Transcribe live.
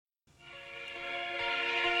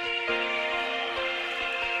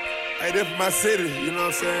like this for my city, you know what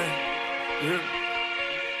I'm saying? Yeah.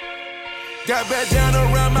 Got back down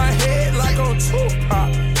around my head like on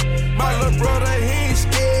Tupac. My little brother, he ain't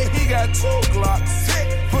scared, he got 2 Glocks.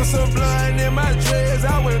 Put some blood in my dreads,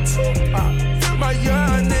 I went Tupac. My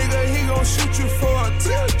young nigga, he gon' shoot you for a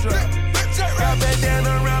teardrop. Got back down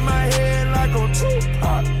around my head like on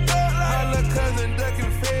Tupac. My little cousin ducking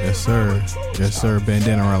fed. Yes, sir. Yes, sir.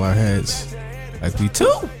 Bandana around our heads like we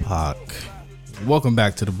Tupac. Welcome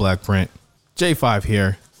back to the Black Print. J5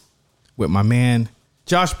 here with my man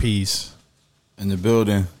Josh Pease in the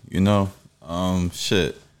building. You know,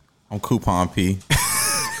 shit. I'm Coupon P.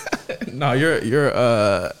 No, you're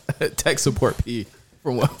tech support P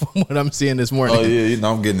from what I'm seeing this morning. Oh yeah, you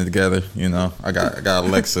know I'm getting it together. You know, I got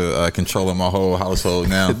Alexa controlling my whole household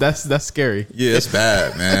now. That's scary. Yeah, it's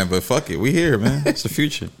bad, man. But fuck it, we here, man. It's the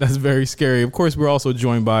future. That's very scary. Of course, we're also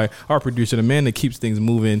joined by our producer, the man that keeps things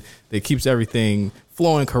moving, that keeps everything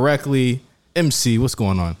flowing correctly. MC, what's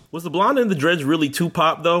going on? Was the blonde and the dreads really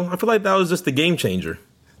Tupac though? I feel like that was just the game changer.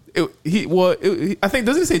 I think,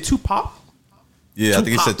 doesn't it say Tupac? Yeah, I think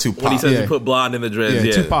he said Tupac. When he says he put blonde in the dreads,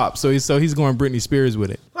 yeah. Tupac. So he's going Britney Spears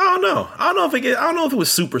with it. I don't know if it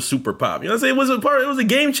was super pop. You know what I'm saying? It was a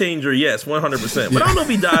game changer, yes, 100%. But I don't know if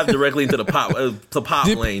he dived directly into the pop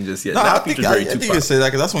lane just yet. No, I think you say that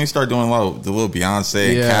because that's when he started doing the little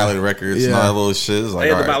Beyonce and Khaled records and all that little shit. Like,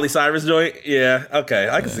 the Miley Cyrus joint. Yeah, okay,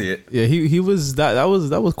 I can see it. Yeah, he was that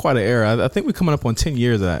was quite an era. I think we're coming up on 10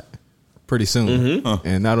 years of that pretty soon,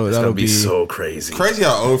 and that'll be so crazy. Crazy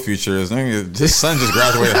how old Future is. I mean, his son just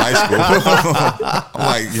graduated high school. I'm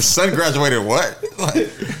like, your son graduated what? Like,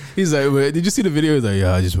 he's like, did you see the video? He's like,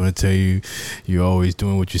 yeah, I just want to tell you, you're always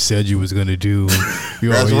doing what you said you was gonna do.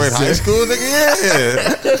 You graduate high school,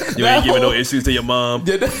 nigga. Yeah. You ain't giving no issues to your mom.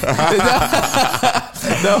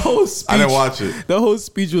 The whole speech, I didn't watch it. The whole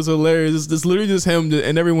speech was hilarious. It's literally just him,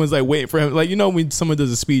 and everyone's like waiting for him. Like, you know, when someone does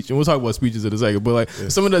a speech, and we'll talk about speeches in a second, but like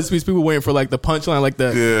someone does a speech, people waiting for like the punchline, like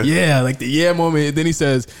the like the moment. And then he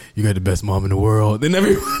says, "You got the best mom in the world." Then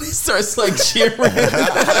everybody starts like cheering, and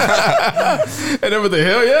everything.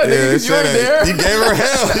 Hell yeah, nigga, you ain't there. You gave her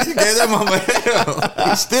hell. You gave that mama hell.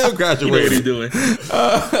 He still graduated. You know what he's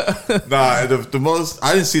doing? Nah, the most,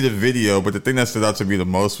 I didn't see the video, but the thing that stood out to me the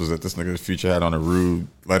most was that this nigga Future had on a rude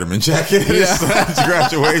Letterman jacket at his son's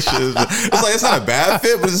graduation. It's like, it's not a bad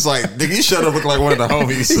fit, but it's like, nigga, you showed up looking like one of the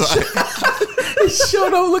homies. He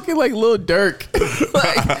showed up looking like Lil Durk.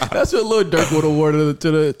 Like, that's what Lil Durk would have worn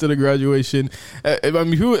to the graduation. I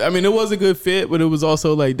mean, it was a good fit, but it was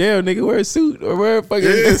also like, damn, nigga, wear a suit or wear a fucking.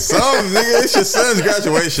 Yeah, nigga, it's your son's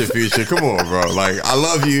graduation, Future. Come on, bro. Like, I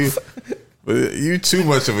love you, but you too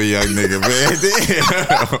much of a young nigga, man.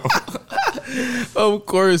 Damn. Of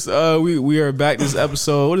course, we are back this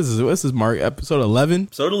episode. What is this? What's this, Mark? Episode 11?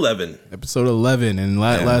 Episode 11. And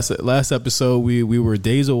last episode, we were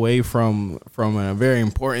days away from a very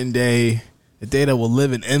important day, a day that will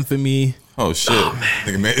live in infamy. Oh, shit.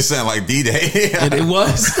 Nigga, man, it sounded like D-Day. And it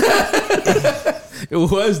was. It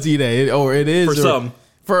was D-Day. It is. For some.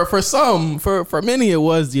 For some. For many, it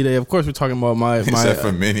was D-Day. Of course, we're talking about my Except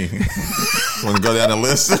for many. Want to go down the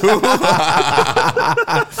list?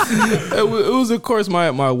 It was, of course,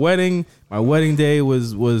 my wedding. My wedding day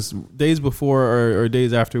was days before or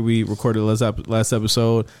days after we recorded last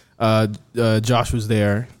episode. Josh was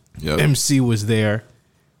there. Yep. MC was there.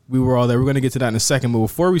 We were all there. We're going to get to that in a second. But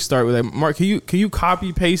before we start with that, Mark, can you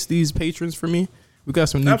copy paste these patrons for me? We got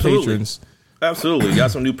some new patrons. Absolutely. We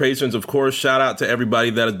got some new patrons, of course. Shout out to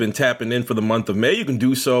everybody that has been tapping in for the month of May. You can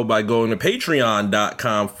do so by going to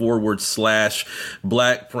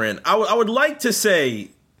patreon.com/blackprint. I would like to say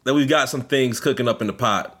that we've got some things cooking up in the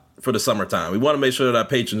pot for the summertime. We want to make sure that our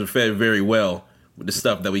patrons are fed very well with the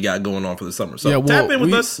stuff that we got going on for the summer. So tap in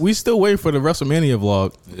with us. We still waiting for the WrestleMania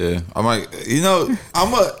vlog. Yeah. I'm like,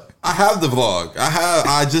 I have the vlog.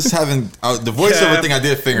 I just haven't, the voiceover thing I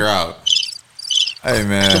did figure out. Hey,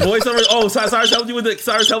 man. The voiceover. Oh, Cyrus helped you with the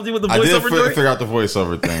voiceover. I did figure out the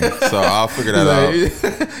voiceover thing, so I'll figure that out.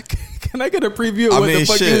 Can I get a preview of what the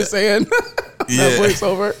fuck you were saying? Yeah. That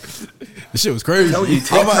voiceover. This shit was crazy. I'm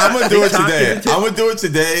gonna do it today. I'm gonna do it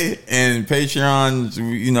today, and Patreon.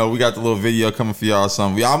 You know, we got the little video coming for y'all.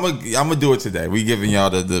 I'm gonna do it today. We giving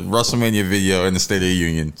y'all the WrestleMania video in the State of the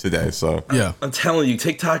Union today. So yeah, I'm telling you,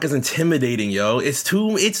 TikTok is intimidating, yo. It's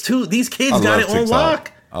too. These kids got it on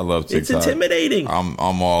lock. I love TikTok. It's intimidating. I'm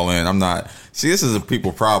all in. I'm not. See, this is a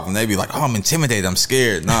people problem. They be like, "Oh, I'm intimidated. I'm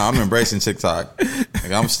scared." Nah, I'm embracing TikTok.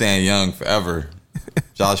 Like, I'm staying young forever.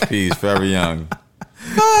 Josh Pease, forever young.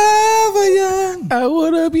 Forever young. I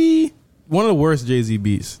wanna be one of the worst Jay-Z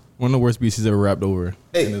beats. One of the worst beats he's ever rapped over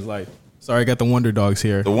in his life. Sorry, I got the Wonder Dogs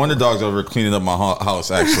here. The Wonder Dogs over cleaning up my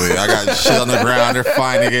house, actually. I got shit on the ground. They're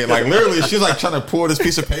finding it. Like, literally, she's like trying to pull this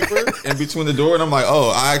piece of paper in between the door. And I'm like,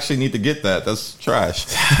 oh, I actually need to get that. That's trash.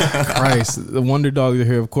 Christ. The Wonder Dogs are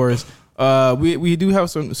here, of course. We do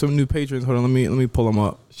have some new patrons. Hold on, let me pull them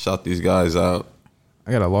up. Shout these guys out.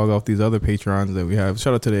 I got to log off these other patrons that we have.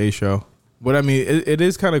 Shout out to the A Show. But, I mean, it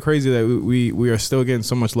is kind of crazy that we are still getting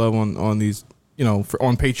so much love on these,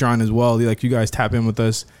 on Patreon as well. Like, you guys tap in with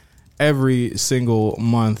us every single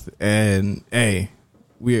month, and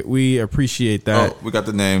we appreciate that. Oh, we got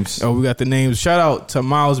the names. Shout out to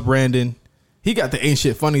Miles Brandon. He got the Ain't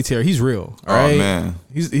Shit Funny tier. He's real. All right? Man,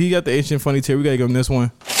 he got the Ain't Shit Funny tier. We gotta give him this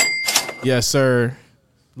one. Yes, sir.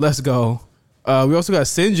 Let's go. We also got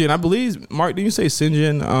Sinjin. I believe, Mark, did you say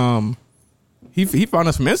Sinjin? He found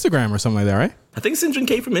us from Instagram or something like that, right? I think Sinjin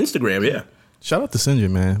came from Instagram. Yeah. Shout out to Sinjin,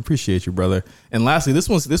 man. Appreciate you, brother. And lastly, this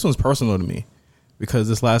one's personal to me. Because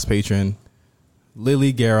this last patron,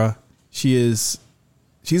 Lily Guerra, she's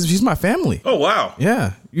my family. Oh wow!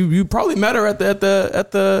 Yeah, you probably met her at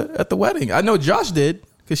the wedding. I know Josh did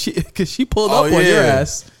because she pulled up on your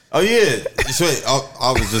ass. Oh yeah, wait,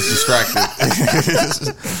 I was just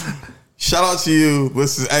distracted. Shout out to you.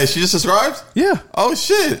 Listen, hey, she just subscribed? Yeah. Oh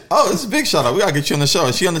shit. Oh, this is a big shout out. We gotta get you on the show.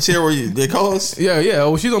 Is she on the tier where they co-host? Yeah.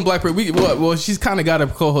 Well, she's on Blackberry. Well, she's kind of got a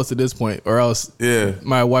co-host at this point, or else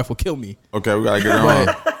my wife will kill me. Okay, we gotta get her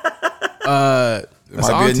on. It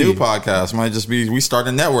might be a new podcast. Might just be we start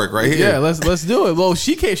a network right here. Yeah, let's do it. Well,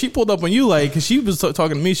 she pulled up on you like because she was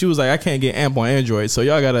talking to me. She was like, I can't get AMP on Android, so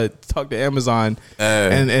y'all gotta talk to Amazon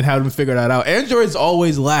and have them figure that out. Android's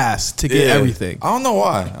always last to get everything. I don't know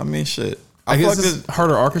why. I mean, shit. I guess it's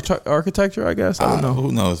harder architecture. I guess I don't know.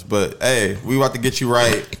 Who knows? But hey, we about to get you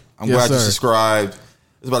right. I'm glad you subscribed.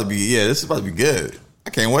 This is about to be good. I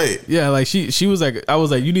can't wait. Yeah, like she was like, I was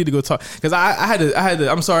like, you need to go talk because I had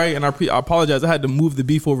to. I'm sorry, and I apologize. I had to move the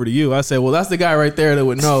beef over to you. I said, well, that's the guy right there that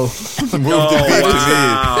would know. Move the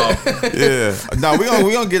beef to me. Yeah. No,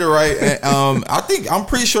 we gonna get it right. And, I'm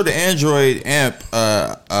pretty sure the Android AMP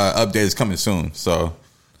update is coming soon. So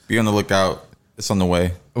be on the lookout. It's on the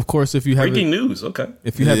way. Of course, if you haven't breaking news, okay.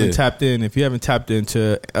 If you haven't tapped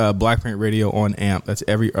into Blackprint Radio on AMP, that's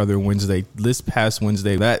every other Wednesday. This past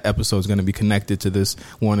Wednesday, that episode is going to be connected to this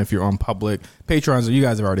one. If you're on public Patrons, you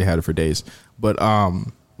guys have already had it for days. But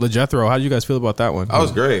LeJethro, how did you guys feel about that one? That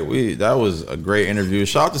was great. That was a great interview.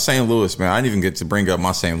 Shout out to St. Louis, man. I didn't even get to bring up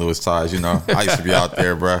my St. Louis ties. I used to be out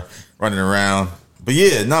there, bro, running around. But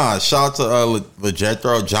shout out to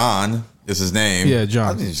LeJethro. John is his name. Yeah,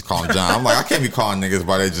 John. I just call him John. I'm like, I can't be calling niggas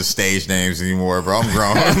by their just stage names anymore, bro. I'm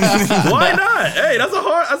grown. Why not? Hey, that's a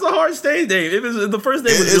hard stage name. If the first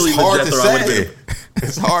name was really LeJethro,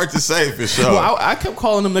 it's hard to say for sure. Well, I kept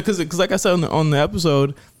calling him because like I said on the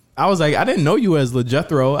episode, I was like, I didn't know you as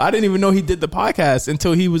LeJethro. I didn't even know he did the podcast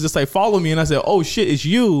until he was just like, follow me, and I said, oh shit, it's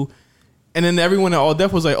you. And then everyone at All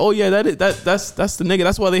Def was like, "Oh yeah, that's the nigga."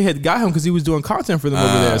 That's why they had got him because he was doing content for them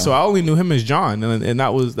over there. So I only knew him as John, and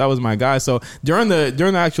that was my guy. So during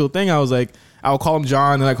the actual thing, I was like, I would call him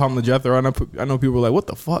John, and I call him LeJethro. And I know people were like, "What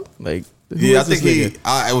the fuck?" Like, I think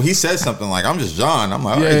he said something like, "I'm just John." I'm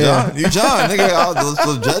like, "All right, John, you John, nigga."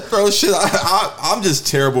 LeJethro shit. I'm just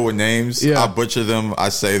terrible with names. Yeah. I butcher them. I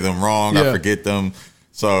say them wrong. I forget them.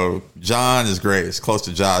 So John is great. It's close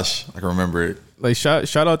to Josh. I can remember it. Like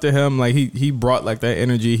shout out to him. Like he brought like that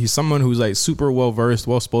energy. He's someone who's like super well versed,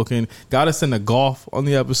 well spoken. Got us into golf on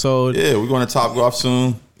the episode. Yeah, we're going to Top Golf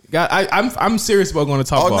soon. I'm serious about going to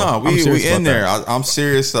Top Golf. Oh no, we in there. I'm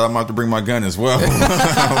serious. I'm about to bring my gun as well.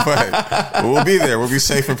 But we'll be there. We'll be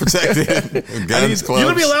safe and protected. Guns, clubs. You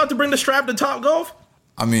gonna be allowed to bring the strap to Top Golf?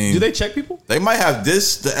 I mean, do they check people? They might have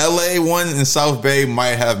this. The LA one in South Bay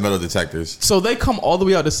might have metal detectors. So they come all the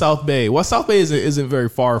way out to South Bay. Well, South Bay isn't very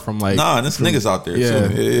far from like. Nah, there's niggas out there. Yeah,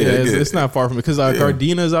 too. It's not far from it because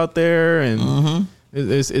Gardina's out there and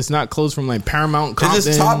it's not close from like Paramount. Compton.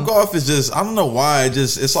 Just Top Golf is just I don't know why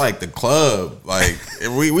it's like the club. Like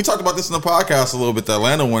we talked about this in the podcast a little bit. The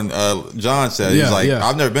Atlanta one, John said he's like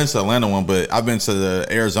I've never been to the Atlanta one, but I've been to the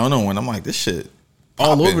Arizona one. I'm like this shit.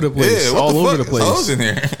 All over the place. Yeah, all over the place. Hoes in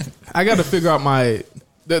here. I got to figure out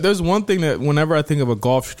there's one thing that whenever I think of a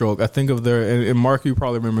golf stroke, I think of and Mark, you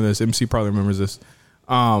probably remember this. MC probably remembers this.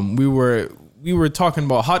 We were talking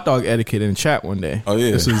about hot dog etiquette in chat one day. Oh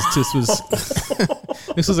yeah. This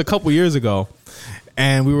was a couple years ago,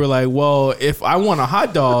 and we were like, well, if I want a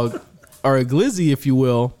hot dog or a glizzy, if you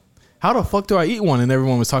will, how the fuck do I eat one? And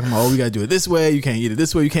everyone was talking about, oh, we gotta do it this way. You can't eat it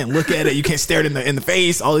this way. You can't look at it. You can't stare it in the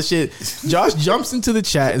face. All this shit. Josh jumps into the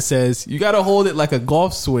chat and says, you gotta hold it like a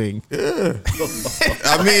golf swing. Yeah.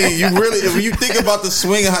 I mean, you really, when you think about the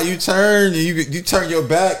swing and how you turn, you turn your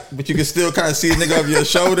back, but you can still kind of see a nigga over your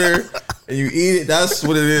shoulder, and you eat it. That's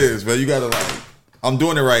what it is, man. You gotta like. I'm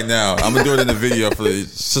doing it right now. I'm gonna do it in the video for the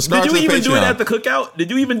subscribe. Did you to the even Patreon. do it at the cookout? Did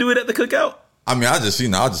you even do it at the cookout? I mean, I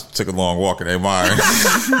just took a long walk in their mind.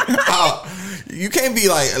 You can't be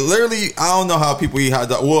like, literally, I don't know how people eat hot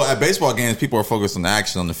dog. Well, at baseball games, people are focused on the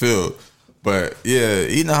action on the field. But yeah,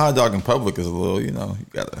 eating a hot dog in public is a little, you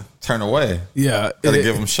gotta turn away. Yeah, gotta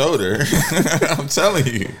give them shoulder. I'm telling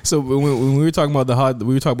you. So when we were talking about the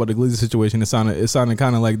Glizzy situation, it sounded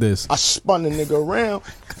kind of like this. I spun the nigga around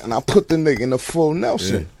and I put the nigga in the full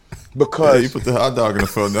Nelson. Yeah. Because you put the hot dog in the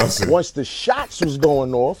full Nelson. Once the shots was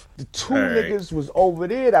going off, the two niggas was over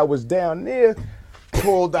there that was down there.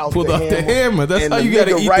 Pulled out the hammer. That's how you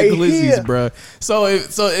gotta eat the glizzies, bro. So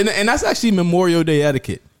and that's actually Memorial Day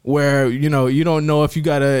etiquette, where you don't know if you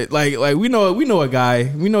gotta like we know a guy,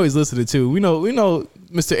 we know he's listening too. We know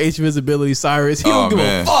Mr. H Visibility Cyrus. He don't give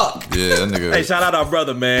a fuck. Yeah, that nigga. Hey, shout out our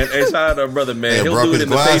brother, man. He'll do it in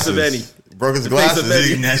the face of any. Broke his glasses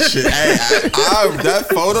eating that shit. Hey, that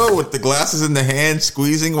photo with the glasses in the hand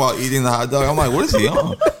squeezing while eating the hot dog. I'm like, what is he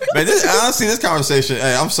on? Man, honestly, this conversation.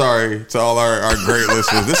 Hey, I'm sorry to all our great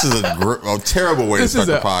listeners. This is a terrible way to start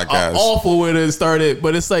the podcast. An awful way to start it,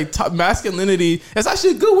 but it's like masculinity. It's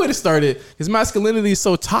actually a good way to start it because masculinity is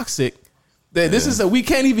so toxic that this is we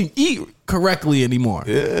can't even eat correctly anymore.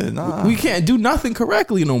 Yeah, nah. We can't do nothing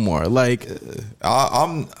correctly no more. Like,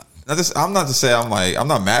 I'm not to say I'm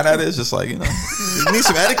not mad at it. It's just like, you need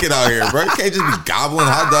some etiquette out here, bro. You can't just be gobbling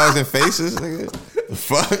hot dogs in faces, nigga. The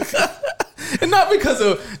fuck. And not because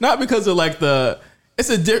of like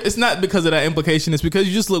it's not because of that implication. It's because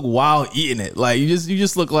you just look wild eating it. Like you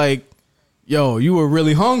just look like, yo, you were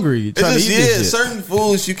really hungry trying to eat this shit. Certain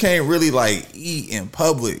foods you can't really like eat in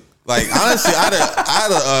public. Like honestly,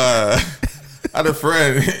 I had a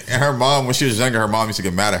friend and her mom, when she was younger, her mom used to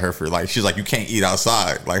get mad at her for like, she's like, you can't eat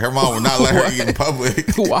outside. Like her mom would not let her eat in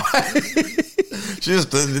public. Why? She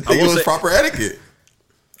just didn't think it was proper etiquette.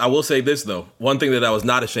 I will say this though. One thing that I was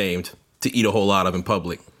not ashamed to eat a whole lot of in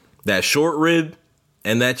public, that short rib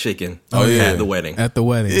and that chicken at the wedding. At the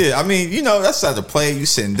wedding. Yeah, I mean, that's at the plate, you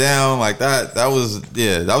sitting down like that. That was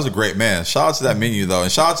a great man. Shout out to that menu though.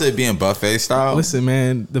 And shout out to it being buffet style. Listen,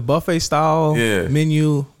 man, the buffet style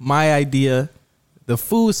menu, my idea. The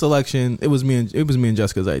food selection, it was me and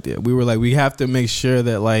Jessica's idea. We were like, we have to make sure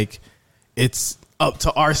that like it's up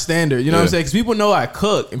to our standard. You know what I'm saying? Because people know I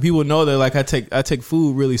cook, and people know that like I take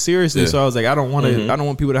food really seriously. Yeah. So I was like, I don't want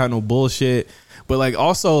people to have no bullshit. But like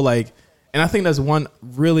also like, and I think that's one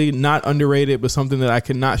really not underrated, but something that I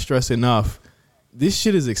cannot stress enough. This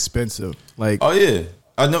shit is expensive. Like, oh yeah.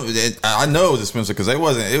 I know it was expensive because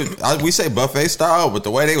we say buffet style, but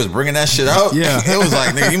the way they was bringing that shit out, it was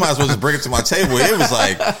like, nigga, you might as well just bring it to my table. It was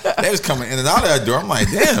like, they was coming in and out of that door. I'm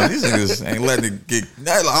like, damn, these niggas ain't letting it get.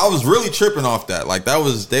 I was really tripping off that. Like,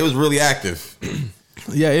 they was really active.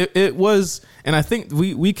 Yeah, it was. And I think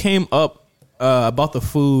we came up about the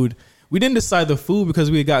food. We didn't decide the food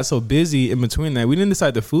because we had got so busy in between that. We didn't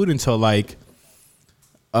decide the food until like,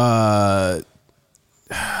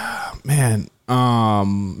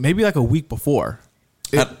 maybe like a week before.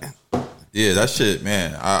 That shit,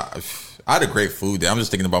 man. I had a great food day. I'm just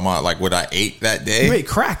thinking about what I ate that day. You ate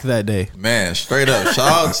crack that day, man. Straight up, shout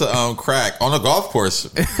out to crack on a golf course.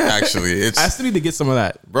 Actually, I still need to get some of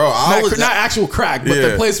that, bro. Not actual crack, but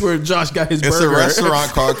the place where Josh got his burger. It's a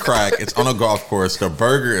restaurant called Crack. It's on a golf course. The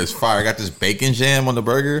burger is fire. I got this bacon jam on the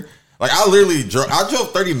burger. Like I literally drove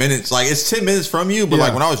 30 minutes. Like it's 10 minutes from you, but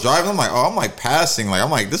like when I was driving, I'm like passing. Like I'm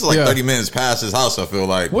like, this is like 30 minutes past his house. I feel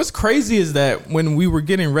like. What's crazy is that when we were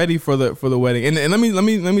getting ready for the wedding, and let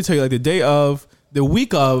me tell you, like the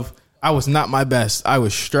week of, I was not my best. I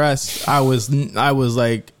was stressed. I was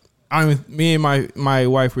like, me and my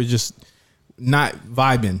wife were just not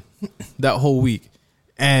vibing that whole week.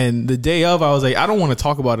 And the day of, I was like, I don't want to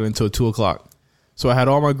talk about it until 2:00. So I had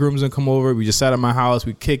all my groomsmen come over. We just sat at my house.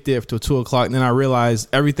 We kicked it till 2:00. And then I realized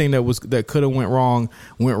everything that could have went wrong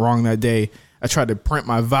that day. I tried to print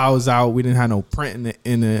my vows out. We didn't have no print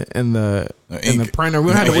in the printer.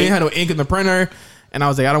 We didn't have no ink in the printer. And I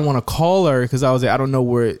was like, I don't want to call her because I was like, I don't know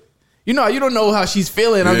where it. You don't know how she's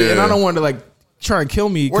feeling. And I don't want to like try and kill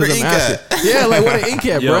me because I'm asking. Yeah, like what an ink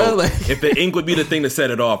at, bro. Like, if the ink would be the thing to set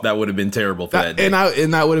it off, that would have been terrible for that day. And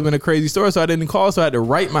that would have been a crazy story. So I didn't call. So I had to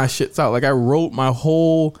write my shits out. Like I wrote my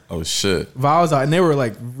whole vows out, and they were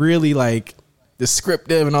like really like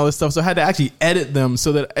descriptive and all this stuff. So I had to actually edit them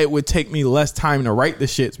so that it would take me less time to write the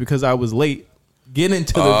shits because I was late getting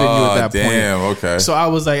to the venue at that point. Okay. So I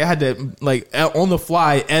was like, I had to like on the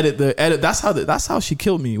fly edit. That's how she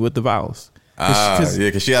killed me with the vowels.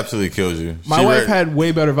 Because she absolutely killed you. My wife had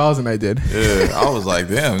way better vowels than I did. Yeah, I was like,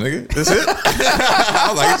 damn, nigga, this it? I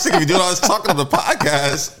was like, you doing all this talking on the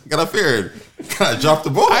podcast. Got up here, kind of dropped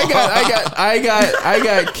the ball. I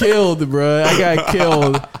got killed, bro. I got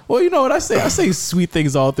killed. Well, you know what I say? I say sweet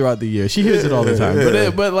things all throughout the year. She hears it all the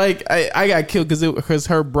time. But like, I got killed because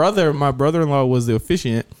her brother, my brother-in-law, was the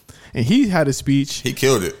officiant, and he had a speech. He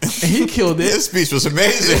killed it. His speech was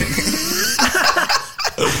amazing.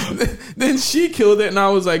 Then she killed it, and I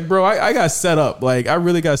was like, bro, I got set up. Like, I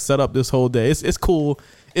really got set up this whole day. It's cool.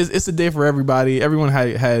 It's a day for everybody. Everyone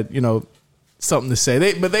had something to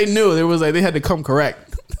say. But they knew there was like they had to come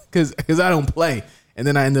correct because I don't play. And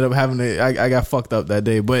then I ended up having to. I got fucked up that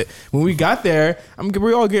day. But when we got there,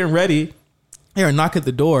 we're all getting ready. Here, a knock at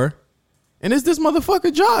the door. And it's this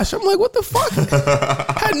motherfucker Josh. I'm like, what the fuck?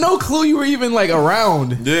 I had no clue you were even like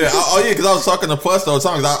around. Yeah. Because I was talking to Plus the whole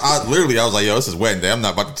time. I was like, yo, this is wedding day. I'm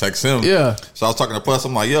not about to text him. Yeah. So I was talking to Plus.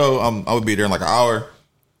 I'm like, yo, I would be there in like an hour.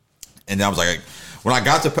 And then I was like, when I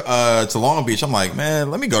got to Long Beach, I'm like, man,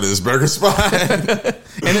 let me go to this burger spot.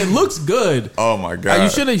 And it looks good. Oh my God.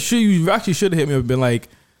 You actually should have hit me up and been like,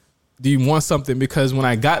 do you want something? Because when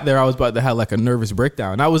I got there, I was about to have like a nervous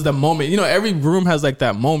breakdown. That was the moment. Every room has like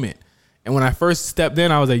that moment. And when I first stepped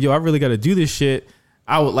in, I was like, yo, I really got to do this shit.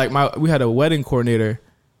 We had a wedding coordinator.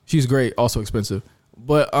 She's great, also expensive.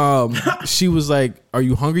 But she was like, are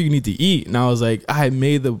you hungry? You need to eat. And I was like, I had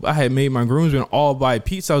made my groomsmen all buy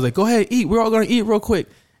pizza. I was like, go ahead, eat. We're all going to eat real quick.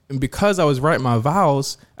 And because I was writing my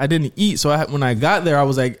vows, I didn't eat. So when I got there, I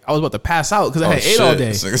was about to pass out because I had ate all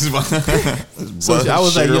day. So I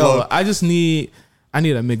was like, yo, I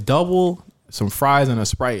need a McDouble, some fries, and a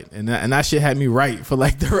Sprite, and that shit had me right for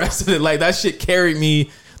like the rest of it. Like that shit carried me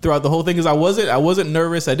throughout the whole thing because I wasn't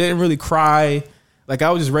nervous. I didn't really cry. Like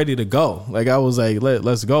I was just ready to go. Like I was like,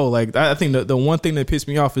 let's go. Like I think the one thing that pissed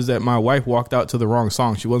me off is that my wife walked out to the wrong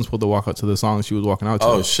song. She wasn't supposed to walk out to the song she was walking out to.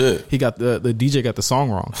 Oh shit! He got the DJ got the song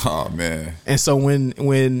wrong. Oh man! And so when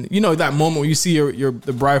that moment when you see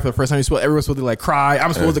the bride for the first time, everyone's supposed to like cry.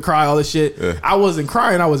 I'm supposed to cry, all this shit. Yeah. I wasn't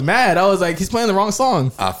crying. I was mad. I was like, he's playing the wrong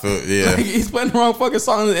song. I feel like, he's playing the wrong fucking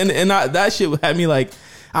song, and that shit had me like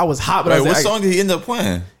I was hot. But what song did he end up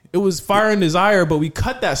playing? It was Fire and Desire, but we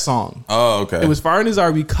cut that song. Oh, okay. It was Fire and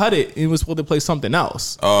Desire. We cut it, and it was supposed to play something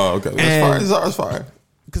else. Oh, okay. Fire and Desire was fire.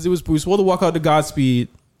 Because we were supposed to walk out to Godspeed,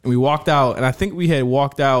 and we walked out, and I think we had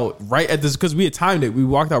walked out right at this, because we had timed it. We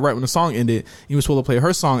walked out right when the song ended. He was supposed to play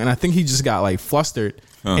her song, and I think he just got like flustered,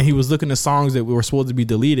 and he was looking at songs that were supposed to be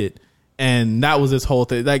deleted, and that was this whole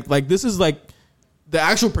thing. Like this is like the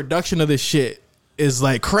actual production of this shit is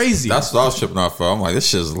like crazy. That's what I was tripping off for. I'm like, this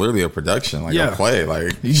shit is literally a production, like a play,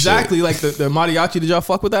 like exactly. Shit. Like the mariachi. Did y'all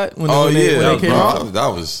fuck with that? When they came out? That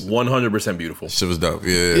was 100% beautiful. Shit was dope.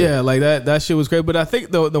 Yeah, like that shit was great. But I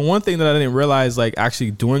think the one thing that I didn't realize, like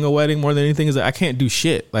actually doing a wedding more than anything, is that I can't do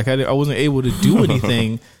shit. Like I wasn't able to do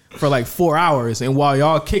anything for like 4 hours. And while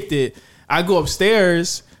y'all kicked it, I go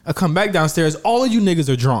upstairs. I come back downstairs. All of you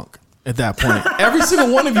niggas are drunk at that point. Every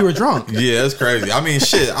single one of you are drunk. Yeah, that's crazy. I mean,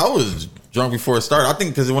 shit, I was drunk before it started. I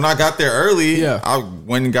think because when I got there early, I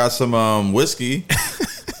went and got some whiskey.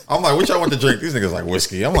 I'm like, what y'all want to drink? These niggas like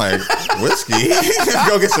whiskey. I'm like, whiskey?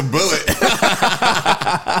 Go get some Bullet.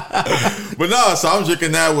 But no, so I'm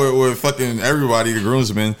drinking that with fucking everybody, the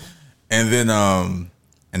groomsmen. And then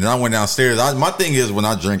I went downstairs. My thing is when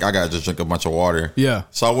I drink, I gotta just drink a bunch of water. Yeah.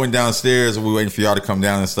 So I went downstairs and we were waiting for y'all to come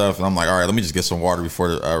down and stuff. And I'm like, all right, let me just get some water before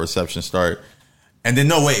the reception start. And then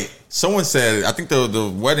no, wait. Someone said, I think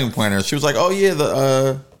the wedding planner, she was like, oh yeah,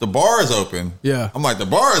 the bar is open. Yeah. I'm like, the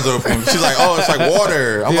bar is open. She's like, oh, it's like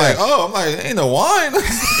water. I'm like, ain't no wine.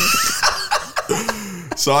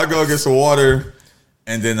 So I go get some water,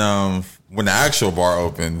 and then when the actual bar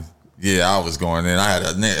opened, I was going in.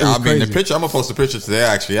 The picture, I'm gonna post a picture today.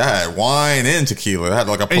 Actually, I had wine and tequila. I had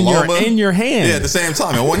like a Paloma in your hand. Yeah, at the same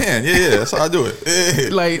time in one hand. Yeah, that's how I do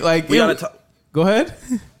it. Like we gotta go ahead.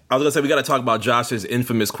 I was gonna say we gotta talk about Josh's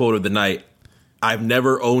infamous quote of the night. I've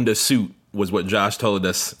never owned a suit was what Josh told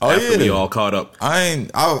us after we all caught up. I've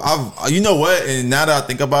you know what? And now that I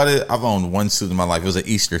think about it, I've owned one suit in my life. It was an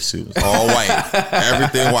Easter suit. It was all white.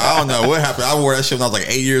 Everything. Well, I don't know what happened. I wore that shit when I was like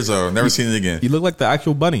 8 years old. Never seen it again. You look like the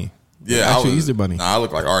actual bunny. Yeah, actual Easter bunny. Nah, I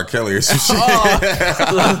look like R. Kelly or some shit.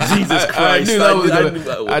 Jesus Christ!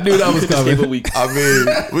 I knew that was coming. I mean, we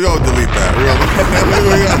gonna delete that.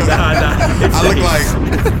 I look like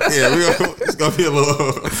it's gonna be a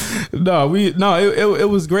little. It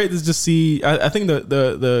was great to just see. I think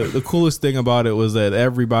the coolest thing about it was that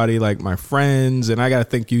everybody, like my friends, and I gotta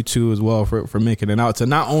thank you too as well for making it out to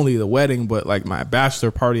not only the wedding but like my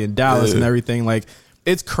bachelor party in Dallas and everything. Like,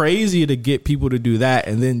 it's crazy to get people to do that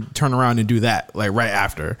and then turn around and do that like right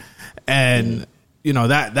after. And you know,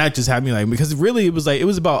 that just had me like, because really it was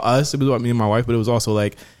about us, it was about me and my wife, but it was also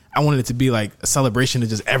like I wanted it to be like a celebration of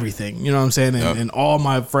just everything, you know what I'm saying? And all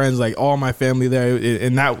my friends, like all my family there,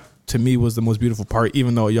 and that to me was the most beautiful part,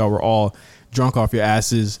 even though y'all were all drunk off your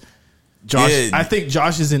asses. Josh, I think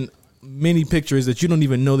Josh is in many pictures that you don't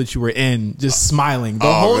even know that you were in, just smiling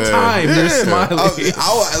the whole time. You're smiling.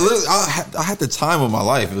 I had the time of my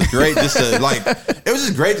life. It was great just to like. It was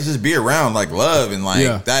just great to just be around like love and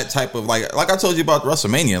like that type of like I told you about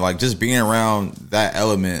WrestleMania, like just being around that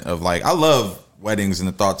element of like, I love weddings and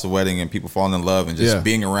the thoughts of wedding and people falling in love and just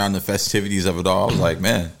being around the festivities of it all. I was like,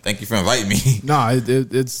 man, thank you for inviting me. Nah,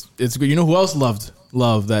 it's good. You know who else loved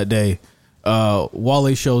that day?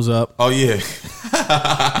 Wale shows up. Oh yeah.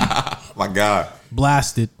 My God.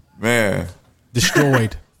 Blasted. Man.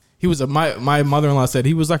 Destroyed. He was my mother-in-law said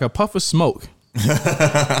he was like a puff of smoke.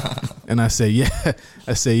 And I say, yeah.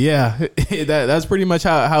 That's pretty much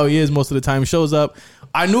how he is most of the time. He shows up.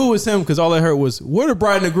 I knew it was him because all I heard was, "Where the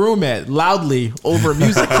bride and the groom at?" loudly over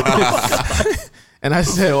music. And I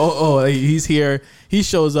said, oh, he's here. He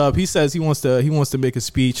shows up. He says he wants to make a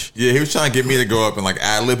speech. Yeah, he was trying to get me to go up and like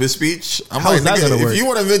ad-lib his speech. I'm like, if you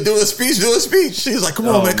want to do a speech, do a speech. He's like, come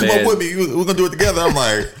on, man, come up with me. We're gonna do it together. I'm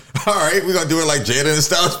like, all right, we're gonna do it like Jada and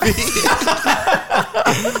Styles P.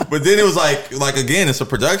 But then it was like again, it's a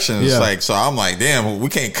production. It's like, so I'm like, damn, we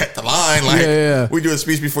can't cut the line. Like, we do a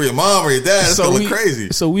speech before your mom or your dad. It's gonna look crazy.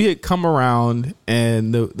 So we had come around,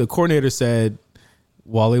 and the coordinator said,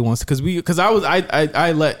 Wale wants to, because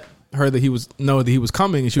I let her that he was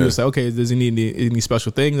coming, and she was like, okay, does he need any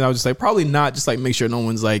special things? And I was just like, probably not, just like make sure no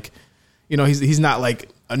one's like, you know, he's not like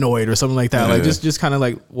annoyed or something like that. Like just kind of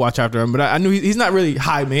like watch after him. But I knew he's not really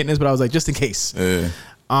high maintenance, but I was like, just in case. And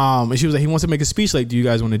she was like, he wants to make a speech. Like, do you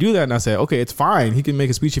guys want to do that? And I said, okay, it's fine. He can make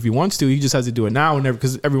a speech if he wants to. He just has to do it now,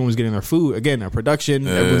 because everyone was getting their food. Again, our production,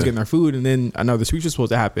 everyone's getting their food, and then I know the speech was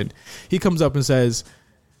supposed to happen. He comes up and says,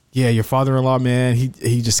 yeah, your father-in-law, man,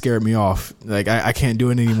 he just scared me off. Like, I can't do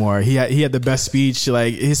it anymore. He had the best speech.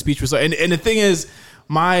 Like, his speech was so, and the thing is,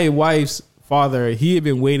 my wife's father, he had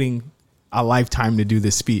been waiting a lifetime to do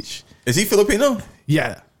this speech. Is he Filipino?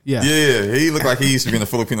 Yeah. Yeah, he looked like he used to be in the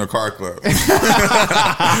Filipino car club.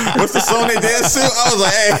 What's the song they dance to? I was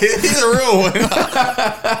like, hey, he's a real one.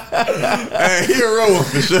 Hey, he's a real one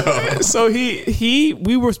for sure. So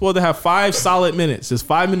we were supposed to have 5 solid minutes, just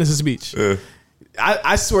 5 minutes of speech.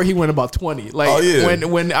 I swear he went about 20. Like,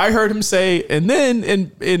 when I heard him say, and then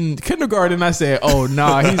in kindergarten, I said, oh,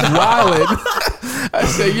 nah, he's wildin'. I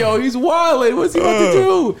said, yo, he's wildin'. What's he about to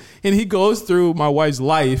do? And he goes through my wife's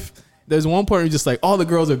life. There's one point where he's just like, all the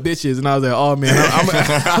girls are bitches. And I was like, oh, man,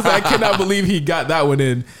 I cannot believe he got that one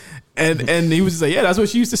in. And he was just like, yeah, that's what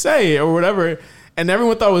she used to say or whatever. And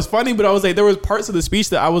everyone thought it was funny, but I was like, there was parts of the speech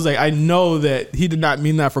that I was like, I know that he did not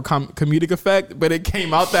mean that for comedic effect, but it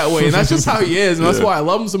came out that way. And that's just how he is. And that's why I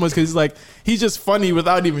love him so much, because he's just funny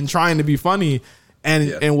without even trying to be funny.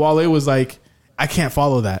 And Wale was like, I can't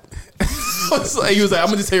follow that. He was like, I'm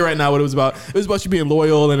gonna just tell you right now what it was about. It was about you being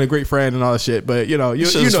loyal and a great friend and all that shit. But you know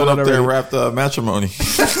went up there and rapped Matrimony.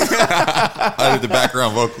 I did the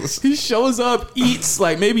background vocals. He shows up, eats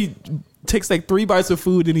like maybe takes like 3 bites of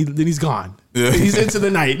food, and then he's gone. Yeah. He's into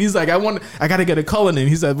the night. He's like, I gotta get a Cullinan.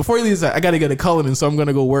 He said before he leaves, I gotta get a Cullinan, so I'm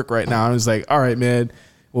gonna go work right now. And I was like, all right, man.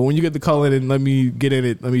 Well, when you get the Cullinan, let me get in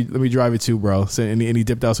it. Let me drive it too, bro. So and he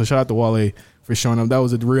dipped out. So shout out to Wale for showing up. That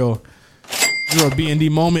was a real B&D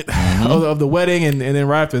moment of the wedding, and then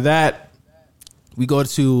right after that, we go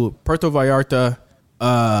to Puerto Vallarta,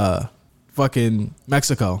 fucking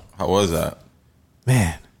Mexico. How was that?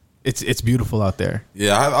 Man, it's beautiful out there.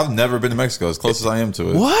 Yeah, I've never been to Mexico. As close as I am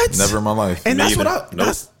to it. What? Never in my life. And that's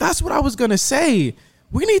what I was gonna say.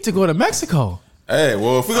 We need to go to Mexico. Hey,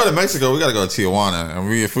 well, if we go to Mexico, we gotta go to Tijuana, and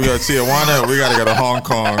if we go to Tijuana, we gotta go to Hong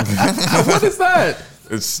Kong. What is that?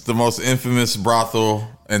 It's the most infamous brothel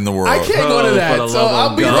in the world. I can't go to that, so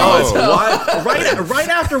I'll be right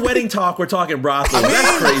after wedding talk, we're talking brothels.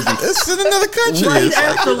 That's crazy. It's in another country. Right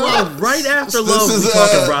after love, we're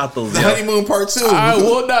talking brothels. The honeymoon part 2. I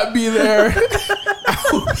will not be there.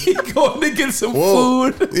 Going to get some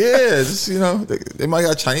food. Yeah, just they might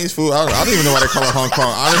got Chinese food. I don't even know why they call it Hong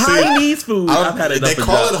Kong. Honestly, Chinese food. I've had it. They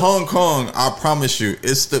call it Hong Kong. I promise you,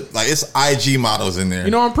 it's IG models in there.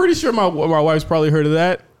 I'm pretty sure my wife's probably heard of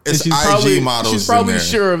that. It's IG models. She's probably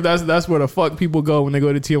sure if that's where the fuck people go when they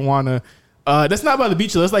go to Tijuana. That's not by the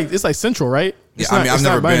beach though. It's like Central, right? I've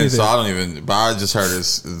never been, so I don't even. But I just heard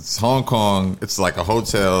it's Hong Kong. It's like a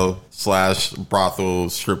hotel / brothel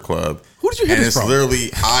strip club. Who did you hear this from? And it's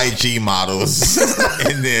literally IG models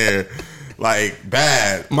in there, like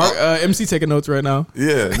bad. Mark, MC taking notes right now.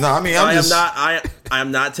 Yeah, no, I mean, I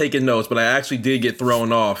am not taking notes, but I actually did get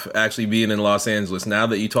thrown off actually being in Los Angeles. Now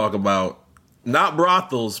that you talk about. Not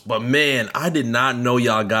brothels, but man, I did not know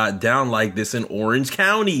y'all got down like this in Orange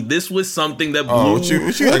County. This was something that blew. What you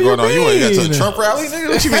got going on? You went to a Trump rally, nigga?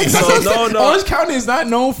 What you mean? No. Orange County is not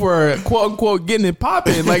known for quote unquote getting it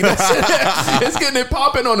popping. Like it's getting it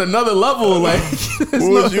popping on another level. Like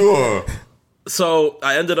who was you on? So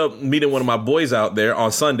I ended up meeting one of my boys out there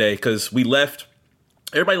on Sunday because we left.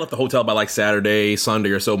 Everybody left the hotel by like Saturday,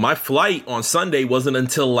 Sunday or so. My flight on Sunday wasn't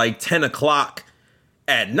until like 10 o'clock.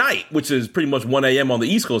 At night, which is pretty much 1 a.m. on the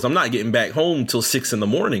East Coast. I'm not getting back home till 6 in the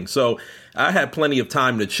morning. So I had plenty of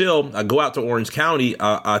time to chill. I go out to Orange County.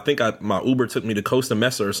 I think my Uber took me to Costa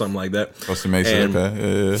Mesa or something like that. Costa Mesa,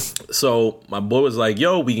 okay. Yeah. So my boy was like,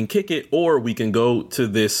 yo, we can kick it or we can go to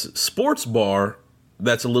this sports bar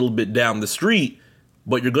that's a little bit down the street,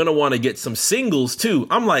 but you're going to want to get some singles too.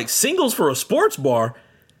 I'm like, singles for a sports bar?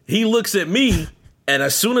 He looks at me, and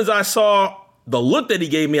as soon as I saw the look that he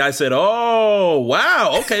gave me, I said, oh,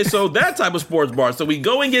 wow. Okay, so that type of sports bar. So we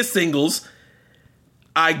go and get singles.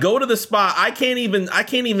 I go to the spot. I can't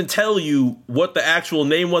even tell you what the actual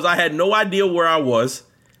name was. I had no idea where I was.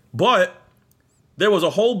 But there was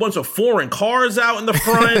a whole bunch of foreign cars out in the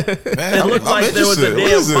front. Man, it looked like there was a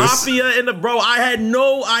damn mafia in the bro. I had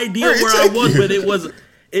no idea where I was, but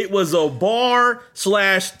it was a bar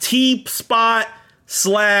 / tea spot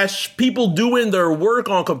 / people doing their work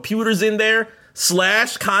on computers in there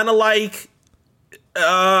 / kind of like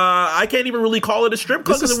I can't even really call it a strip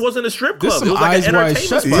club because it wasn't a strip club. It was like an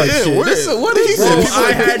entertainment spot. What is this?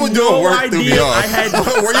 I had no idea. Were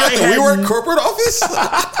you at the WeWork corporate office?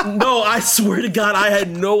 No, I swear to God, I had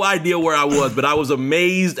no idea where I was, but I was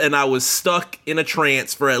amazed and I was stuck in a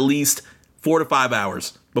trance for at least 4 to 5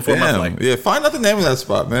 hours. Before my flight. Yeah, find out the name of that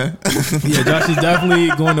spot, man. Yeah, Josh is definitely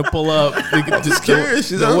going to pull up. Just curious.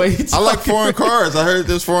 I like foreign cars. I heard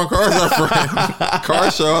there's foreign cars out front. Car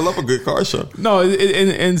show. I love a good car show. No,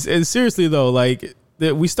 and seriously though, like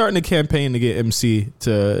we starting a campaign to get MC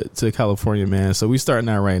to California, man. So we starting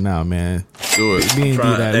that right now, man. Do it.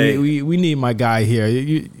 We need my guy here.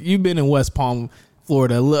 You've been in West Palm,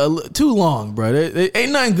 Florida, too long, bro. There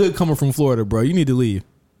ain't nothing good coming from Florida, bro. You need to leave.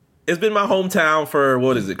 It's been my hometown for,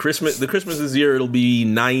 what is it, Christmas? The Christmas this year, it'll be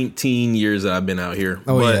 19 years that I've been out here.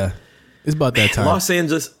 Oh, but yeah. It's about that time. Los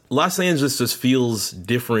Angeles just feels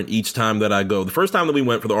different each time that I go. The first time that we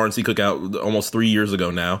went for the RNC cookout, almost 3 years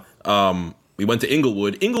ago now, we went to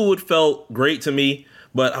Inglewood. Inglewood felt great to me,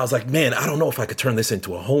 but I was like, man, I don't know if I could turn this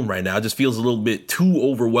into a home right now. It just feels a little bit too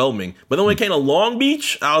overwhelming. But then when it came to Long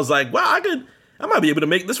Beach, I was like, wow, I might be able to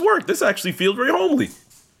make this work. This actually feels very homely.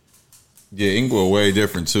 Yeah, Inglewood way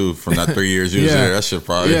different too from that 3 years you was there. That shit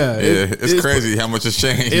probably it's crazy how much has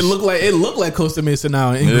changed. It looked like Costa Mesa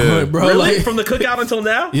now in Inglewood, bro. Really? From the cookout until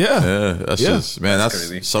now? Yeah. That's just that's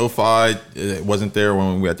crazy. SoFi. It wasn't there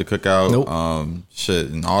when we had the cookout. Nope.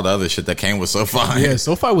 Shit and all the other shit that came with SoFi. Yeah,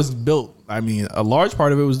 SoFi was built. I mean, a large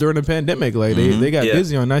part of it was during the pandemic. Like they got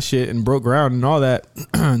busy on that shit and broke ground and all that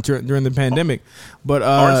during the pandemic. But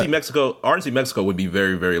RNC Mexico would be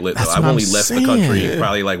very, very lit though. I've only left the country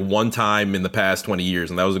probably like one time in the past 20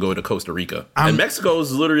 years, and that was to go to Costa Rica. And Mexico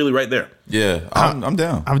is literally right there. Yeah, I'm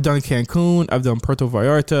down. I've done Cancun. I've done Puerto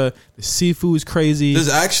Vallarta. The seafood's crazy. There's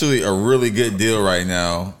actually a really good deal right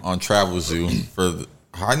now on TravelZoo for.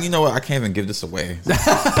 You know what? I can't even give this away. Maybe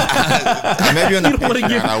on the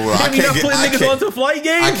Patreon I will. Maybe not putting niggas onto flight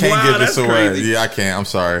games? I can't give this away. Crazy. Yeah, I can't. I'm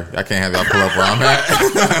sorry. I can't have y'all pull up where I'm at.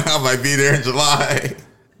 I might be there in July.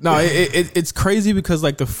 No, it's crazy because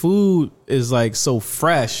like the food is like so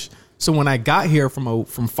fresh. So when I got here from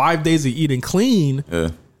 5 days of eating clean,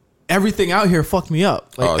 everything out here fucked me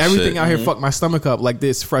up. Like everything out here fucked my stomach up. Like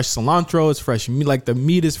this fresh cilantro, it's fresh meat. Like the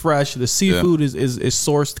meat is fresh. The seafood is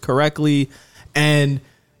sourced correctly. And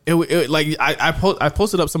it like I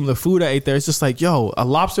posted up some of the food I ate there. It's just like, yo, a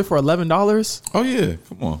lobster for $11. Oh yeah,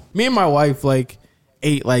 come on. Me and my wife like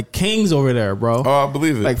ate like kings over there, bro. Oh, I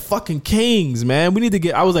believe it. Like fucking kings, man. We need to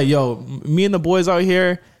get. I was like, yo, me and the boys out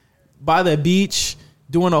here by the beach,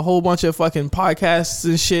 doing a whole bunch of fucking podcasts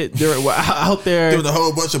and shit. They're out there doing a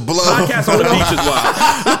whole bunch of blow. Podcasts on the beach as well.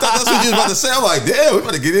 I thought that's what you was about to say. I'm like, damn, we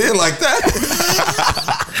better get in like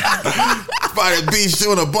that. By the beach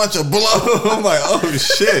doing a bunch of blow. I'm like, oh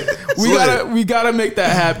shit. We gotta make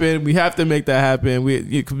that happen. We have to make that happen.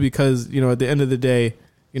 Because at the end of the day,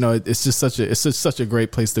 it's just such a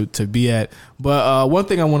great place to be at. But one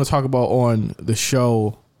thing I want to talk about on the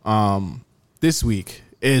show this week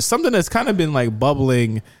is something that's kind of been like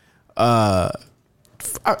bubbling, I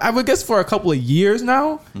would guess for a couple of years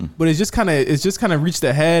now, but it's just kind of reached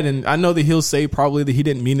a head. And I know that he'll say probably that he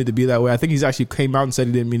didn't mean it to be that way. I think he's actually came out and said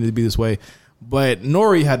he didn't mean it to be this way. But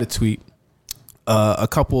Nori had a tweet a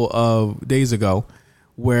couple of days ago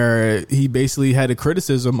where he basically had a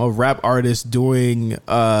criticism of rap artists doing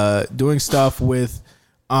stuff with,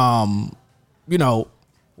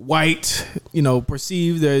 white,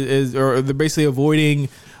 perceived as, or they're basically avoiding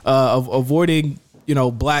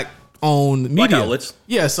black owned media. Black outlets.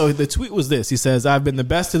 Yeah, so the tweet was this. He says, "I've been the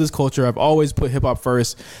best to this culture. I've always put hip hop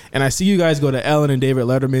first. And I see you guys go to Ellen and David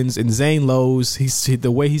Letterman's and Zane Lowe's." The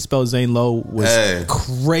way he spelled Zane Lowe was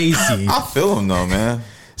crazy. I feel him though, man.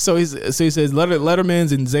 So he says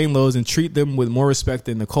Letterman's and Zane Lowe's and treat them with more respect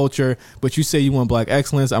than the culture. But you say you want black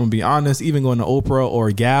excellence. I'm gonna be honest. Even going to Oprah or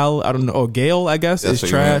Gal, I don't know, or Gail, I guess, is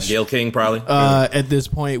trash. Gail King probably. At this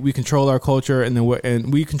point, we control our culture,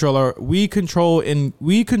 and we control our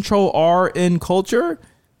in culture.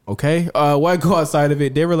 Okay, why go outside of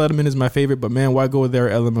it? David Letterman is my favorite, but man, why go there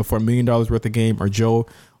element for $1 million worth of game, or Joe,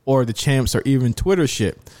 or the Champs, or even Twitter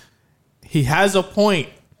shit? He has a point,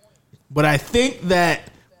 but I think that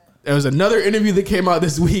there was another interview that came out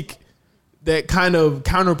this week that kind of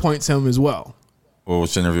counterpoints him as well. Well,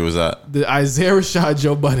 which interview was that? The Isaiah Rashad,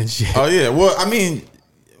 Joe Budden shit. Oh yeah, well, I mean,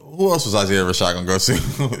 who else was Isaiah Rashad gonna go to?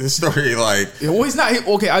 This story, like, well, he's not.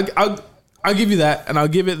 Okay, I'll give you that, and I'll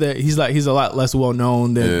give it that he's a lot less well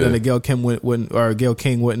known than a Gail King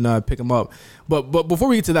wouldn't pick him up. But before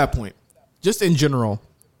we get to that point, just in general,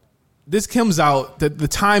 this comes out that the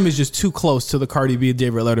time is just too close to the Cardi B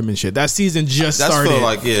David Letterman shit. That season just started. Feel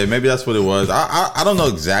like, yeah, maybe that's what it was. I don't know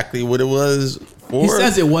exactly what it was for. He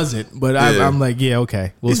says it wasn't, but yeah. I'm like, yeah,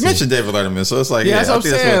 okay. He's mentioned David Letterman, so it's like, yeah, that's what I'm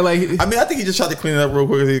saying. I think he just tried to clean it up real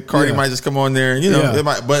quick. Cardi might just come on there, and it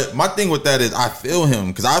might. But my thing with that is, I feel him,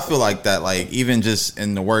 because I feel like that, like, even just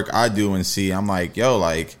in the work I do and see, I'm like, yo,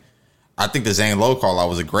 like, I think the Zane Lowe call out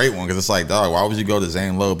was a great one, because it's like, dog, why would you go to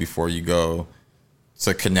Zane Lowe before you go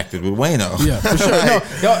to Connected with Wayno? Yeah, for sure. Hey,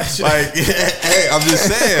 I'm just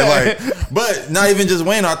saying, like, but not even just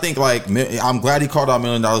Wayno. I think, like, I'm glad he called out $1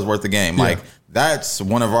 million worth of game. Like, that's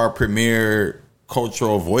one of our premier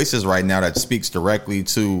cultural voices right now that speaks directly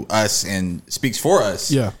to us and speaks for us.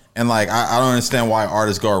 Yeah. And like, I don't understand why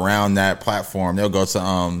artists go around that platform. They'll go to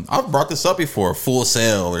I've brought this up before, Full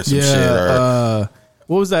Sail or some shit. Or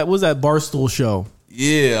what was that Barstool show?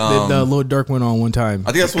 Yeah, that Lil Durk went on one time.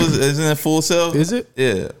 I think that's what isn't it Full Sail? Is it?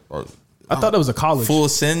 Yeah. I thought that was a college. Full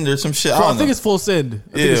Send or some shit. I think it's Full Send.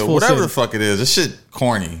 Whatever the fuck it is. This shit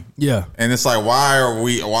corny. Yeah. And it's like, why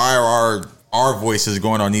are our voices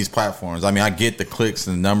going on these platforms? I mean, I get the clicks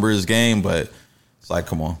and the numbers game, but it's like,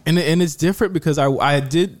 come on. And it's different because I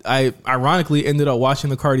ironically ended up watching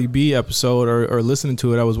the Cardi B episode or listening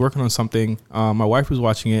to it. I was working on something. My wife was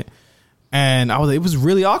watching it, and it was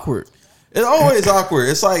really awkward. It's always awkward.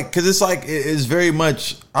 It's like, because it's like, it's very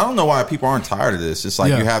much, I don't know why people aren't tired of this. It's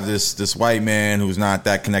like, you have this white man who's not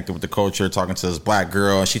that connected with the culture talking to this black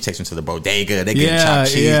girl, and she takes him to the bodega. They get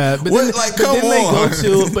chopped cheese. Yeah, but then,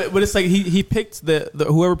 but it's like he picked the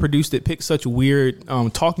whoever produced it picked such weird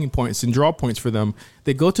talking points and draw points for them.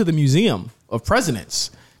 They go to the Museum of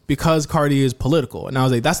Presidents because Cardi is political. And I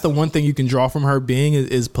was like, that's the one thing you can draw from her being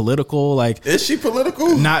is political. Like, is she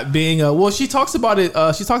political? Not being she talks about it.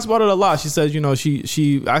 She talks about it a lot. She says,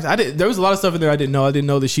 there was a lot of stuff in there I didn't know. I didn't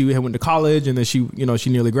know that she had went to college and that she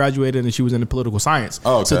nearly graduated and she was into political science.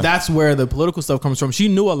 Oh, okay. So that's where the political stuff comes from. She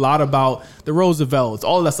knew a lot about the Roosevelts,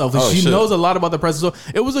 all of that stuff. She knows a lot about the president.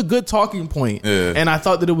 So it was a good talking point. Yeah. And I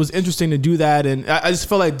thought that it was interesting to do that. And I just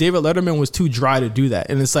felt like David Letterman was too dry to do that.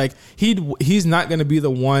 And it's like, he's not going to be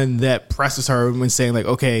the one that presses her when saying like,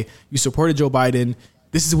 okay, you supported Joe Biden,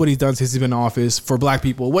 this is what he's done since he's been in office for black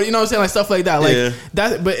people. What, you know what I'm saying? Like stuff like that. Like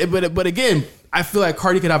that. But again, I feel like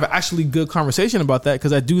Cardi could have an actually good conversation about that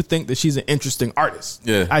because I do think that she's an interesting artist.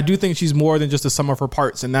 Yeah. I do think she's more than just the sum of her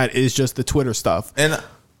parts, and that is just the Twitter stuff. And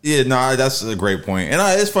that's a great point. And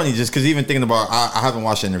it's funny just because even thinking about, I haven't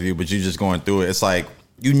watched the interview, but you just going through it, it's like,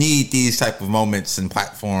 you need these type of moments and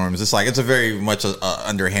platforms. It's like, it's a very much a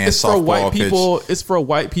underhand softball pitch. It's for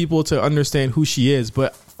white people to understand who she is.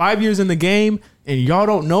 But 5 years in the game and y'all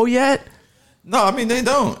don't know yet. No, I mean they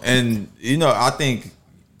don't, and I think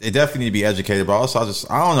they definitely need to be educated. But also, I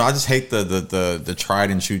don't know. I just hate the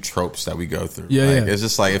tried and true tropes that we go through. Yeah, It's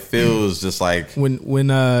just like it feels just like when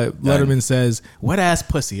Letterman says "wet ass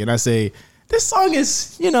pussy," and I say, this song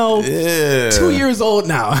is 2 years old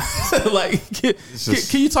now. Like,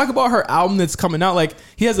 can you talk about her album that's coming out? Like,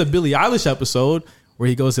 he has a Billie Eilish episode where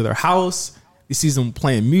he goes to their house. He sees them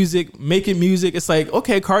playing music, making music. It's like,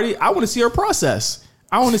 okay, Cardi, I want to see her process.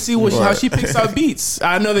 I want to see how she picks out beats.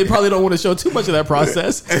 I know they probably don't want to show too much of that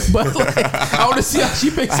process, but like, I want to see how she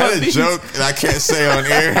picks out beats. I had a joke that I can't say on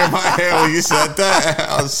air in my head when you said that.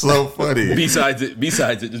 That was so funny. Besides it.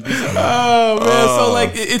 Oh man, so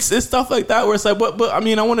like it's stuff like that where it's like, but I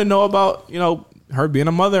mean, I want to know about her being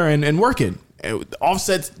a mother and working.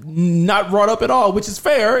 Offset's not brought up at all, which is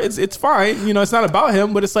fair. It's fine. It's not about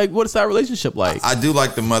him, but it's like, what is that relationship like? I do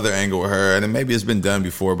like the mother angle with her, and maybe it's been done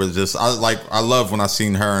before, but I love when I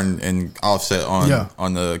seen her and Offset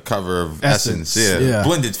on the cover of Essence. Yeah.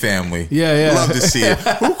 Blended family. Yeah. Love to see it.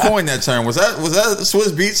 Who coined that term? Was that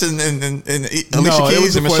Swizz Beatz and Alicia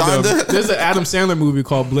Keys and Mashonda? There's an Adam Sandler movie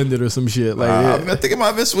called Blended or some shit. Like, I think it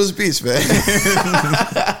might have been Swizz Beatz, man.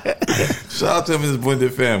 Shout out to him and his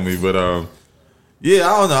blended family, but yeah,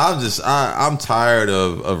 I don't know. I'm tired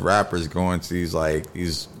of rappers going to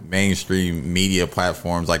these mainstream media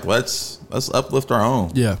platforms. Like, let's uplift our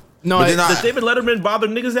own. Yeah. No, does David Letterman bother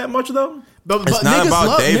niggas that much though? But it's not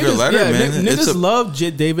about David Letterman. Niggas love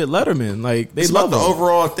David Letterman. Like, they love the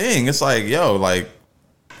overall thing. It's like,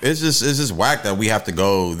 it's just whack that we have to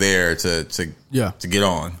go there to get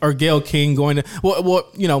on. Or Gayle King going to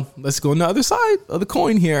let's go on the other side of the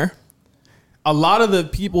coin here. A lot of the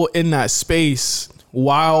people in that space,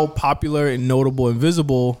 while popular and notable and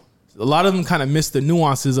visible, a lot of them kind of miss the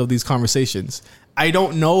nuances of these conversations. I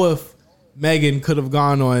don't know if Megan could have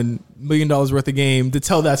gone on $1 Million Worth of Game to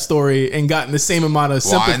tell that story and gotten the same amount of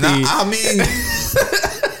sympathy. Why not? I mean,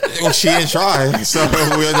 she didn't try, so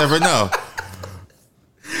we'll never know.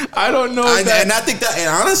 I don't know. And I think that, and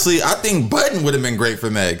honestly, I think Button would have been great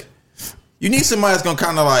for Meg. You need somebody that's gonna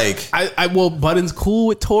kind of like. Well, Button's cool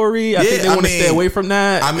with Tory. I think they want to stay away from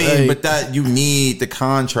that. I mean, but that you need the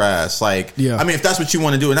contrast. Like, I mean, if that's what you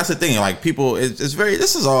want to do, and that's the thing. Like, people, it's very.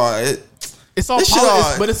 This is all. It's all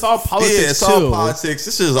politics, but it's all politics too. Yeah, it's all politics.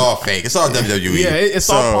 This is all fake. It's all WWE. Yeah, it's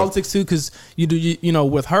all politics too. Because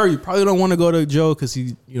with her, you probably don't want to go to Joe because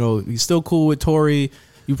he's still cool with Tory.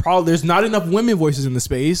 There's not enough women voices in the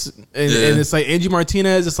space, and it's like Angie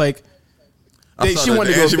Martinez. It's like. She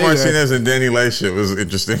wanted to go Angie Martinez and Danny Lay shit was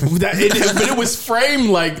interesting. But it was framed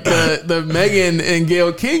like the Megan and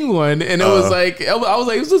Gayle King one, and it was like I was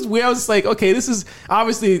like, this is weird. I was like, okay, this is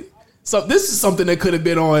obviously this is something that could have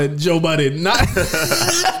been on Joe Budden, not I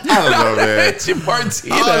don't know, man. Angie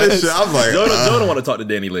Martinez. I'm like, Joe don't want to talk to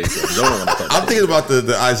Danny Lay. I'm thinking about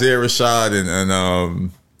the Isaiah Rashad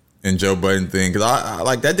and Joe Budden thing, because I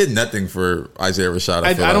like that did nothing for Isaiah Rashad.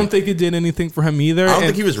 I don't think it did anything for him either. I don't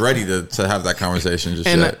think he was ready to have that conversation just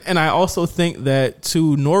yet. And I also think that,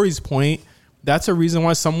 to Nori's point, that's a reason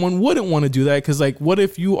why someone wouldn't want to do that. Because like, what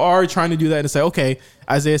if you are trying to do that and say, okay,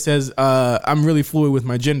 Isaiah says, I'm really fluid with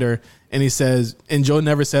my gender, and he says, and Joe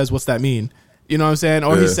never says, what's that mean? You know what I'm saying?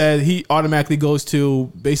 Or he said he automatically goes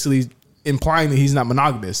to basically implying that he's not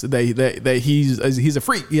monogamous, that he's a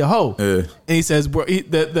freak, he's a hoe. Yeah. And he says,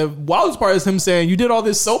 the wildest part is him saying, you did all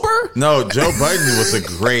this sober? No, Joe Budden was a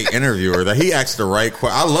great interviewer. That he asked the right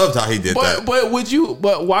question. I loved how he did that. But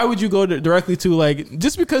why would you go directly to, like,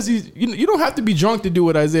 just because you don't have to be drunk to do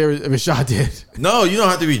what Isaiah Rashad did. No, you don't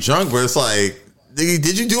have to be drunk, but it's like,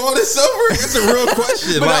 did you do all this sober? It's a real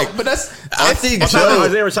question. I think Joe,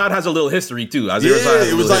 Isaiah Rashad has a little history too.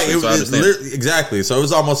 Exactly. So it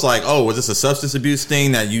was almost like, oh, was this a substance abuse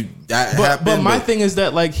thing happened? But my thing is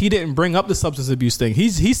that, like, he didn't bring up the substance abuse thing.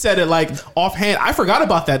 He said it like offhand. I forgot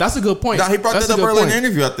about that. That's a good point. No, he brought that up earlier in the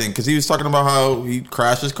interview, I think, because he was talking about how he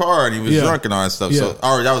crashed his car and he was drunk and all that stuff. Yeah. So,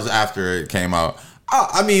 that was after it came out.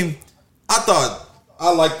 I mean, I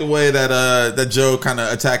like the way that Joe kind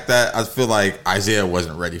of attacked that. I feel like Isaiah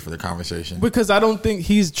wasn't ready for the conversation, because I don't think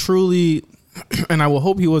he's truly, and I will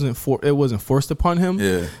hope it wasn't forced upon him.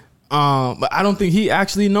 Yeah. But I don't think he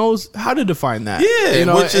actually knows how to define that.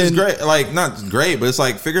 Yeah, which is great. Like, not great, but it's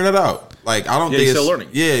like figuring it out. Like, I don't think he's still learning.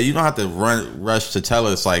 Yeah, you don't have to rush to tell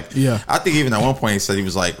us. Like, I think even at one point he said he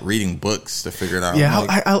was like reading books to figure it out. Yeah,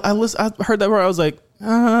 like, I heard that word. I was like,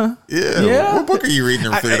 yeah. What book are you reading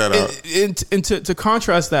to figure that out? And to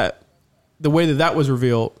contrast that, the way that was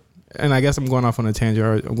revealed, and I guess I'm going off on a tangent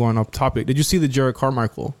or I'm going off topic. Did you see the Jared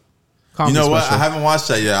Carmichael? You know what? I haven't watched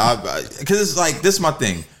that yet. Because it's like, this is my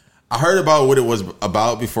thing. I heard about what it was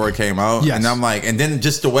about before it came out, yes. and I'm like, and then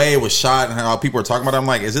just the way it was shot and how people were talking about it, I'm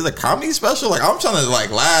like, is it a comedy special? Like, I'm trying to like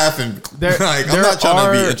laugh and I'm not trying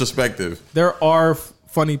to be introspective. There are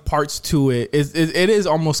funny parts to it. It is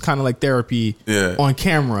almost kind of like therapy on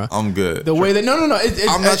camera. I'm good. The way that no,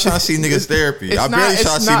 I'm not trying to see niggas therapy. I barely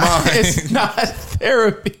try to see mine. It's not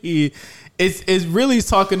therapy. It's really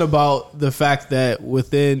talking about the fact that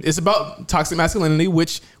it's about toxic masculinity,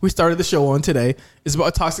 which we started the show on today. It's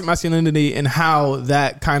about toxic masculinity and how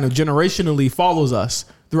that kind of generationally follows us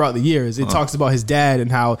throughout the years. It talks about his dad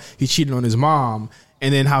and how he cheated on his mom,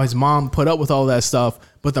 and then how his mom put up with all that stuff.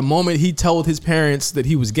 But the moment he told his parents that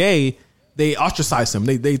he was gay, they ostracized him.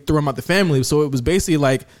 They threw him out the family. So it was basically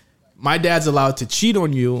like, my dad's allowed to cheat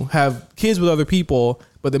on you, have kids with other people,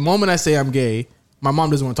 but the moment I say I'm gay, my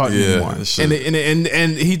mom doesn't want to talk to me anymore.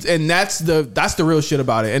 And that's the real shit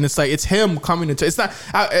about it. And it's like, it's him coming to, it's not,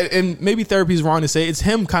 and maybe therapy is wrong to say, it's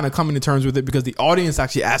him kind of coming to terms with it because the audience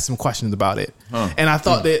actually asked some questions about it. And I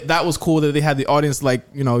thought that was cool that they had the audience like,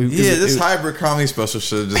 you know. This hybrid comedy special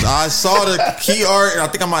should just, I saw the key art and I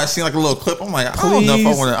think I might have seen like a little clip. I'm like, I don't know if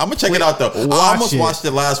I want to, I'm going to check it out though. I almost watched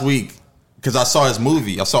it last week because I saw his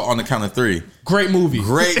movie. I saw On the Count of Three. Great movie.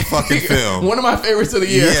 Great fucking film. One of my favorites of the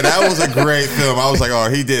year. Yeah, that was a great film. I was like, oh,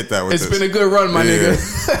 he did that with It's been a good run, my nigga.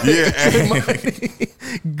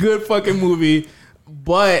 Yeah. Good fucking movie.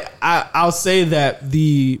 But I'll say that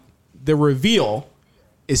the reveal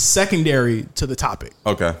is secondary to the topic.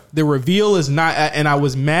 Okay. The reveal is not, and I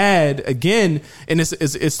was mad again, and it's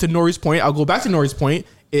to Nori's point. I'll go back to Nori's point.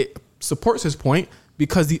 It supports his point.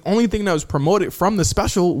 Because the only thing that was promoted from the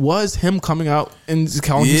special was him coming out and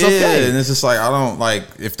calling himself gay. And it's just like, I don't like,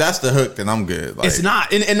 if that's the hook, then I'm good. Like, it's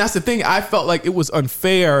not. And that's the thing. I felt like it was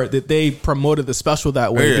unfair that they promoted the special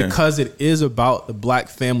that way because it is about the black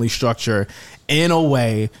family structure in a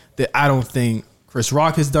way that I don't think Chris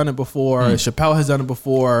Rock has done it before, Chappelle has done it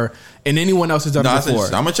before, and anyone else has done it before.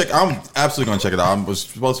 I'm absolutely going to check it out. I was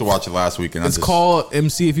supposed to watch it last week. And it's called,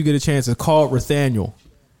 MC, if you get a chance, it's called Rathaniel.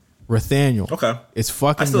 Okay, it's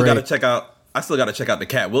fucking. I still got to check out. I still got to check out the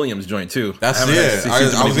Cat Williams joint too. That's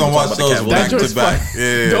I was gonna watch those back to back.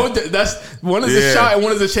 Yeah. That's one is a shot and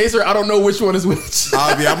one is a chaser. I don't know which one is which.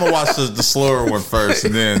 I'm gonna watch the slower one first,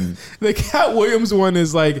 and then the Cat Williams one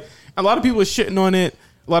is like, a lot of people are shitting on it.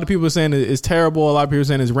 A lot of people are saying it's terrible. A lot of people are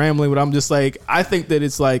saying it's rambling. But I'm just like, I think that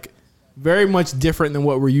it's like very much different than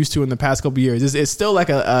what we're used to in the past couple of years. It's still like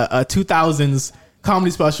a 2000s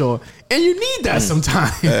comedy special, and you need that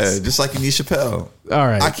sometimes. Just like you need Chappelle. All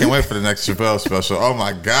right, I can't wait for the next Chappelle special. Oh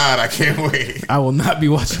my god, I can't wait. I will not be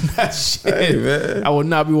watching that shit. Hey, man. I will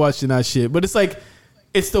not be watching that shit. But it's like,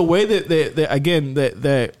 it's the way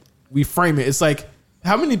that we frame it. It's like,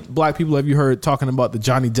 how many black people have you heard talking about the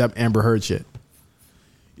Johnny Depp Amber Heard shit?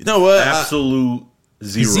 You know what? Absolute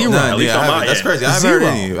zero. Nah, that's crazy. I haven't heard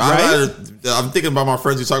any. Right? I'm thinking about my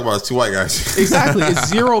friends who talk about it's two white guys. Exactly. It's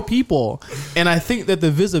zero people. And I think that the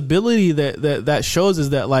visibility that shows is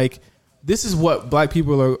that, like, this is what black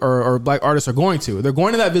people or black artists are going to. They're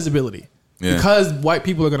going to that visibility. Yeah. Because white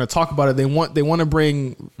people are going to talk about it. They want to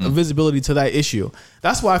bring visibility to that issue.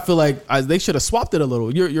 That's why I feel like they should have swapped it a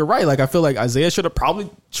little. You're right. Like, I feel like Isaiah should have probably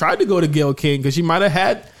tried to go to Gayle King because she might have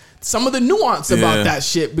had some of the nuance about that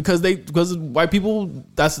shit because white people,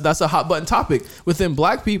 that's a hot button topic. Within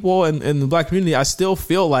black people and the black community, I still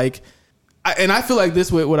feel like, and I feel like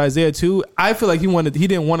this with Isaiah too, I feel like he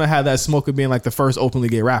didn't want to have that smoke of being like the first openly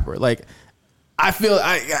gay rapper. Like, I feel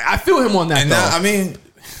him on that. And though. Now, I mean,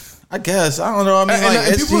 I guess, I don't know. I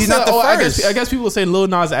mean, he's not the first. I guess people are saying Lil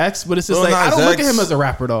Nas X, but it's just like, I don't look at him as a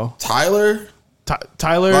rapper though.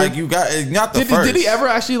 Tyler, like, you got not the first. Did he ever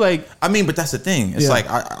actually, like? I mean, but that's the thing. It's like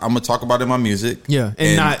I'm gonna talk about it in my music,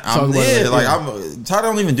 and not talk about it. Like, Tyler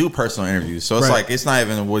don't even do personal interviews, so it's like it's not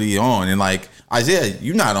even what he on. And like, Isaiah,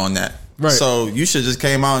 you're not on that, right? So you should just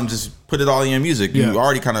came out and just put it all in your music. You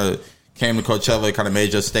already kind of came to Coachella, kind of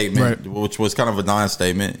made your statement, which was kind of a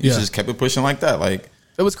non-statement. You just kept it pushing like that. Like,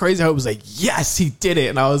 it was crazy how it was like, yes, he did it,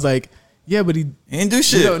 and I was like, yeah, but he didn't do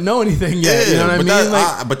shit. He don't know anything yet. You know what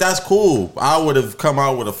I mean? But that's cool. I would have come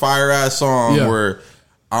out with a fire ass song where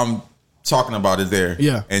I'm talking about it there,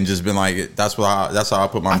 and just been like, that's how I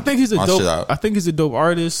put my. I think he's a dope. Shit out. I think he's a dope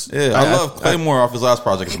artist. Yeah, I love Claymore off his last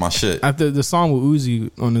project. Is my shit. After the song with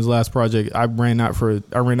Uzi on his last project, I ran out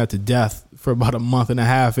to death for about a month and a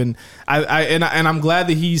half, and I'm glad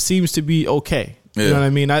that he seems to be okay. You know what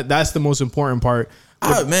I mean? That's the most important part.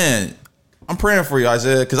 Man, I'm praying for you,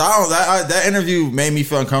 Isaiah, because that interview made me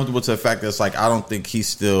feel uncomfortable to the fact that it's like I don't think he's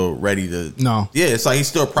still ready to. No, it's like he's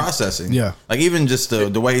still processing. Yeah, like even just the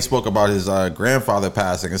way he spoke about his grandfather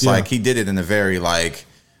passing, it's like he did it in a very like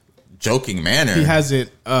joking manner. He hasn't.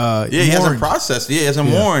 He hasn't processed. He hasn't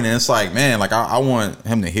mourned, and it's like, man, like I want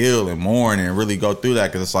him to heal and mourn and really go through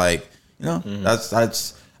that because it's like,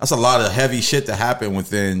 that's a lot of heavy shit to happen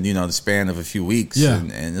within the span of a few weeks. Yeah,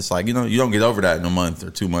 and it's like you don't get over that in a month or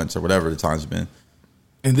 2 months or whatever the time's been.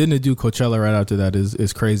 And then to do Coachella right after that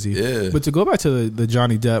is crazy. Yeah. But to go back to the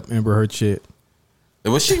Johnny Depp Amber Heard shit,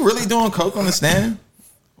 was she really doing coke on the stand?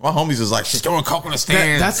 My homies was like, she's doing coke on the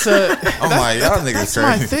stand. I'm like, y'all niggas crazy.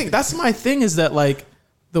 My thing. That's my thing is that like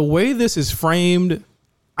the way this is framed,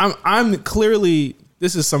 I'm clearly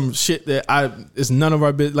this is some shit that is none of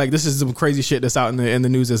our business. Like this is some crazy shit that's out in the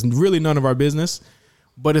news that's really none of our business.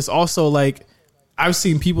 But it's also like I've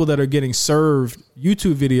seen people that are getting served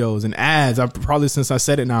YouTube videos and ads. I've probably since I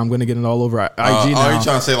said it now, I'm going to get it all over IG now. Are you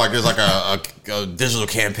trying to say like there's like a digital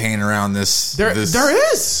campaign around this? There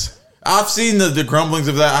is. I've seen the grumblings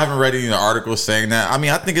of that. I haven't read any of the articles saying that. I mean,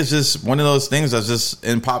 I think it's just one of those things that's just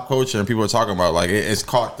in pop culture and people are talking about. Like it's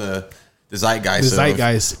caught the zeitgeist. The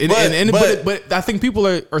zeitgeist. But I think people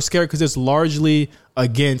are scared because it's largely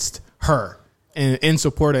against her and in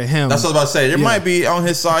support of him. That's what I was about to say. There might be on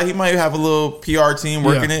his side. He might have a little PR team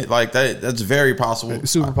working it. Like that's very possible.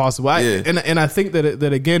 Super possible. And I think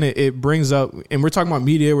that again, it brings up, and we're talking about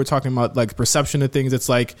media. We're talking about like perception of things. It's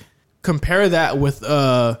like compare that with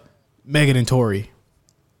Megan and Tory.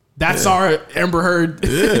 That's our Amber Heard.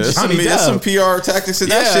 There's some PR tactics in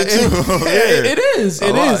that shit too. It is.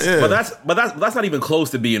 Yeah. But that's not even close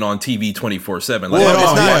to being on TV 24/7. Like,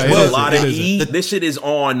 it's a lot of this shit is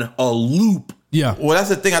on a loop. Yeah. Well, that's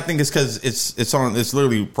the thing. I think it's because it's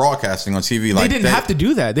literally broadcasting on TV. They didn't have to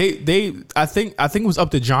do that. I think it was up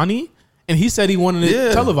to Johnny, and he said he wanted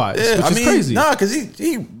it televised. Yeah. Which is crazy. Nah, because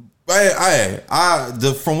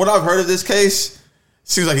from what I've heard of this case.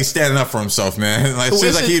 Seems like he's standing up for himself, man. Like,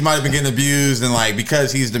 seems like he might have been getting abused, and like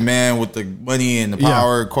because he's the man with the money and the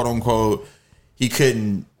power, quote unquote, he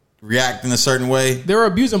couldn't react in a certain way. They were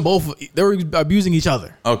abusing both. They were abusing each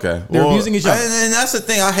other. Okay, they're abusing each other, and that's the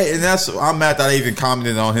thing I hate. And I'm mad that I even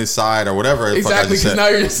commented on his side or whatever. Exactly, because now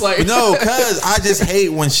you're just like no, because I just hate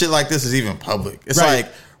when shit like this is even public. It's like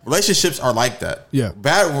relationships are like that. Yeah,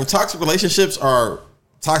 toxic relationships are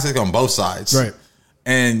toxic on both sides. Right.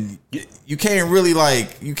 And you can't really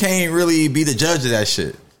be the judge of that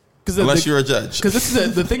shit unless you're a judge. Because this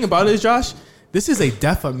is the thing about it is, Josh, this is a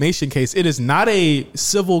defamation case. It is not a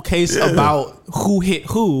civil case about who hit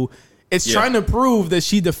who. It's trying to prove that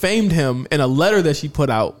she defamed him in a letter that she put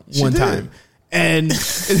out one time. And but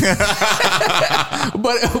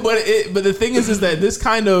the thing is that this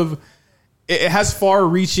kind of it has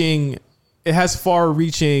far-reaching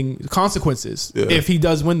consequences if he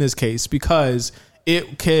does win this case, because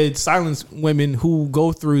it could silence women who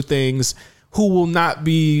go through things, who will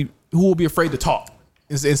be afraid to talk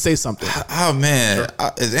and say something. Oh man,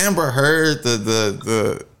 is Amber Heard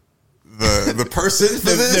the person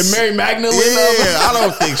for this? The Mary Magdalene? Yeah, I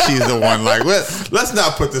don't think she's the one. Like, let's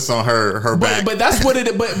not put this on her back. But that's what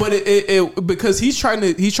it. But it because he's trying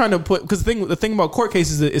to put, because the thing about court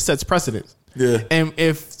cases is it sets precedents. Yeah. And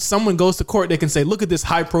if someone goes to court, they can say, look at this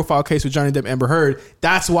high profile case with Johnny Depp, Amber Heard.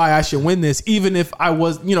 That's why I should win this. Even if I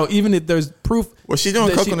was, even if there's proof. Was she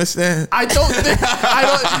doing coke on the stand? I don't think,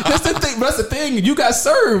 that's the thing. But that's the thing. You got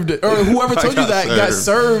served, or whoever told you that got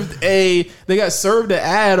served they got served an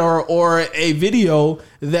ad or a video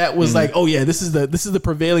that was like, oh yeah, this is the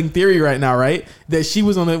prevailing theory right now, right? That she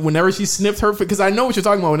was on it whenever she sniffed her, because I know what you're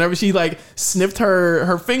talking about. Whenever she like sniffed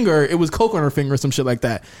her finger, it was coke on her finger or some shit like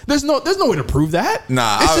that. There's no way to prove that.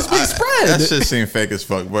 Nah, it's just being spread. That shit seemed fake as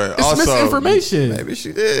fuck. But it's also misinformation. Maybe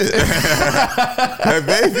she did.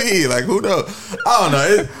 Maybe, like, who knows? I don't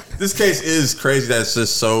know. This case is crazy. That's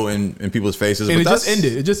just so in people's faces. And it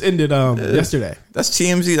just ended yesterday. That's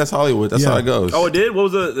TMZ. That's Hollywood. That's how it goes. Oh, it did.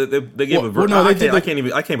 What was they gave a verdict? No,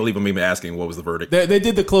 I can't believe I'm even asking what was the verdict. They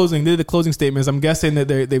did the closing. They did the closing statements. I'm guessing that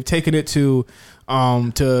they've taken it to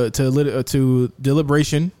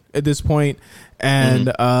deliberation at this point.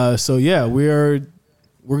 And so yeah, we're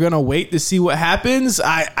gonna wait to see what happens.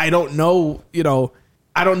 I don't know.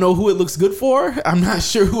 I don't know who it looks good for. I'm not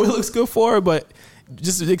sure who it looks good for, but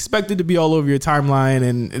just expect it to be all over your timeline,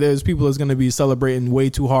 and there's people that's going to be celebrating way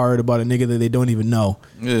too hard about a nigga that they don't even know.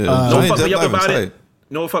 Yeah. Don't fuck me up about it.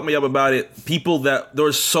 No, fuck me up about it. There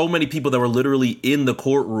were so many people that were literally in the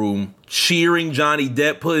courtroom cheering Johnny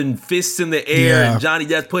Depp, putting fists in the air, and Johnny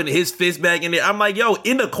Depp putting his fist back in there. I'm like, yo,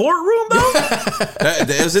 in the courtroom though?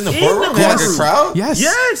 It was in the courtroom? Like a crowd?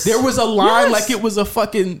 Yes. There was a line like it was a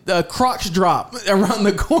fucking crotch drop around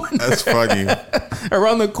the corner. That's funny.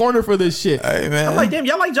 Around the corner for this shit. Hey, man. I'm like, damn,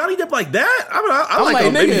 y'all like Johnny Depp like that? I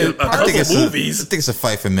like maybe a couple movies. I think it's a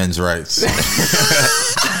fight for men's rights.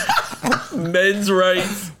 Men's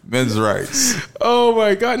rights. Men's rights. Oh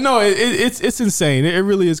my god, no, it's insane. It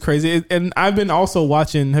really is crazy. And I've been also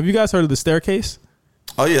watching. Have you guys heard of The Staircase?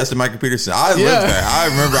 Oh yeah, that's the Michael Peterson. I lived that. I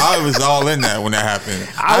remember I was all in that when that happened.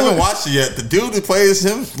 I haven't watched it yet. The dude who plays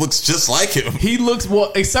him looks just like him. He looks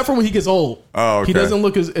except for when he gets old. Oh, okay. He doesn't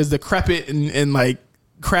look as decrepit and like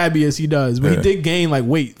crabby as he does, but he did gain like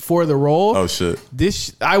weight for the role. Oh shit!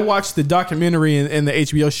 I watched the documentary and the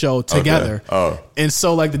HBO show together. Okay. Oh, and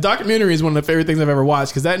so like the documentary is one of the favorite things I've ever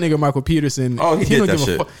watched because that nigga Michael Peterson. Oh, he did that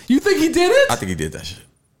shit. You think he did it? I think he did that shit.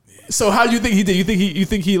 So how do you think he did? You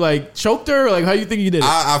think he like choked her? Or like how do you think he did it?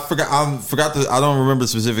 I forgot. I don't remember the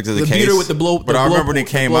specifics of the case. Beater with the blow. But I remember when he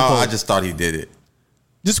came out. I just thought he did it.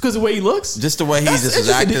 Just because of the way he looks? Just the way he just is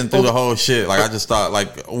acting through the whole shit. Like I just thought,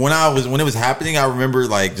 like when it was happening, I remember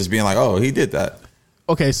like just being like, oh, he did that.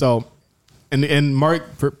 Okay, so and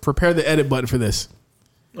Mark, prepare the edit button for this.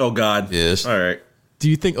 Oh God, yes. All right. Do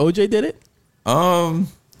you think OJ did it?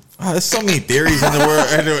 There's so many theories in the world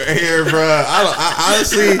here, bro.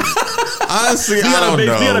 Honestly, I don't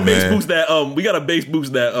know. We gotta base boost that. We gotta base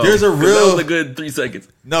boost that. There's a real. That was a good 3 seconds.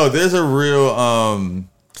 No, there's a real.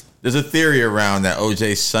 There's a theory around that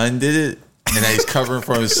OJ's son did it and that he's covering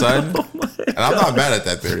for his son. And I'm not mad at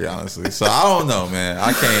that theory, honestly. So I don't know, man.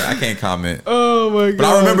 I can't comment. Oh my god! But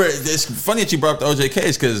I remember it's funny that you brought up the OJ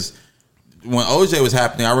case because when OJ was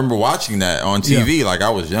happening, I remember watching that on TV. Yeah. Like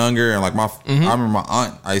I was younger and like I remember my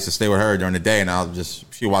aunt. I used to stay with her during the day, and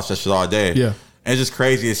she watched that shit all day. Yeah, and it's just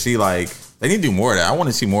crazy to see like they need to do more of that. I want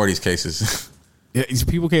to see more of these cases. Yeah, these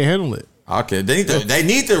people can't handle it. Okay, they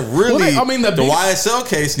need to really. The YSL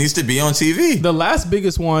case needs to be on TV. The last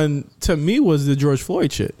biggest one to me was the George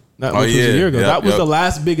Floyd shit. That was a year ago. That was the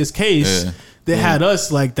last biggest case that had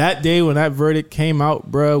us like that day when that verdict came out,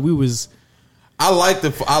 bro. We was. I like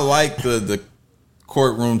the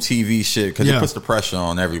courtroom TV shit because it puts the pressure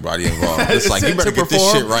on everybody involved. It's like you better get this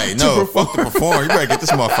shit right. No, fuck the perform. You better get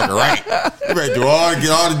this motherfucker right. You better get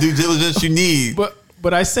all the due diligence you need.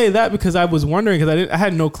 But I say that because I was wondering because I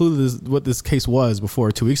had no clue what this case was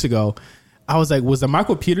before 2 weeks ago. I was like, was the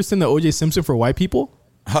Michael Peterson the O.J. Simpson for white people?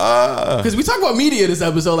 Because we talk about media this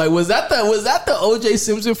episode. Like, was that the O.J.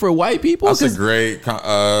 Simpson for white people? That's a great.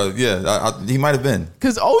 He might have been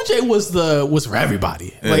because O.J. was for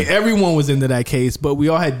everybody. Yeah. Like everyone was into that case, but we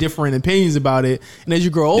all had different opinions about it. And as you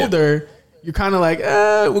grow older. You're kind of like,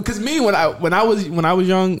 because me when I was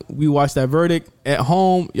young, we watched that verdict at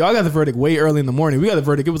home. Y'all got the verdict way early in the morning. We got the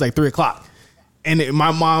verdict. It was like 3:00, and my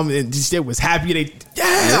mom and shit was happy. They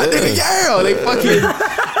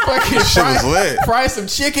fucking fried some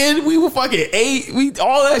chicken. We were fucking ate.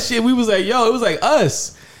 All that shit. We was like, yo, it was like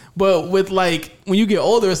us. But with like when you get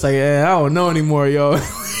older, it's like, I don't know anymore, yo.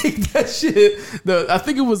 That shit. I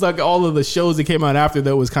think it was like all of the shows that came out after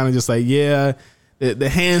that was kind of just like, The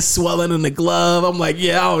hands swelling in the glove. I'm like,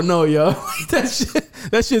 I don't know, yo. That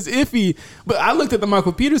shit's iffy. But I looked at the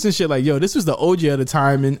Michael Peterson shit like, yo, this was the OJ at the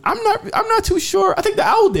time, and I'm not too sure. I think the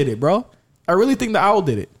Owl did it, bro. I really think the Owl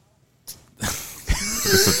did it.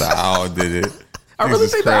 This is the Owl did it. I really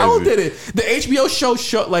think the Owl did it. The HBO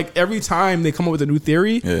show like every time they come up with a new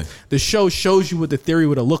theory, the show shows you what the theory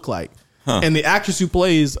would have looked like. Huh. And the actress who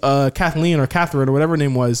plays Kathleen or Catherine or whatever her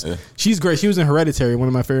name was, she's great. She was in Hereditary, one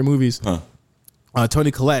of my favorite movies. Huh.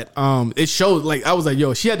 Toni Collette. It showed like I was like,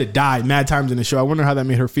 yo, she had to die mad times in the show. I wonder how that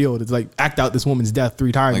made her feel. It's like act out this woman's death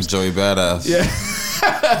 3 times. Like Joey Badass. Yeah.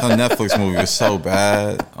 The Netflix movie was so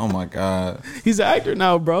bad. Oh my god. He's an actor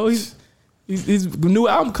now, bro. He's new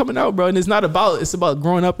album coming out, bro, and it's about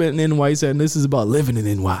growing up in NY. He said, and this is about living in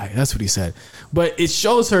NY. That's what he said. But it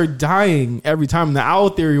shows her dying every time. And the Owl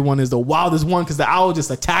theory one is the wildest one because the Owl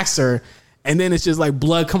just attacks her. And then it's just like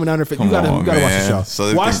blood coming out of her face. You gotta watch the show.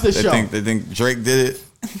 So watch the show. They think Drake did it.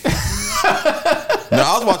 No,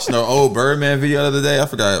 I was watching the old Birdman video the other day. I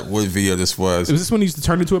forgot what video this was. Was this when he used to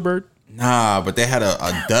turn into a bird? Nah, but they had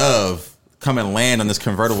a dove come and land on this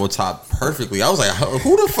convertible top perfectly. I was like,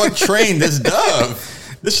 who the fuck trained this dove?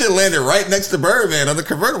 This shit landed right next to Birdman on the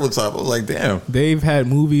convertible top. I was like, damn. They've had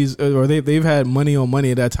movies, or they've had money on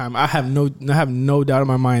money at that time. I have no doubt in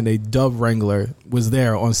my mind a dove wrangler was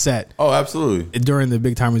there on set. Oh, absolutely. During the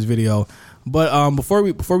Big Timers video. But before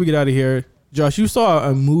we get out of here, Josh, you saw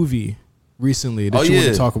a movie recently that you want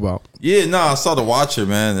to talk about. Yeah, no, I saw The Watcher,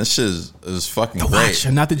 man. This shit is fucking great.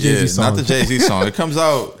 Watcher, not the Jay-Z song. Not the Jay-Z song. It comes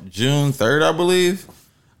out June 3rd, I believe.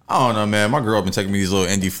 I don't know, man. My girl been taking me these little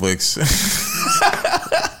indie flicks.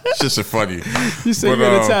 It's just so funny. You say you're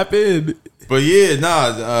gonna tap in. But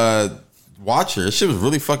yeah, Watcher. This shit was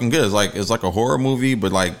really fucking good. It's like a horror movie,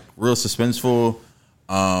 but like real suspenseful.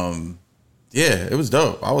 Yeah, it was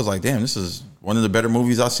dope. I was like, damn, this is one of the better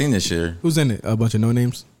movies I've seen this year. Who's in it? A bunch of no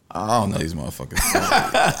names. I don't know these motherfuckers.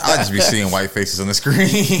 I just be seeing white faces on the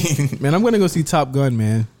screen. Man, I'm gonna go see Top Gun,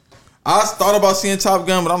 man. I thought about seeing Top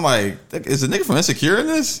Gun, but I'm like, is the nigga from Insecure in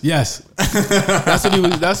this? Yes, that's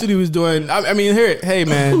what he was doing. I mean, hey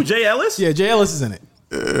man, who, Jay Ellis? Yeah, Jay Ellis is in it.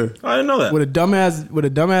 I didn't know that. With a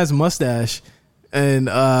dumbass mustache and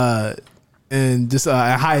just a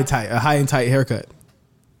high and tight haircut.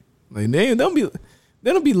 Like they don't be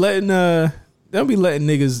letting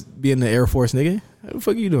niggas be in the Air Force, nigga. What the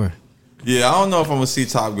fuck are you doing? Yeah, I don't know if I'm gonna see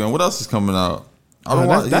Top Gun. What else is coming out?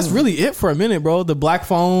 That's really it for a minute, bro. The Black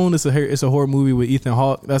Phone. It's a horror movie with Ethan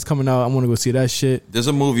Hawke. That's coming out. I'm gonna go see that shit. There's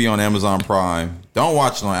a movie on Amazon Prime. Don't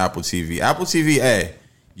watch it on Apple TV. Apple TV,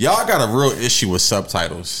 y'all got a real issue with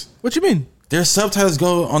subtitles. What you mean? Their subtitles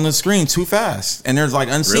go on the screen too fast, and they're like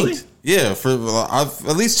unsynced. Really? Yeah, for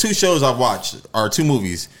at least 2 shows I've watched, or 2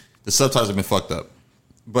 movies, the subtitles have been fucked up.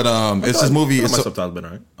 But it's this movie. My subtitles been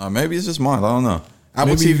alright. Maybe it's just mine. I don't know.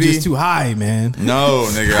 Apple Maybe TV just too high, man. No,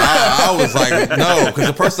 nigga. I was like, no, because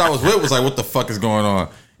the person I was with was like, what the fuck is going on?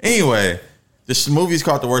 Anyway, this movie's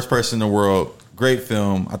called The Worst Person in the World. Great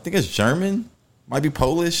film. I think it's German. Might be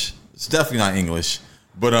Polish. It's definitely not English.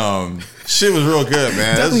 But shit was real good,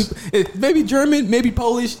 man. Maybe German, maybe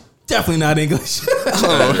Polish. Definitely not English.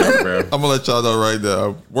 I'm gonna let y'all know right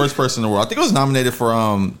now. Worst Person in the World. I think it was nominated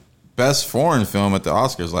for best foreign film at the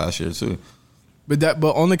Oscars last year too. But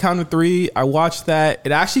on the count of 3, I watched that.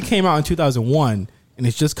 It actually came out in 2001, and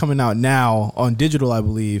it's just coming out now on digital, I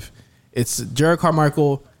believe. It's Jared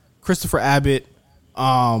Carmichael, Christopher Abbott.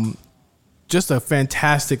 Just a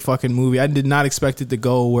fantastic fucking movie. I did not expect it to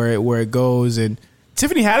go where it goes, and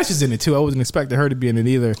Tiffany Haddish is in it too. I wasn't expecting her to be in it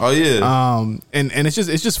either. Oh yeah. And it's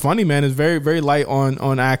just funny, man. It's very, very light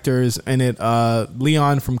on actors, and it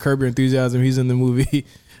Leon from Curb Your Enthusiasm, he's in the movie.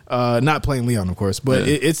 Not playing Leon, of course, but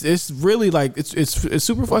it's really like it's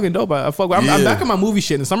super fucking dope. I'm back in my movie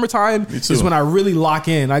shit. In the summertime is when I really lock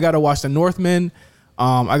in. I gotta watch The Northman.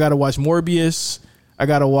 I gotta watch Morbius. I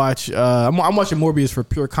gotta watch. I'm watching Morbius for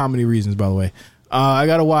pure comedy reasons, by the way. I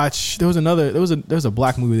gotta watch. There was a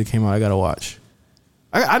black movie that came out. I gotta watch.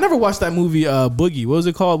 I never watched that movie Boogie. What was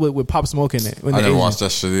it called with Pop Smoke in it? I never watched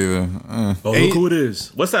that shit either. Oh, look who it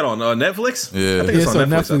is. What's that on Netflix? Yeah, I think it's on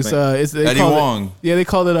Netflix. Eddie Wong. They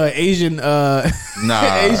called it Asian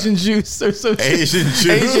Asian juice or something. Asian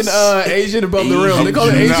juice. Asian above the rim. They call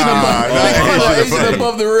it Asian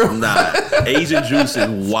above the rim. Nah, Asian juice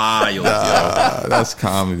is wild. That's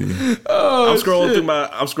comedy. I'm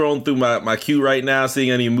scrolling through my queue right now,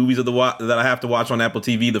 seeing any movies that I have to watch on Apple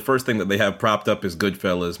TV. The first thing that they have propped up is Goodfellas.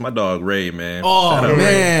 My dog Ray, man. Oh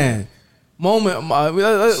man, moment.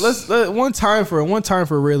 Let's one time for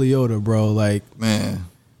Ray Liotta, bro. Like, man,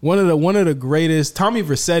 one of the greatest. Tommy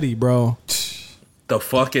Vercetti, bro. The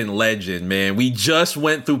fucking legend, man. We just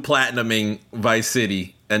went through platinuming Vice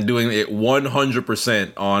City and doing it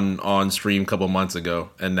 100% on stream a couple months ago,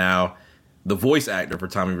 and now the voice actor for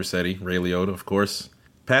Tommy Vercetti, Ray Liotta, of course,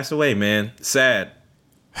 passed away, man. Sad.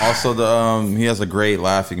 Also, he has a great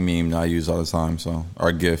laughing meme that I use all the time. So,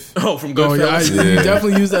 or GIF. Oh, from Goodfellas. You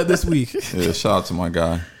definitely used that this week. Yeah, shout out to my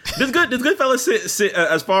guy. Does Goodfellas sit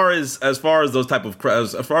as far as those type of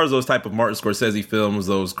Martin Scorsese films,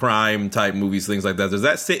 those crime type movies, things like that? Does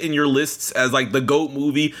that sit in your lists as like the GOAT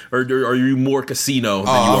movie, or are you more Casino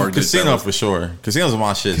than you are Casino Goodfellas? For sure. Casino's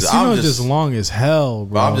my shit. Casino's just long as hell,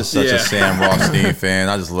 bro. I'm just such a Sam Rothstein fan.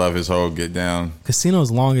 I just love his whole get down. Casino's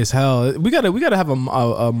long as hell. We gotta have a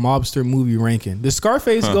mobster movie ranking. Does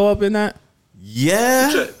Scarface go up in that?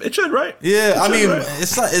 Yeah, it should, right? Yeah, I mean,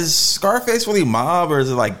 it's like, is Scarface really mob or is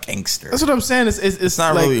it like gangster? That's what I'm saying. It's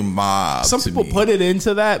not like, really mob. Some people put it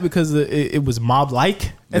into that because it was mob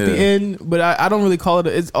like at the end, but I don't really call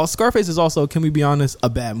it. Scarface is also, can we be honest, a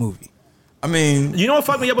bad movie. I mean, you know what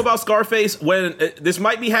fucked me up about Scarface? When this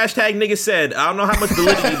might be hashtag nigga said. I don't know how much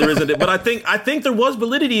validity there is in it, but I think there was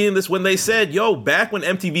validity in this when they said, "Yo, back when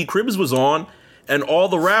MTV Cribs was on." And all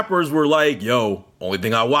the rappers were like, yo, only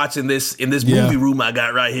thing I watch in this movie room I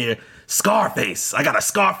got right here, Scarface. I got a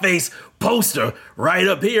Scarface poster right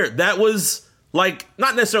up here. That was like,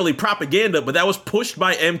 not necessarily propaganda, but that was pushed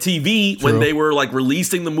by MTV when they were like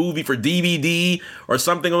releasing the movie for DVD or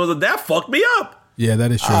something. That fucked me up. Yeah,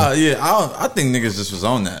 that is true. I think niggas just was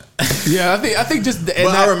on that. Yeah, I think just.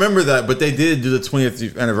 I remember that, but they did do the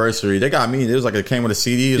 20th anniversary. They got me. It was like it came with a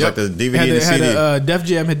CD. It was like the DVD and the CD. Def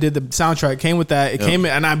Jam did the soundtrack. Came with that. It came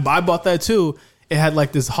in, and I bought that too. It had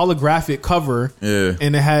like this holographic cover,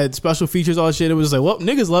 and it had special features, all that shit. It was like, well,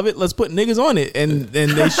 niggas love it. Let's put niggas on it, and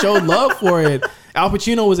they showed love for it. Al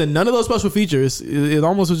Pacino was in none of those special features. It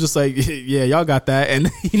almost was just like, yeah, y'all got that,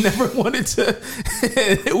 and he never wanted to.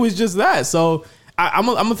 It was just that. So. I'm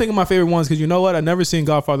gonna think of my favorite ones because you know what? I've never seen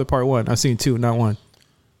Godfather Part 1. I've seen 2, not 1.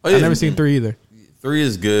 Oh, yeah. I've never seen 3 either. 3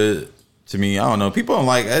 is good to me. I don't know. People don't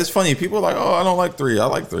like. It's funny. People are like, oh, I don't like 3. I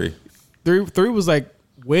like 3. 3 was like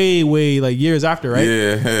way like years after, right?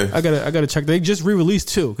 Yeah. I gotta check. They just re-released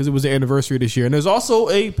 2 because it was the anniversary this year, and there's also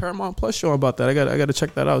a Paramount Plus show about that. I gotta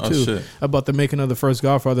check that out too, shit. About the making of the first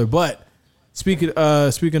Godfather. But speaking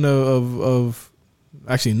of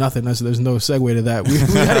actually nothing. There's no segue to that. We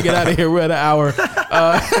gotta get out of here. We're at an hour.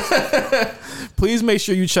 Please make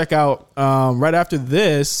sure you check out right after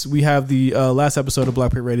this. We have the last episode of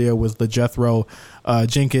Black Print Radio with LeJethro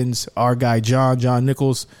Jenkins, our guy John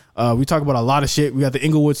Nichols. We talk about a lot of shit. We got the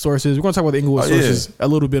Inglewood sources. We're gonna talk about the Inglewood sources a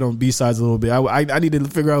little bit on B-sides a little bit. I need to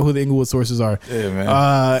figure out who the Inglewood sources are. Yeah,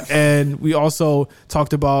 man. And we also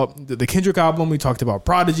talked about the Kendrick album. We talked about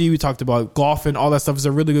Prodigy. We talked about golf and all that stuff. It's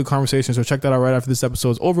a really good conversation. So check that out right after this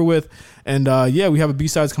episode is over with. And we have a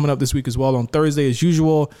B-sides coming up this week as well on Thursday as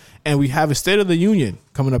usual. And we have a State of the Union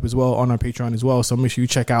coming up as well on our Patreon as well. So make sure you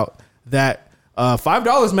check out that.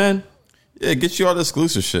 $5, man. Yeah, get you all the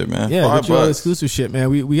exclusive shit, man. Yeah, get you all the exclusive shit, man.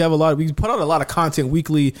 We have we put out a lot of content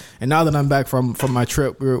weekly, and now that I'm back from my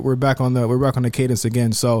trip, we're back on the cadence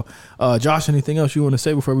again. So, Josh, anything else you want to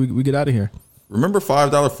say before we get out of here? Remember $5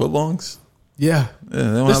 footlongs? Yeah,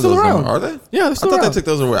 they're still around. Are they? Yeah, they're still around. I thought they took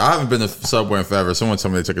those away. I haven't been to Subway in forever. Someone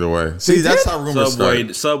told me they took it away. See, that's how rumors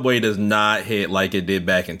start. Subway does not hit like it did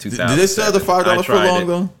back in 2000. Did they still have the $5 footlong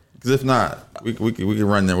though? Because if not, we can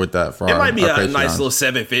run there with that. For it might be a Patreon. nice little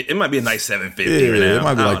 $7.50. It might be a nice $7.50. Yeah, it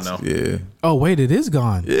might be I like don't know. Yeah. Oh wait, it is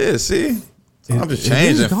gone. Yeah, see, I'm just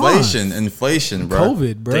changing. Inflation, bro.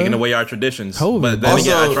 COVID, bro. Taking away our traditions. COVID. But then Also,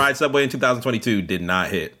 again, I tried Subway in 2022. Did not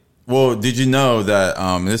hit. Well, did you know that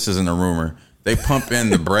this isn't a rumor? They pump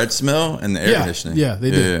in the bread smell and the air conditioning. Yeah,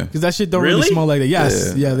 they do. Because that shit don't really smell like that.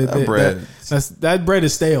 Yes, that bread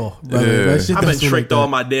is stale, brother. That shit I've been tricked like all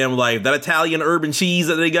my damn life. That Italian urban cheese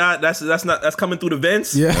that they got, that's coming through the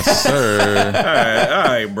vents. Yeah, yes, sir. all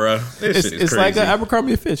right, bro. It's like an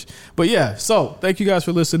Abercrombie fish. But yeah, so thank you guys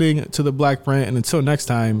for listening to the Black Print, and until next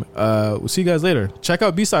time, we'll see you guys later. Check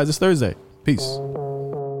out B-Sides this Thursday. Peace.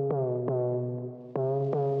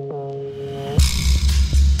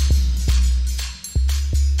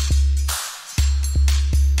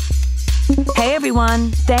 Hey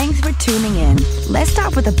everyone, thanks for tuning in. Let's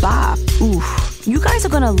start with a bop. Oof, you guys are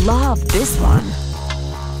gonna love this one.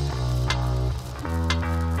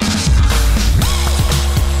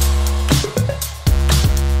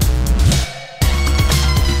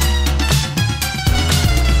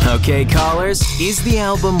 Okay, callers, is the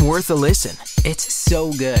album worth a listen? It's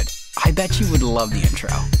so good. I bet you would love the intro.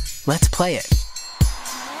 Let's play it.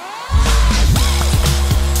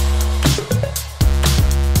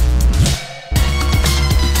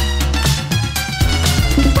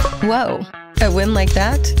 Whoa, a win like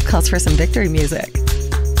that calls for some victory music.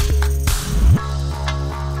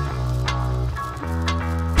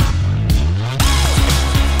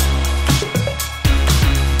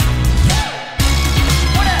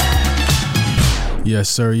 Yes,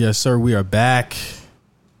 sir. We are back.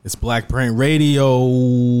 It's Black Print Radio.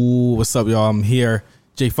 What's up, y'all? I'm here.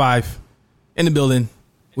 J5 in the building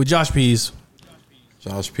with Josh Pease.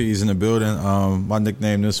 Josh Pease in the building. My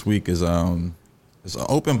nickname this week is an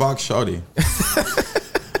open box shorty.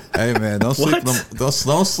 Hey man, don't sleep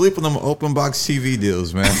on them open box TV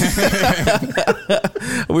deals, man.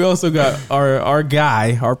 We also got our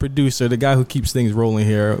guy, our producer, the guy who keeps things rolling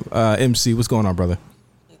here. MC, what's going on, brother?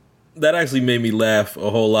 That actually made me laugh a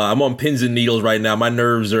whole lot. I'm on pins and needles right now. My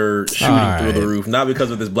nerves are shooting through the roof. Not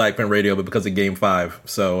because of this Black Print Radio, but because of Game 5.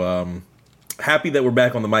 So happy that we're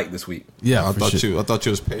back on the mic this week. Yeah, I thought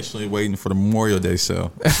you was patiently waiting for the Memorial Day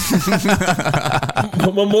sale.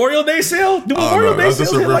 Memorial Day sale? Do Memorial Day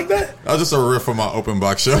sales hit like that? That was just a riff for my open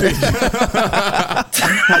box show. I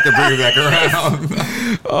had to bring it back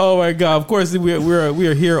around. Oh my God! Of course, we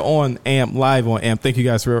are here on AMP, live on AMP. Thank you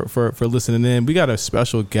guys for listening in. We got a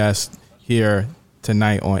special guest here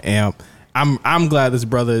tonight on AMP. I'm glad this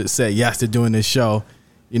brother said yes to doing this show.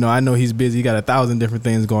 You know, I know he's busy. He got 1,000 different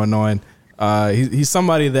things going on. He's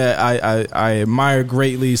somebody that I admire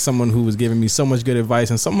greatly, someone who was giving me so much good advice,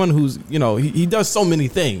 and someone who's, you know, he does so many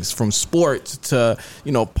things from sports to,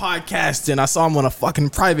 you know, podcasting. I saw him on a fucking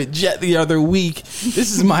private jet the other week.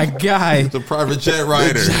 This is my guy. The private jet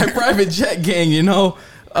rider. Private jet gang, you know.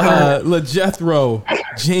 LeJethro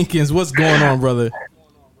Jenkins, what's going on, brother?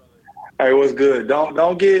 Hey, what's good?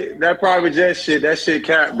 Don't get that private jet shit. That shit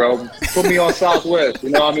cap, bro. Put me on Southwest.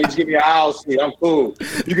 You know what I mean? Just give me an aisle seat. I'm cool.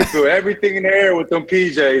 You can feel everything in the air with them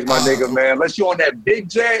PJs, my nigga, man. Unless you on that big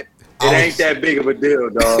jet, It ain't that big of a deal,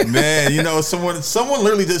 dog. Man, you know, someone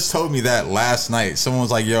literally just told me that last night. Someone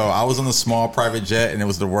was like, yo, I was on a small private jet and it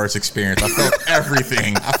was the worst experience. I felt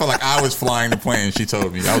everything. I felt like I was flying the plane, she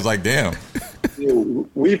told me. I was like, damn.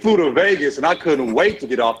 We flew to Vegas and I couldn't wait to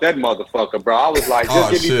get off that motherfucker, bro. I was like,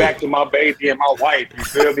 just get me back to my baby and my wife. You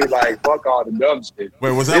feel me? Like, fuck all the dumb shit.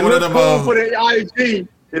 Wait, was that one of them? Cool for the IG.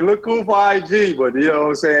 It looked cool for IG, but you know what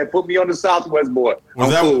I'm saying? Put me on the Southwest board. I'm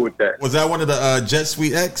cool with that. Was that one of the Jet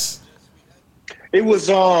Suite X? It was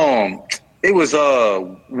Wheels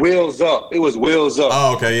Up. It was Wheels Up.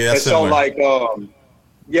 Oh, okay, yeah. And so like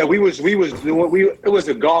yeah, we was doing it was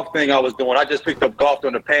a golf thing I was doing. I just picked up golf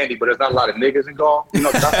on the panty, but there's not a lot of niggas in golf. You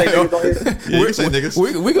know, can I say niggas on here? Yeah, you can say niggas.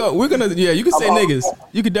 We're gonna you can say niggas.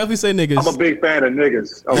 You can definitely say niggas. I'm a big fan of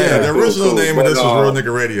niggas. Okay, yeah, the original name of this was Real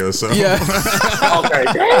Nigga Radio, so yeah. Okay,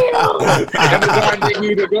 damn. Amazon didn't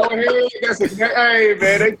need to go ahead. Hey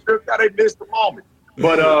man, they tripped out, they missed the moment.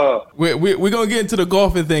 But we're gonna get into the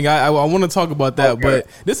golfing thing. I want to talk about that, but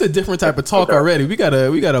this is a different type of talk already. We got a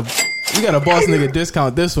boss nigga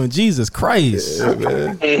discount this one. Jesus Christ, yeah,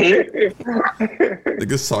 man.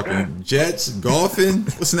 Niggas talking jets, golfing.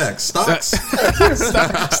 What's next? Stocks.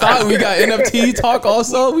 Stock. We got NFT talk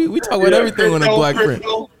also. We talk about everything on the Black Print.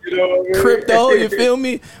 Crypto, you feel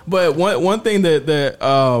me? But one thing that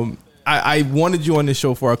I wanted you on this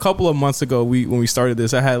show for a couple of months ago. When we started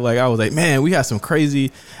this, I was like, man, we had some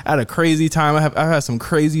crazy. I had a crazy time. I had some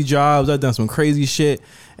crazy jobs. I've done some crazy shit.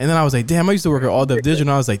 And then I was like, damn, I used to work at All Dev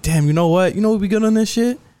Digital. I was like, damn, you know what? You know what would be good on this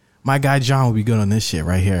shit? My guy John would be good on this shit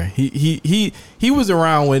right here. He was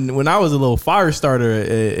around when I was a little fire starter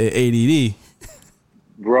at ADD.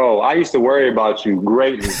 Bro, I used to worry about you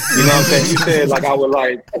greatly. You know what I'm saying? You said like I would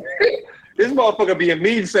like. This motherfucker be in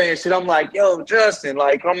me saying shit. I'm like, yo, Justin,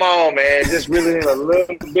 like, come on, man. Just really in a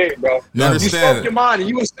little bit, bro. You spoke your mind.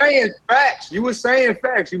 You were saying facts. You were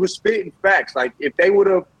spitting facts. Like, if they would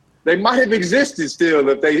have, they might have existed still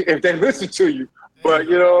if they listened to you. But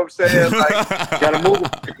you know what I'm saying? Like, gotta move a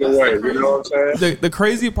particular way. You know what I'm saying? The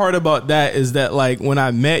crazy part about that is that, like, when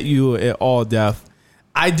I met you at All Def,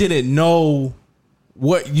 I didn't know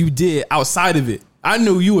what you did outside of it. I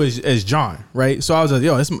knew you as John, right? So I was like,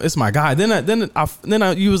 yo, it's my guy. Then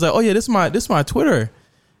you was like, oh yeah, this is my Twitter.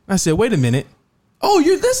 I said, wait a minute. Oh,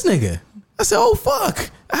 you're this nigga. I said, oh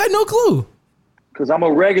fuck. I had no clue. Cause I'm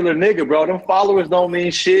a regular nigga, bro. Them followers don't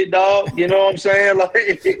mean shit, dog. You know what I'm saying?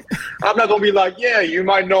 Like, I'm not gonna be like, yeah, you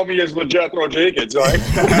might know me as Jethro Jenkins, right?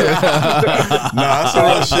 Nah, that's a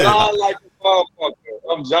real shit.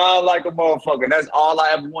 I'm John like a motherfucker. That's all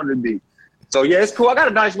I ever wanted to be. So yeah, it's cool. I got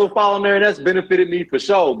a nice little following there, and that's benefited me for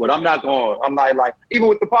sure. But I'm not like, even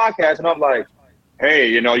with the podcast, and I'm like, hey,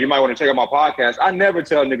 you know, you might want to check out my podcast. I never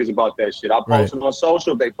tell niggas about that shit. I post it on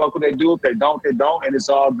social. If they fuck what they do. If they don't, they don't, and it's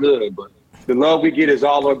all good. But the love we get is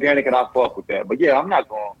all organic, and I fuck with that. But yeah, I'm not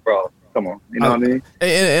going, bro. Come on, you know what I mean?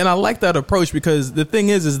 And I like that approach because the thing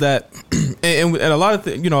is that, and a lot of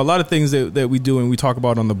a lot of things that we do and we talk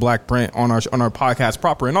about on the Black Print on our podcast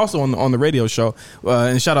proper and also on the radio show.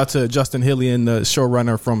 And shout out to Justin Hillian, the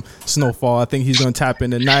showrunner from Snowfall. I think he's going to tap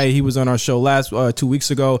in tonight. He was on our show last 2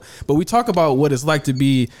 weeks ago. But we talk about what it's like to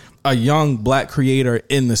be a young Black creator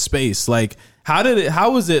in the space. Like,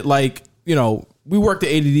 how was it like? You know, we worked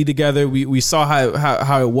at ADD together. We saw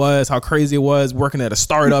how it was, how crazy it was working at a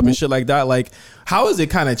startup and shit like that. Like, how has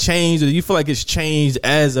it kind of changed? Or do you feel like it's changed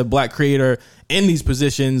as a Black creator in these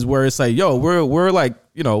positions where it's like, yo, we're like,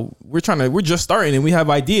 you know, we're just starting and we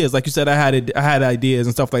have ideas. Like you said, I had ideas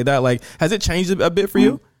and stuff like that. Like, has it changed a bit for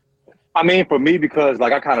you? I mean, for me, because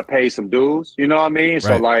like I kind of paid some dues, you know what I mean? Right.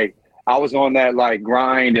 So like, I was on that like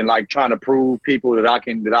grind and like trying to prove people that I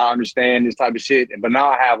understand this type of shit. But now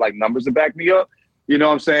I have like numbers to back me up. You know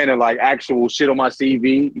what I'm saying? And like actual shit on my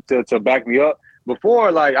CV to back me up.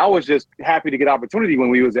 Before, like I was just happy to get opportunity when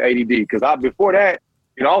we was at ADD. Because before that,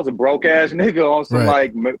 you know, I was a broke ass nigga on some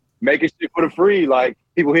like making shit for the free. Like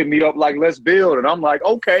people hit me up like, let's build. And I'm like,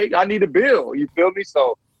 okay, I need a build. You feel me?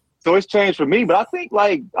 So it's changed for me. But I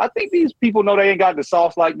think these people know they ain't got the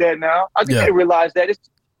sauce like that now. I think they realize that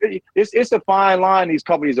it's a fine line these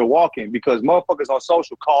companies are walking because motherfuckers on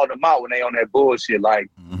social call them out when they on that bullshit. Like,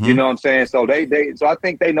 you know what I'm saying? So so I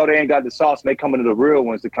think they know they ain't got the sauce and they coming to the real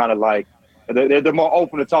ones to kind of like, they're more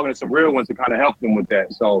open to talking to some real ones to kind of help them with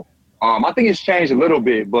that. So I think it's changed a little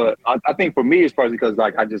bit, but I think for me it's probably because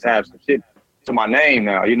like I just have some shit to my name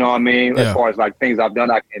now, you know what I mean? As far as like things I've done,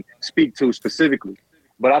 I can speak to specifically.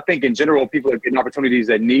 But I think in general, people are getting opportunities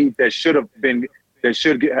that should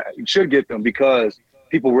get them because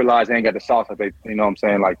people realize they ain't got the sauce, you know what I'm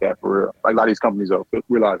saying, like that for real. Like a lot of these companies are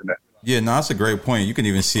realizing that. Yeah, no, that's a great point. You can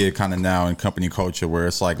even see it kind of now in company culture where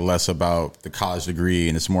it's like less about the college degree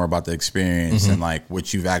and it's more about the experience and like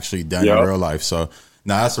what you've actually done in real life. So,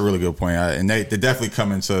 no, that's a really good point. And they definitely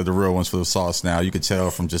come into the real ones for the sauce now. You could tell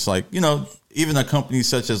from just like, you know, even a company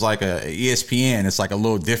such as like a ESPN, it's like a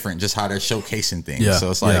little different just how they're showcasing things. Yeah, so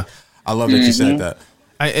it's like, I love that you said that.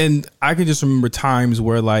 I can just remember times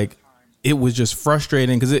where like it was just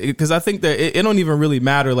frustrating because I think that it don't even really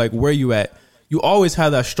matter like where you at. You always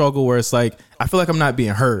have that struggle where it's like, I feel like I'm not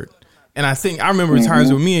being heard. And I remember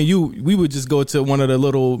times with me and you, we would just go to one of the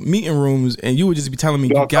little meeting rooms and you would just be telling me,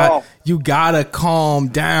 you gotta calm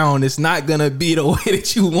down. It's not going to be the way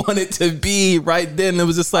that you want it to be right then. It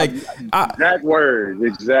was just like, exact words.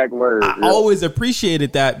 I always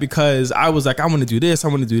appreciated that because I was like, I want to do this.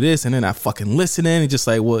 And then I fucking listen in and just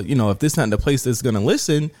like, well, you know, if this not the place that's going to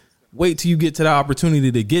listen, wait till you get to the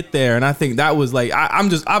opportunity to get there. And I think that was like, I've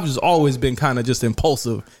just always been kind of just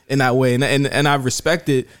impulsive in that way. And I've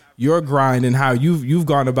respected your grind and how you've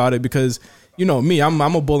gone about it because, you know, me, I'm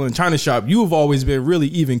a bull in China shop. You've always been really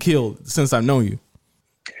even keeled since I've known you.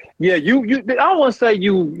 Yeah, I want to say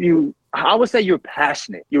I would say you're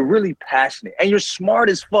passionate. You're really passionate and you're smart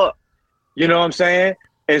as fuck. You know what I'm saying?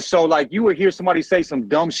 And so, like, you would hear somebody say some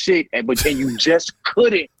dumb shit, but you just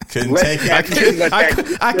couldn't. I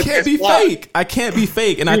can't be fake. I can't be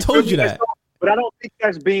fake. And I told you that. But I don't think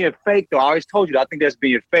that's being fake, though. I always told you that. I think that's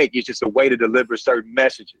being fake. It's just a way to deliver certain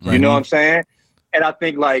messages. You know what I'm saying? And I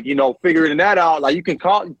think, like, you know, figuring that out, like, you can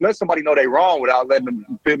let somebody know they're wrong without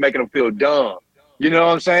making them feel dumb. You know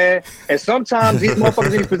what I'm saying? And sometimes these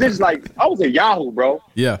motherfuckers in these positions, like, I was at Yahoo, bro.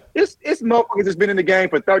 Yeah. It's motherfuckers that's been in the game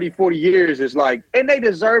for 30, 40 years. It's like, and they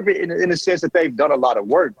deserve it in the sense that they've done a lot of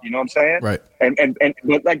work. You know what I'm saying? Right.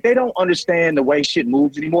 But like, they don't understand the way shit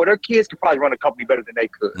moves anymore. Their kids could probably run a company better than they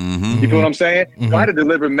could. You feel what I'm saying? So I had to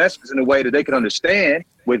deliver messages in a way that they could understand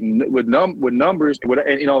with numbers,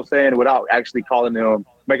 and you know what I'm saying, without actually calling them,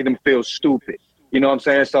 making them feel stupid. You know what I'm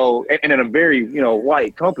saying? So, and in a very, you know,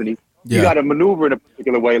 white company, you got to maneuver in a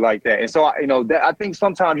particular way like that. And so, I think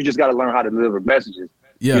sometimes you just got to learn how to deliver messages.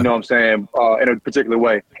 Yeah. You know what I'm saying? In a particular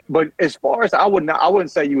way. But as far as I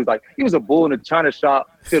wouldn't say you was a bull in a China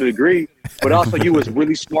shop to the degree, but also you was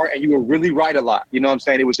really smart and you were really right a lot. You know what I'm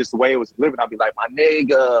saying? It was just the way it was living. I'd be like, my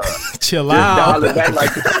nigga, chill out. Dial it back like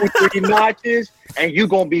 2-3 notches and you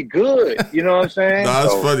gonna be good. You know what I'm saying? No,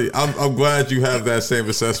 that's funny. I'm glad you have that same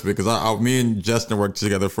assessment because me and Justin worked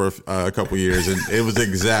together for a couple years and it was the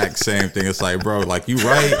exact same thing. It's like, bro, like you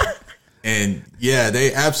right. And yeah,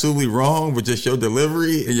 they absolutely wrong, but just your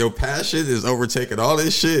delivery and your passion is overtaking all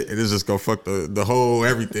this shit, and it's just gonna fuck the whole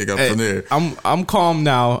everything up from there. I'm calm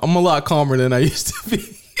now. I'm a lot calmer than I used to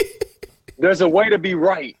be. There's a way to be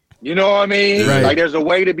right. You know what I mean? Right. Like there's a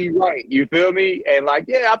way to be right. You feel me? And like,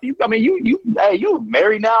 yeah, you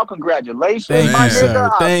married now. Congratulations. Thank you,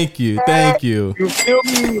 sir. Thank you. Thank you. You feel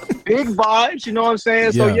me? Big vibes. You know what I'm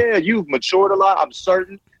saying? So yeah, you've matured a lot. I'm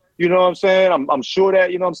certain. You know what I'm saying? I'm sure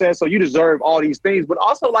that, you know what I'm saying? So you deserve all these things, but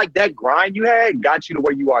also like that grind you had got you to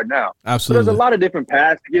where you are now. Absolutely. So there's a lot of different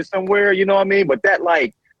paths to get somewhere, you know what I mean? But that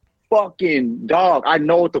like fucking dog, I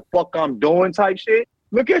know what the fuck I'm doing type shit.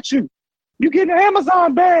 Look at you. You getting an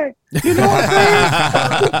Amazon bag. You know what I'm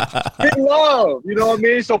saying? Big love. You know what I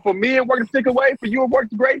mean? So for me, it worked a particular way. For you, it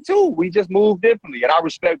worked great too. We just moved differently, and I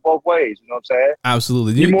respect both ways. You know what I'm saying?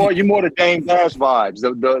 Absolutely. You more the James Dash vibes.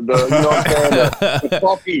 The you know what I'm saying? The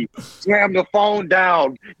puppy, slam the phone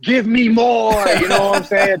down, give me more. You know what I'm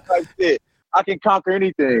saying? Type shit. I can conquer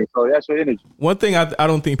anything. So that's your energy. One thing I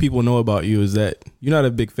don't think people know about you is that you're not a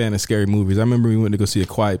big fan of scary movies. I remember we went to go see A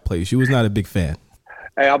Quiet Place. You was not a big fan.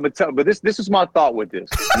 Hey, I'm gonna tell, but this is my thought with this.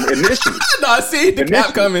 Initially, no, I see the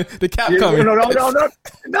cap coming. The cap coming. No,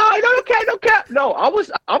 cap. No, I'm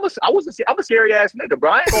a scary ass nigga,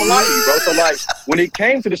 bro. I ain't gonna lie to you, bro. So like, when it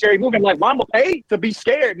came to the scary movie, I'm like, Mama paid to be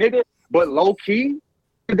scared, nigga. But low key,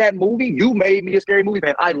 that movie, you made me a scary movie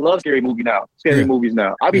fan. I love scary movies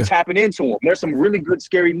now. I be tapping into them. There's some really good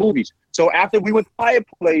scary movies. So after we went to Quiet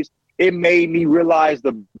Place, it made me realize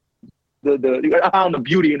I found the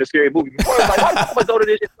beauty in the scary movie. Before, I was like, why the fuck am I go to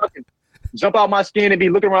this shit fucking jump out my skin and be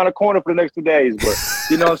looking around the corner for the next 2 days? But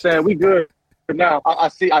you know what I'm saying? We good. But now I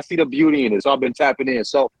see the beauty in it. So I've been tapping in.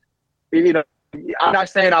 So, you know, I'm not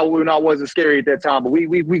saying I wasn't scary at that time, but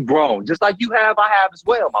we grown. Just like you have, I have as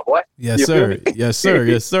well, my boy. Yes, sir. Yes, sir.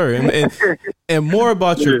 Yes, sir. And more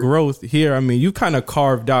about your growth here. I mean, you kind of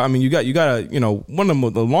carved out. I mean, you got a, you know, one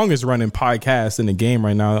of the longest running podcasts in the game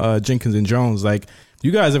right now, Jenkins and Jones. Like,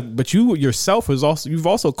 you guys have, but you yourself you've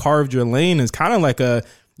also carved your lane as kind of like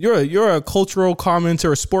you're a cultural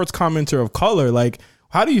commenter, a sports commenter of color. Like,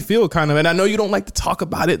 How do you feel kind of, and I know you don't like to talk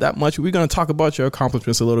about it that much. We're going to talk about your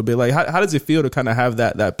accomplishments a little bit. Like, how does it feel to kind of have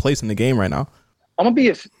that place in the game right now? I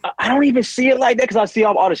don't even see it like that because I see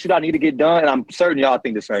all the shit I need to get done, and I'm certain y'all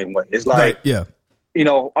think the same way. It's like, right, yeah. You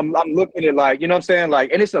know, I'm looking at like, you know what I'm saying?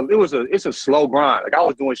 Like, and it's a slow grind. Like I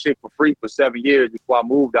was doing shit for free for 7 years before I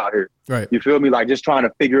moved out here. Right. You feel me? Like just trying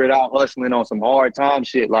to figure it out, hustling on some hard time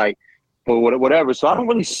shit, like, or whatever. So I don't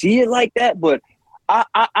really see it like that, but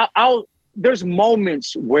I'll there's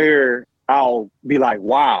moments where I'll be like,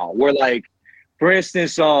 wow, where like, for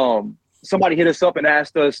instance, somebody hit us up and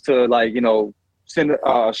asked us to like, you know, send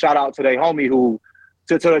a shout out to their homie who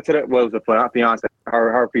to the was a fiance.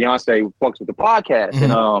 Her fiance fucks with the podcast,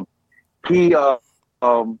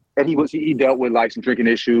 and he dealt with like some drinking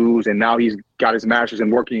issues, and now he's got his master's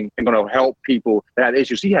and working and going to help people that had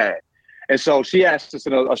issues he had. And so she asked us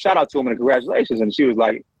a shout out to him and congratulations, and she was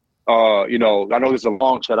like, you know, I know this is a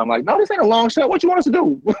long shot. I'm like, no, this ain't a long shot. What you want us to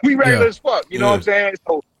do? We regular as fuck. You know what I'm saying?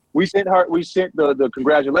 So we sent the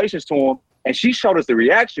congratulations to him, and she showed us the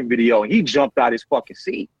reaction video, and he jumped out his fucking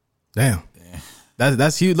seat. Damn.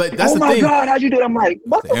 That's huge. Like, that's the thing. Oh my God, how'd you do it? I'm like,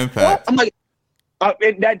 what the fuck? I'm like,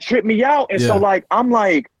 that tripped me out. And so like, I'm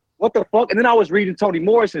like, what the fuck? And then I was reading Toni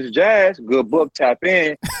Morrison's Jazz, good book, tap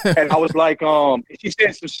in. And I was like, she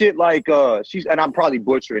said some shit like, and I'm probably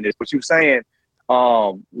butchering this, but she was saying,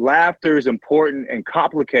 laughter is important and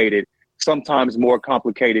complicated, sometimes more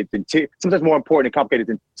complicated than sometimes more important and complicated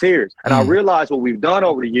than tears. And I realized what we've done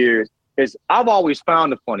over the years is I've always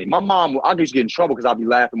found it funny. My mom, I used to get in trouble because I'd be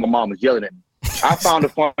laughing. My mom was yelling at me. I found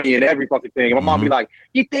it funny in every fucking thing. And my mom be like,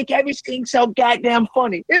 you think everything's so goddamn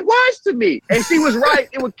funny? It was to me. And she was right.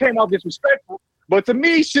 It came out disrespectful. But to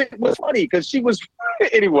me, shit was funny because she was,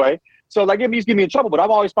 anyway. So like, it used to get me in trouble, but I've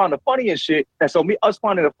always found it funny and shit. And so us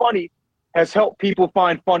finding it funny has helped people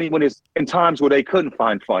find funny when it's in times where they couldn't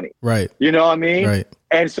find funny. Right. You know what I mean? Right.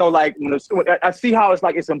 And so like, I see how it's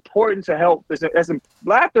like, it's important to help.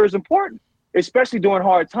 Laughter is important, especially during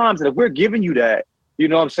hard times. And if we're giving you that, you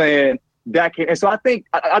know what I'm saying? That can, and so I think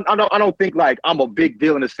I don't think like I'm a big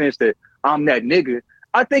deal in the sense that I'm that nigga.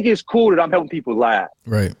 I think it's cool that I'm helping people laugh.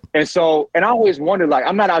 Right. And so, and I always wondered, like,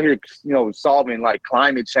 I'm not out here, you know, solving like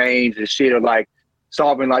climate change and shit, or like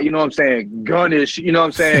solving like, you know what I'm saying, gun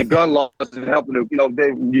laws and helping to, you know,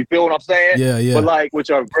 you feel what I'm saying? Yeah, yeah. But like,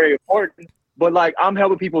 which are very important. But like, I'm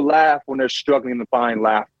helping people laugh when they're struggling to find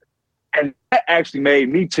laughter. And that actually made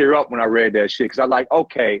me tear up when I read that shit, because I'm like,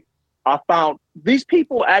 okay, I found these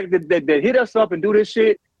people that hit us up and do this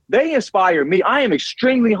shit, they inspire me. I am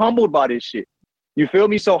extremely humbled by this shit. You feel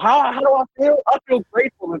me? So how do I feel? I feel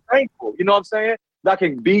grateful and thankful. You know what I'm saying? That I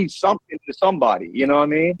can be something to somebody. You know what I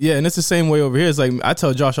mean? Yeah, and it's the same way over here. It's like, I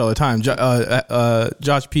tell Josh all the time,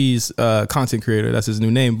 Josh P's content creator, that's his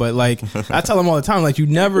new name. But like, I tell him all the time, like, you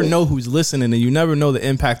never know who's listening, and you never know the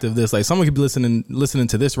impact of this. Like, someone could be listening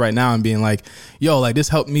to this right now and being like, yo, like, this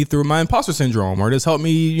helped me through my imposter syndrome, or this helped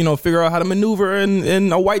me, you know, figure out how to maneuver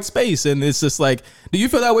in a white space. And it's just like, do you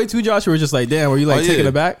feel that way too, Josh? Or just like, damn, were you like taking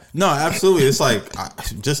it back? No, absolutely. It's like,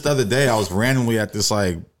 just the other day, I was randomly at this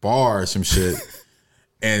like bar or some shit.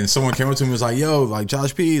 And someone came up to me and was like, yo, like,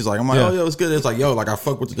 Josh P's. Like, I'm like, oh, yo, it's good. It's like, yo, like, I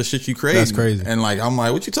fuck with the shit you create. That's crazy. And like, I'm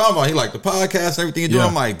like, what you talking about? He like the podcast and everything you do.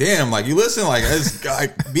 I'm like, damn, like, you listen, like, it's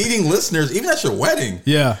like meeting listeners, even at your wedding.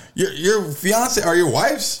 Yeah. Your fiance or your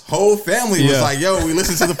wife's whole family was like, yo, we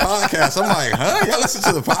listen to the podcast. I'm like, huh? Y'all listen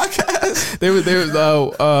to the podcast? They were,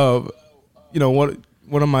 you know,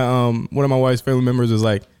 one of my wife's family members was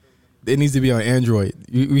like, it needs to be on Android.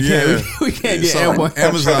 We can't get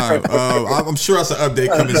Amazon. I'm sure that's an update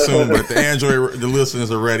coming soon, but the Android, the listeners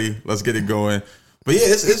are ready. Let's get it going. But yeah,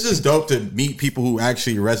 it's just dope to meet people who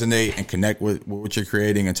actually resonate and connect with what you're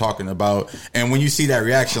creating and talking about. And when you see that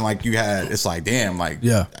reaction like you had, it's like, damn, like,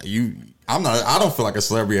 I don't feel like a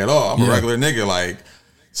celebrity at all. I'm a regular nigga. Like,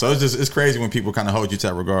 so it's crazy when people kind of hold you to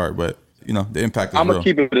that regard. But you know, the impact is real. I'm gonna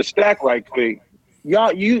keep it a stack right quick.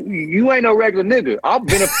 Y'all, you ain't no regular nigga. I've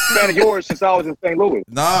been a fan of yours since I was in St. Louis.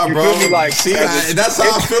 Nah, you bro. Feel me? Like, see, that's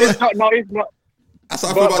how I feel. It's that's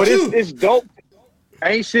how I feel about you. It's dope.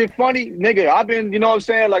 Ain't shit funny, nigga. I've been, you know what I'm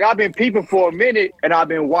saying? Like, I've been peeping for a minute, and I've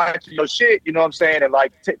been watching your shit. You know what I'm saying? And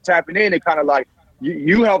like tapping in, and kind of like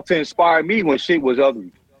you helped to inspire me when shit was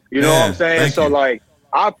ugly. You know what I'm saying? So like,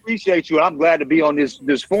 I appreciate you, and I'm glad to be on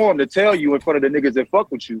this forum to tell you in front of the niggas that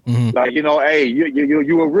fuck with you. Mm-hmm. Like, you know, hey,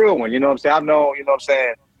 you a real one. You know what I'm saying? I've known, you know what I'm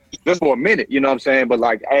saying, just for a minute. You know what I'm saying? But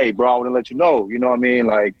like, hey, bro, I want to let you know. You know what I mean?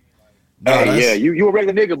 Like, hey, you a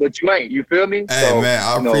regular nigga, but you ain't. You feel me? Hey, so, man,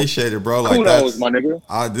 I appreciate it, bro. Like, kudos, my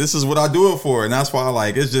nigga. This is what I do it for, and that's why,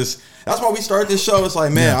 like, that's why we start this show. It's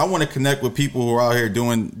like, man, I want to connect with people who are out here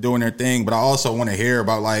doing their thing, but I also want to hear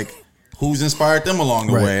about like who's inspired them along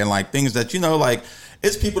the way, and like things that like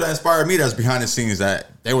it's people that inspire me that's behind the scenes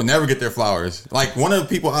that they will never get their flowers. Like one of the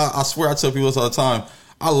people, I swear I tell people this all the time.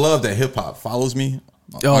 I love that hip hop follows me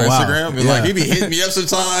on Instagram, and like he be hitting me up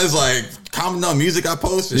sometimes, like commenting on music I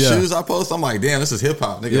post and shoes I post. I'm like, damn, this is hip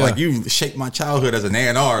hop, nigga. Like you shaped my childhood as an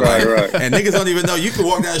A&R, like, and niggas don't even know you can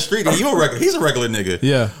walk down the street and he's a regular nigga.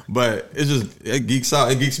 Yeah, but it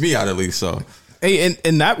geeks me out at least. So. Hey,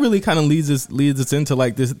 and that really kind of leads us into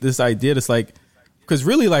like this idea that's like, because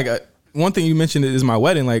really like one thing you mentioned is my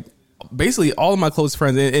wedding. Like basically all of my close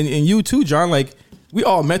friends and you too, John. Like we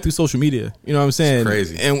all met through social media. You know what I'm saying? It's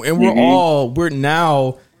crazy. And we're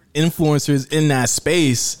now influencers in that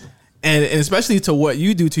space. And especially to what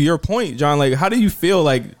you do, to your point, John. Like how do you feel?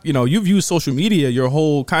 Like you've used social media your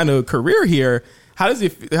whole kind of career here. How do you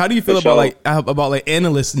feel about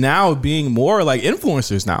analysts now being more like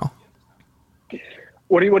influencers now?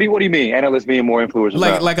 What do you mean? Analysts being more influencers?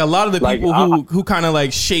 Like a lot of the people who kind of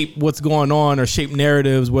like shape what's going on or shape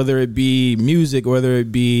narratives, whether it be music, whether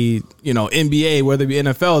it be NBA, whether it be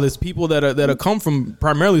NFL. There's people that come from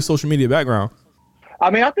primarily social media background. I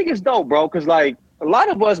mean, I think it's dope, bro. Because like a lot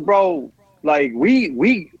of us, bro, like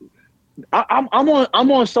I'm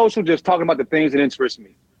on social just talking about the things that interest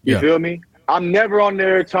me. You feel me? I'm never on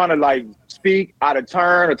there trying to like speak out of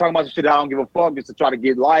turn or talking about the shit that I don't give a fuck just to try to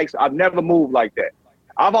get likes. I've never moved like that.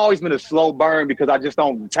 I've always been a slow burn because I just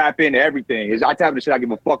don't tap into everything. I tap into shit I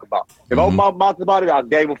give a fuck about. If I open my mouth about it, I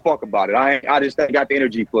gave a fuck about it. I just ain't got the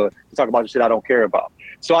energy to talk about the shit I don't care about.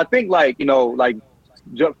 So I think like,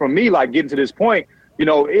 for me, like getting to this point,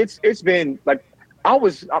 it's been like, I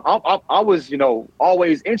was always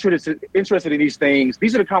interested in these things.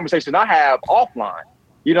 These are the conversations I have offline.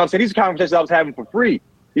 You know what I'm saying? These are conversations I was having for free.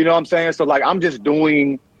 You know what I'm saying? So like, I'm just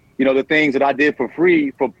doing the things that I did for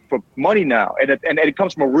free for money now, and it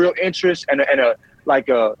comes from a real interest and the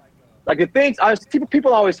things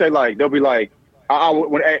people always say, like they'll be like,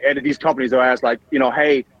 when at these companies they'll ask like,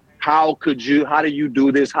 hey, how do you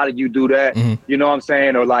do this? How did you do that? Mm-hmm. You know what I'm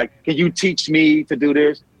saying? Or like, can you teach me to do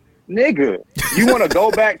this? Nigga, you want to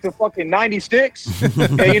go back to fucking 96?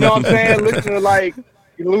 And you know what I'm saying? Listen to like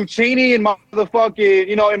Lucchini in my motherfucking,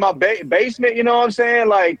 in my basement, you know what I'm saying?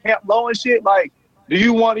 Like Camp Low and shit, like. Do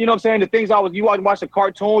you want, you know what I'm saying, the things you watch the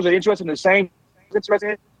cartoons are interested in the same,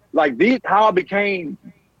 like how I became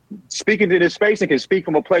speaking to this space and can speak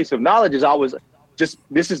from a place of knowledge is I was just,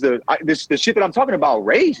 this the shit that I'm talking about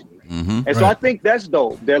raised me. Mm-hmm, and so I think that's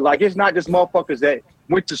dope. They're like, it's not just motherfuckers that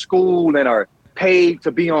went to school and are paid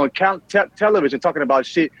to be on television talking about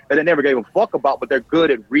shit that they never gave a fuck about, but they're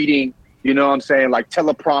good at reading, you know what I'm saying, like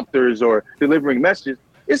teleprompters or delivering messages.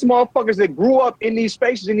 It's motherfuckers that grew up in these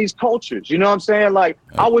spaces, in these cultures. You know what I'm saying? Like,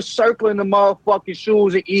 I was circling the motherfucking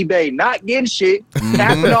shoes at eBay, not getting shit,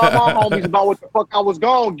 tapping all my homies about what the fuck I was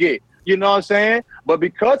gonna get. You know what I'm saying? But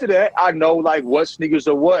because of that, I know, like, what sneakers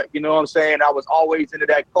are what. You know what I'm saying? I was always into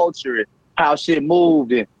that culture and how shit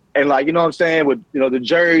moved and like, you know what I'm saying? With, the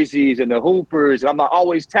jerseys and the hoopers. And I'm not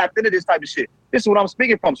always tapped into this type of shit. This is what I'm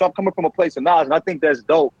speaking from. So I'm coming from a place of knowledge. And I think that's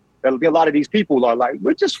dope. That'll be a lot of these people are like,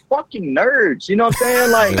 we're just fucking nerds. You know what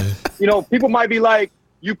I'm saying? Like, people might be like,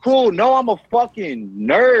 you cool. No, I'm a fucking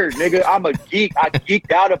nerd, nigga. I'm a geek. I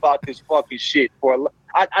geeked out about this fucking shit.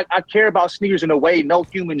 I care about sneakers in a way no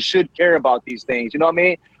human should care about these things. You know what I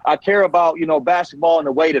mean? I care about, basketball in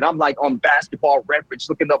a way that I'm like on Basketball Reference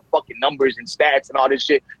looking up fucking numbers and stats and all this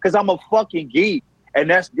shit. Cause I'm a fucking geek.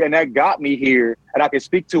 And that got me here. And I can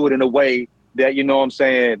speak to it in a way that, you know what I'm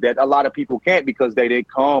saying, that a lot of people can't because they didn't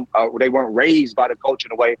they weren't raised by the culture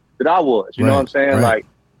in a way that I was. You know what I'm saying? Right.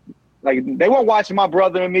 Like they weren't watching my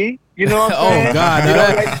brother and me. You know what I'm saying? Oh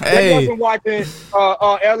God! They wasn't watching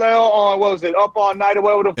LL on what was it, Up All Night or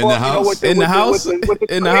whatever the fuck. In the house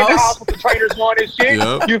with the trainers on and shit.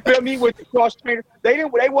 Yep. You feel me? With the cross trainer, they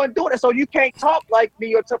wasn't doing that. So you can't talk like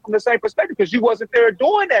me or from the same perspective because you wasn't there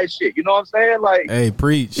doing that shit. You know what I'm saying? Like, hey,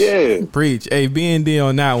 preach, yeah, preach. Hey, B&D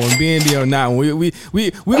on that one. B&D on that one.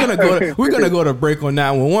 We're gonna go to break on that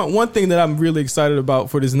one. One thing that I'm really excited about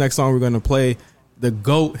for this next song we're gonna play. The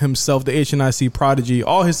GOAT himself, the HNIC prodigy.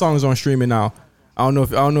 All his songs are on streaming now. I don't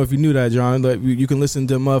know if you knew that, John. But you can listen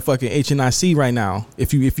to motherfucking HNIC right now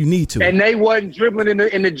if you need to. And they wasn't dribbling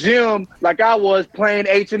in the gym like I was playing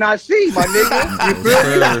HNIC, my nigga. You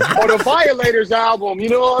feel me? Or the Violators album. You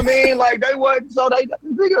know what I mean? Like they wasn't. So they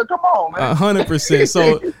nigga, come on, man. 100%.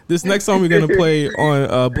 So this next song we're gonna play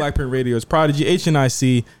on Blackprint Radio is Prodigy,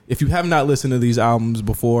 HNIC. If you have not listened to these albums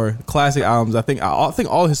before, classic albums, I think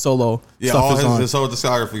all his solo. Yeah, all his whole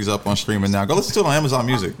discography is up on streaming now. Go listen to it on Amazon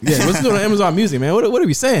Music. Yeah, listen to it on Amazon Music, man. What are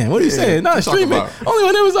we saying? What are you saying? Not streaming, only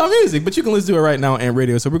on Amazon Music. But you can listen to it right now on AMP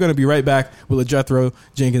Radio. So we're going to be right back with Jethro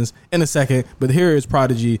Jenkins in a second. But here is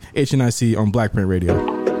Prodigy, HNIC on Black Print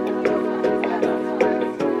Radio.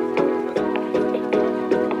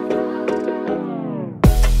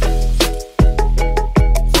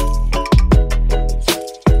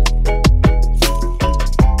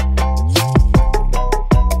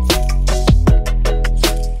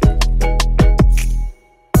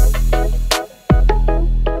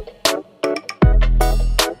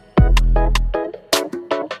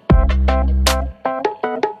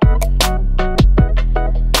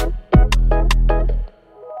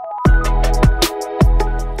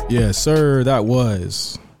 Yes, sir. That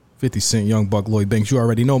was 50 Cent, Young Buck, Lloyd Banks. You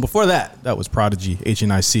already know. Before that, that was Prodigy,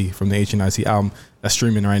 HNIC, from the HNIC album that's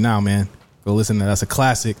streaming right now, man. Go listen to that. That's a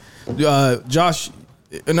classic. Josh,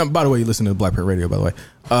 and by the way, you listen to Black Print Radio, by the way.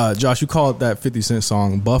 Josh, you called that 50 Cent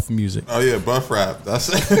song buff music. Oh, yeah, buff rap. That's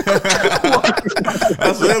that's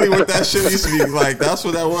literally what that shit used to be like. That's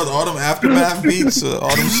what that was. All them Aftermath beats,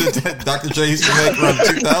 all them shit that Dr. J used to make around the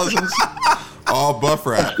 2000s. All buff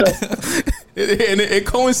rap. And it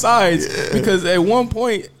coincides because at one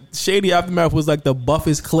point, Shady Aftermath was like the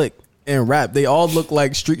buffest clique in rap. They all look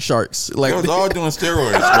like Street Sharks. Like they was all doing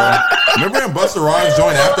steroids, bro. Remember when Busta Rhymes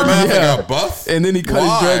joined Aftermath and got buff? And then he cut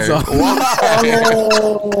his dreads off. Why?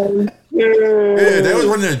 Yeah, they was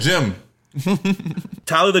running their gym.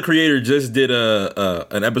 Tyler, the Creator, just did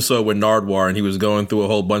an episode with Nardwuar, and he was going through a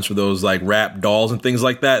whole bunch of those like rap dolls and things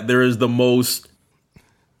like that. There is the most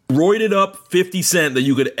roided up 50 Cent that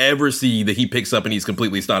you could ever see that he picks up, and he's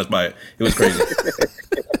completely astonished by it. It was crazy.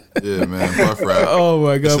 Yeah, man, buff rap. Oh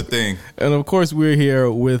my god, it's a thing. And of course, we're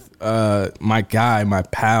here with my guy, my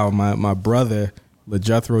pal, my brother,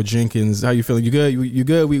 Jethro Jenkins. How you feeling? You good? You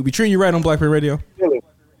good? We treating you right on Black Print Radio.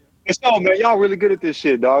 So, man, y'all really good at this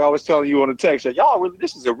shit, dog. I was telling you on the text,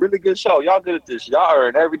 this is a really good show. Y'all good at this. Y'all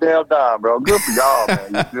earn every damn dime, bro. Good for y'all,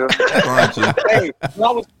 man. You feel me? Hey,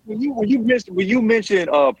 when you mentioned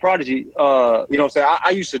Prodigy, you know what I'm saying?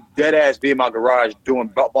 I used to dead ass be in my garage doing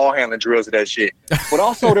ball handling drills and that shit. But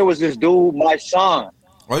also there was this dude, my son.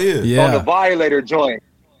 Oh yeah. On the Violator joint.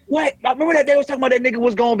 What? I remember that they was talking about that nigga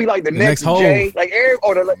was gonna be like the next Jay, like Eric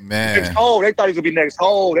or the next Hov. They thought he was gonna be next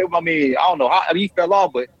Hov. I don't know how he fell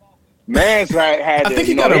off, but man's had I think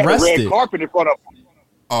he got arrested. The red carpet in front of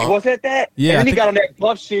him. Was that? Yeah. And then he got on that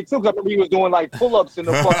buff shit too. Cause I remember he was doing like pull-ups in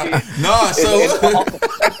the fucking at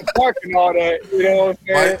the park and all that. You know what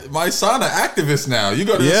I'm saying? My son, an activist now. You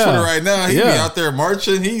go to his Twitter right now. He be out there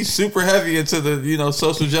marching. He's super heavy into the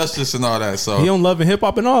social justice and all that. So he on Love and Hip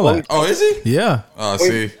Hop and all that. Oh, is he? Yeah. Oh,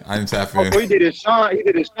 see, I didn't tap in. So he did his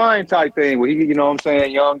shine type thing where he, you know what I'm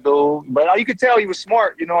saying, young dude. But you could tell he was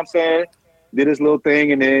smart. You know what I'm saying? Did his little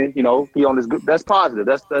thing, and then he on his good. That's positive.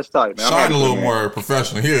 That's tight, man. Shine a little more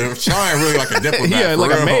professional here. Shine really like a diplomat. Yeah,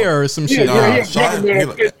 like a mayor or some shit. He's a government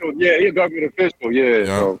official. Yeah, he's a government official.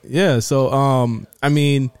 Yeah. So I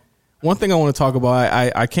mean, one thing I want to talk about.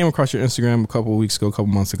 I came across your Instagram a couple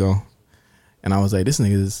months ago, and I was like, this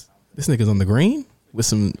nigga's on the green with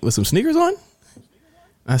some sneakers on.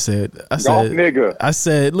 I said, nigga.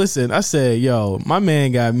 I said, yo, my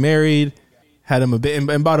man got married. Had him a bit,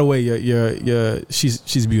 and by the way,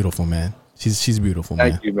 she's beautiful, man. She's beautiful,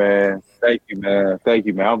 man. Thank you, man.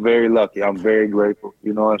 I'm very lucky. I'm very grateful.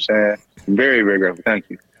 You know what I'm saying? I'm very, very grateful. Thank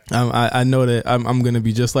you. I know that I'm gonna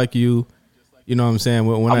be just like you. You know what I'm saying?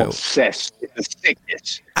 When I'm obsessed with the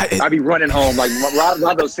sickness. I be running home like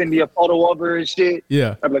Rob send me a photo of her and shit.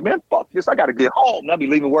 Yeah. I'm like, man, fuck this. I gotta get home. And I be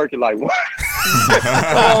leaving work and like, what?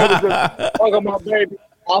 Fuck on my baby.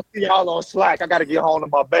 I'll see y'all on Slack. I got to get home to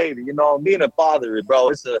my baby. You know, being a father, bro.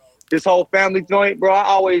 It's this whole family joint, bro.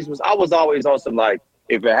 I was always on some like,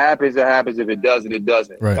 if it happens, it happens. If it doesn't, it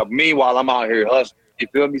doesn't. Right. Meanwhile, I'm out here hustling. You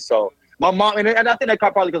feel me? So my mom, and I think that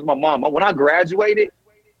probably because my mom. When I graduated,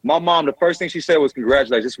 my mom, the first thing she said was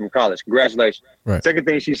congratulations from college. Congratulations. Right. Second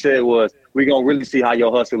thing she said was, we gonna really see how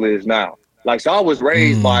your hustle is now. Like, so I was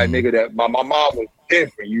raised by a nigga that my mom was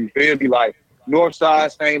different. You feel me? Like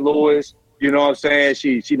Northside, St. Louis. You know what I'm saying?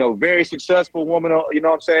 She very successful woman, you know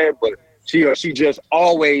what I'm saying? But she just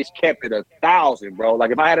always kept it 1,000, bro. Like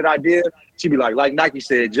if I had an idea, she'd be like Nike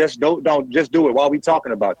said, just don't just do it while we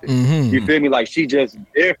talking about this. Mm-hmm. You feel me? Like she just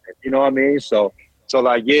different, you know what I mean? So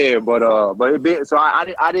like, yeah, but it be, so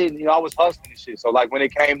I didn't, I was hustling and shit. So like when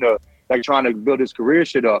it came to like trying to build this career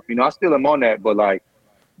shit up, I still am on that, but like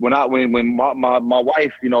when my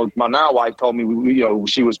wife, you know, my now wife told me, you know,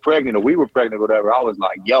 she was pregnant or we were pregnant or whatever, I was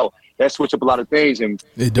like, yo, that switched up a lot of things. And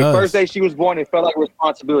it the does. first day she was born, it felt like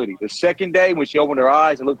responsibility. The second day when she opened her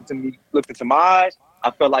eyes and looked into my eyes, I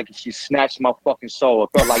felt like she snatched my fucking soul.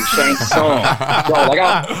 I felt like Shang Tsung. Bro, like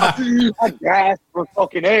I gasped for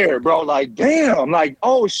fucking air, bro. Like, damn. Like,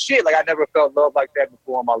 oh shit. Like I never felt love like that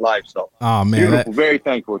before in my life. So oh man, beautiful, very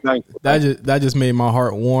thankful. That just made my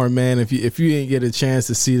heart warm, man. If you didn't get a chance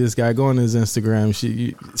to see this guy, go on his Instagram.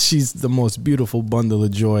 She's the most beautiful bundle of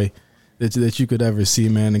joy that you could ever see,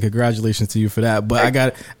 man. And congratulations to you for that. But I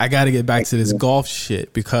got to get back to this golf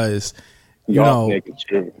shit because you know,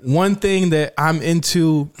 one thing that I'm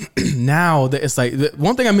into now that it's like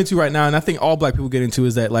one thing I'm into right now, and I think all black people get into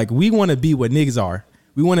is that like we want to be what niggas are.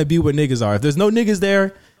 We want to be what niggas are. If there's no niggas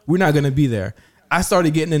there, we're not gonna be there. I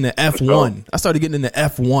started getting into F1. I started getting into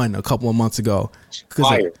F1 a couple of months ago.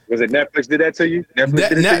 Like, was it Netflix did that to you? Yeah,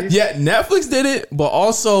 Netflix did it, but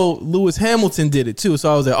also Lewis Hamilton did it too.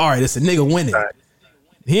 So I was like, all right, it's a nigga winning. Right.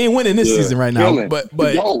 He ain't winning this season right now, but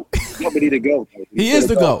nobody to go. He is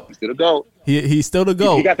the GOAT. He's still the GOAT. He's still the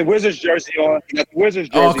GOAT. He got the Wizards jersey on.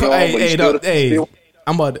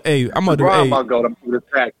 I'm about to.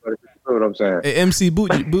 What I'm saying. Hey, MC,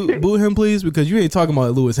 boot him, please, because you ain't talking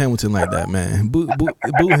about Lewis Hamilton like that, man. Boot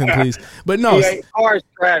him, please. But no, car's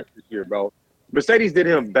trash this year, bro. Mercedes did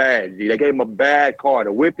him bad. They gave him a bad car.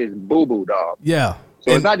 The whip is boo boo, dog. Yeah. So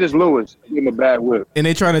it's not just Lewis. They gave him a bad whip. And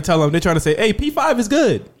they trying to say, hey, P5 is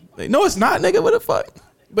good. Like, no, it's not, nigga. What the fuck?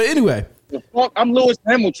 But anyway. The fuck, I'm Lewis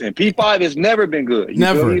Hamilton. P5 has never been good.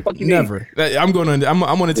 Never. I'm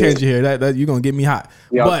on a tangent here. That you're gonna get me hot.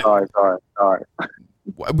 Yeah, but sorry.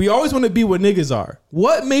 We always want to be what niggas are.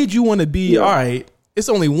 What made you want to be? All right, it's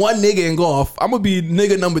only one nigga in golf. I'm gonna be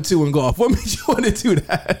nigga number 2 in golf. What made you want to do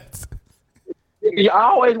that? I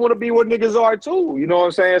always want to be what niggas are too. You know what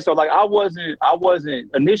I'm saying? So like, I wasn't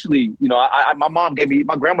initially. You know,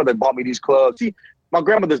 my grandmother bought me these clubs. See, my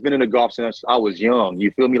grandmother's been in the golf since I was young.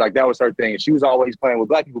 You feel me? Like that was her thing. And she was always playing with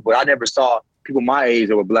black people, but I never saw people my age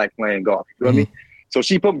that were black playing golf. You feel me? So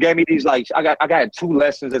she gave me these, like, I got 2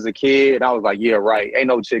 lessons as a kid, and I was like, yeah, right. Ain't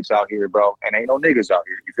no chicks out here, bro, and ain't no niggas out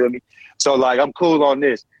here. You feel me? So like, I'm cool on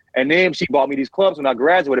this. And then she bought me these clubs when I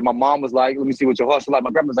graduated. My mom was like, let me see what your hustle like. My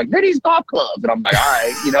grandma was like, they're these golf clubs. And I'm like, all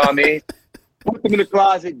right, you know what I mean? Put them in the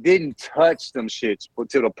closet, didn't touch them shits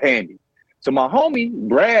until the pandy. So my homie,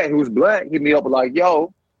 Brad, who's black, hit me up like,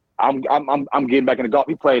 yo, I'm getting back in the golf.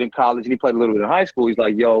 He played in college and he played a little bit in high school. He's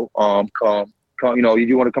like, yo, come, you know,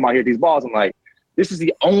 you want to come out here at these balls? I'm like, this is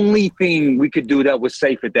the only thing we could do that was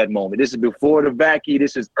safe at that moment. This is before the vaccine.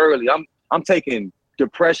 This is early. I'm taking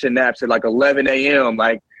depression naps at like 11 a.m.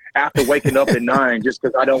 like after waking up at 9 just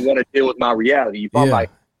because I don't want to deal with my reality. I'm like,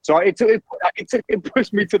 so it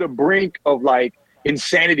pushed me to the brink of like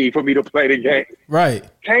insanity for me to play the game. Right.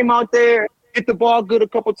 Came out there, hit the ball good a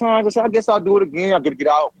couple times. I said, I guess I'll do it again. I'm gonna get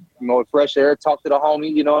out, you know, fresh air, talk to the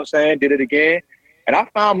homie. You know what I'm saying? Did it again. And I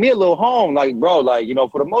found me a little home, like, bro, like, you know,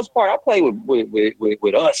 for the most part, I play with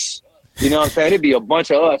us. You know what I'm saying? It'd be a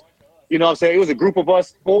bunch of us. You know what I'm saying? It was a group of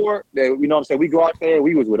us 4 that, you know what I'm saying? We go out there,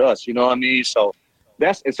 we was with us. You know what I mean? So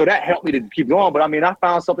that helped me to keep going. But I mean, I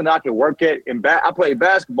found something that I could work at. I played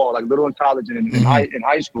basketball, like little in college and in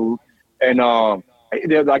high school. And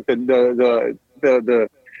they're like the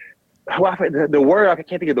word, I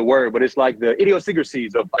can't think of the word, but it's like the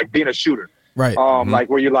idiosyncrasies of like being a shooter. Right.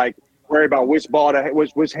 Like where you're like, worry about which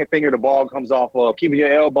finger the ball comes off of, keeping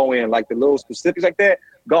your elbow in, like the little specifics like that.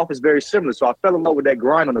 Golf is very similar. So I fell in love with that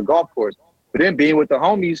grind on the golf course. But then being with the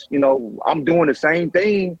homies, you know, I'm doing the same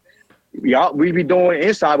thing. We be doing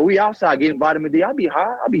inside, but we outside getting vitamin D. I be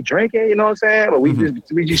high, I be drinking, you know what I'm saying? But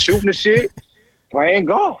we just shooting the shit, playing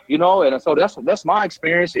golf, you know. And so that's my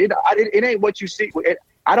experience. It ain't what you see.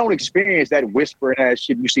 I don't experience that whispering ass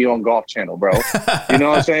shit you see on Golf Channel, bro. You know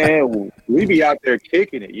what I'm saying? We be out there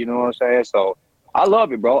kicking it, you know what I'm saying? So I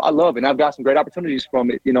love it, bro. I love it. And I've got some great opportunities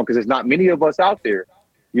from it, you know, because there's not many of us out there.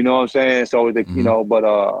 You know what I'm saying? So, you know, but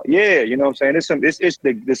yeah, you know what I'm saying?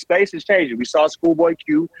 The space is changing. We saw Schoolboy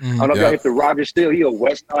Q. I don't know if y'all hit the Roger Steele. He a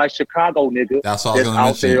West Side Chicago nigga. That's all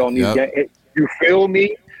out there on these games. You feel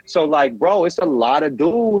me? So, like, bro, it's a lot of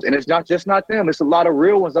dudes, and it's not just them. It's a lot of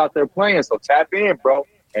real ones out there playing. So tap in, bro.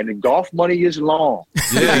 And the golf money is long.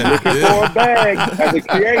 Yeah, looking for a bag as a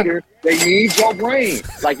creator, they need your brain.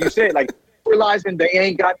 Like you said, like realizing they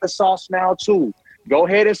ain't got the sauce now too. Go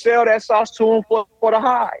ahead and sell that sauce to them for the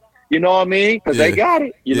high. You know what I mean? Because they got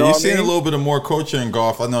it. You know you're what seeing I mean? a little bit of more culture in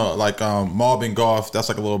golf. I know, like Malbin Golf. That's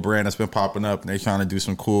like a little brand that's been popping up, and they're trying to do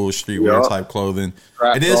some cool streetwear type clothing.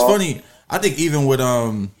 And it's funny. I think even with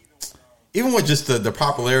just the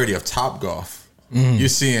popularity of Top Golf. you're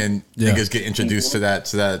seeing niggas get introduced to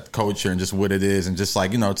that culture and just what it is, and just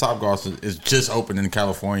like, you know, Topgolf is just open in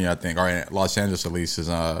California, I think, or in Los Angeles at least, is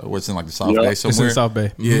what's in like the South Bay somewhere. It's in the South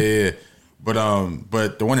Bay. Yeah.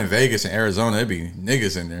 But the one in Vegas and Arizona, it'd be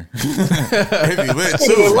niggas in there. It'd be lit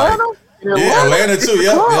too. Atlanta too.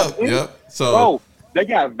 Yep. So, bro, they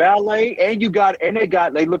got valet, and you got a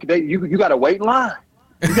wait line.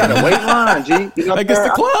 You got a wait line, G. You know, like it's the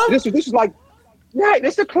club. This is like, right?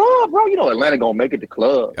 It's the club, bro. You know, Atlanta gonna make it the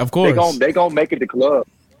club. Of course, they gonna make it the club.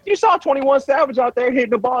 You saw 21 Savage out there hitting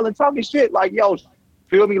the ball and talking shit like, yo.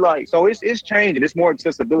 Feel me? Like, so it's changing. It's more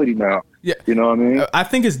accessibility now. Yeah. You know what I mean? I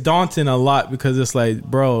think it's daunting a lot because it's like,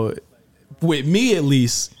 bro, with me at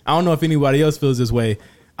least, I don't know if anybody else feels this way.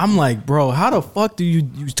 I'm like, bro, how the fuck do you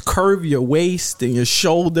curve your waist and your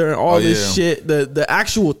shoulder and all this shit? The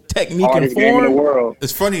actual technique and form. In the world.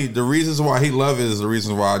 It's funny. The reasons why he loves it is the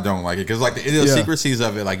reasons why I don't like it. Because like the idiosyncrasies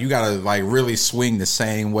of it, like you gotta like really swing the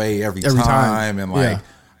same way every time. And like,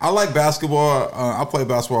 I like basketball. I play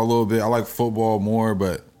basketball a little bit. I like football more,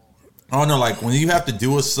 but I don't know. Like when you have to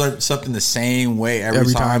do something the same way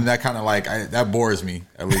every time, that kind of like that bores me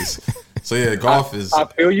at least. So yeah, golf is. I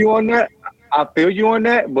feel you on that.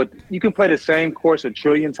 But you can play the same course a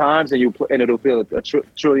trillion times, and it'll feel a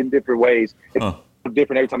trillion different ways. It's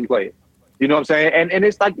different every time you play it. You know what I'm saying? And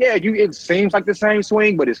it's like, it seems like the same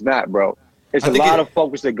swing, but it's not, bro. It's a lot of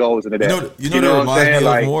focus that goes into that. You know what it reminds me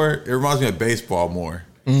of more? It reminds me of baseball more.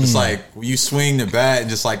 It's like you swing the bat and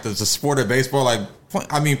just like the sport of baseball. Like,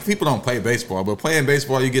 I mean, people don't play baseball, but playing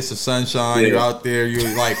baseball, you get some sunshine. You're out there.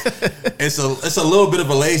 You're like, it's a little bit of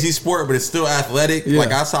a lazy sport, but it's still athletic. Like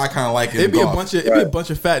that's how I kind of like it. It'd be a bunch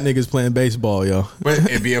of fat niggas playing baseball, yo. But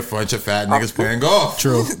it'd be a bunch of fat niggas playing golf.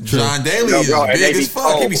 True. John Daly is big as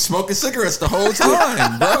fuck. He be smoking cigarettes the whole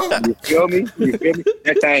time, bro. You feel me?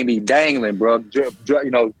 That thing be dangling, bro. Drink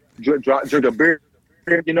a beer.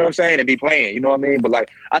 You know what I'm saying, and be playing. You know what I mean? But like,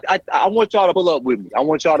 I want y'all to pull up with me. I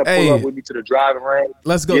want y'all to pull up with me to the driving range.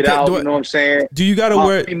 Let's go. Get out. You know what I'm saying? Do you gotta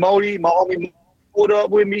wear? My homie pulled up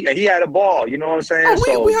with me, and he had a ball. You know what I'm saying?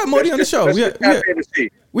 We had Modi on the show.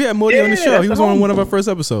 We had Modi on the show. He was on one of our first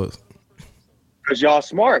episodes. Because y'all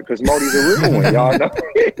smart. Because Modi's a real one. Y'all know.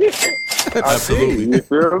 Absolutely. You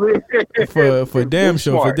feel me? For damn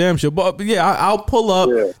sure. But yeah, I'll pull up.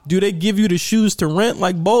 Yeah. Do they give you the shoes to rent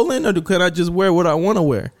like bowling, or can I just wear what I want to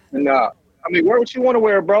wear? Nah. I mean, wear what you want to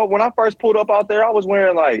wear, bro. When I first pulled up out there, I was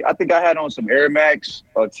wearing I think I had on some Air Max,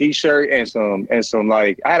 a t-shirt, and some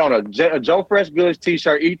like I had on a Joe Fresh Goods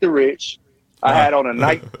t-shirt, Eat the Rich. I had on a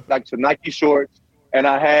Nike some Nike shorts, and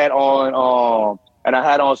I had on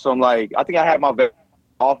some like I think I had my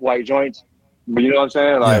off-white joints, but you know what I'm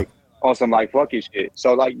saying, like on some like fucky shit.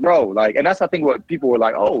 So like, bro, like, and that's I think what people were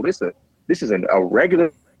like, oh, this is a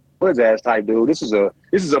regular Woods ass type dude. This is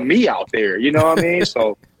a me out there. You know what I mean?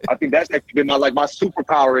 So I think that's actually been my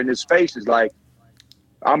superpower in this space is like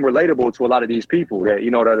I'm relatable to a lot of these people that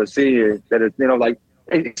that are seeing that like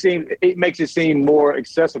it makes it seem more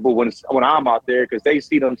accessible when I'm out there because they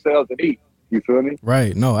see themselves in me. You feel me?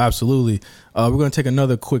 Right. No, absolutely. We're gonna take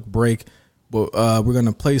another quick break. But we're going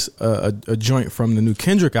to place a joint from the new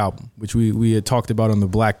Kendrick album, which we had talked about on the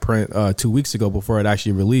Black Print 2 weeks ago before it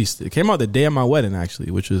actually released. It came out the day of my wedding,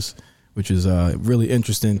 actually, which is really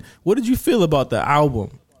interesting. What did you feel about the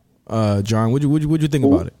album, John? What'd you think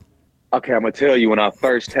about it? Okay, I'm gonna tell you. When I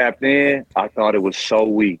first tapped in, I thought it was so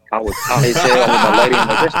weak. I was out there with my lady. I'm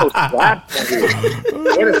like, there's no slaps here.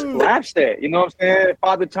 Where the slaps at? You know what I'm saying?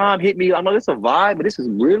 Father Time hit me. I know this is a vibe, but this is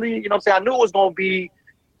really, you know what I'm saying? I knew it was gonna be.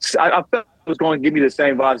 I felt it was going to give me the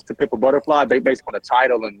same vibes to Pimp a Butterfly, based on the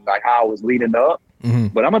title and like how it was leading up. Mm-hmm.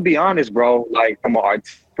 But I'm gonna be honest, bro. Like from an art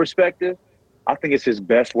perspective, I think it's his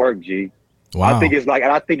best work, G. Wow. I think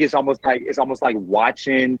it's almost like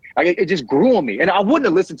watching. Like it just grew on me, and I wouldn't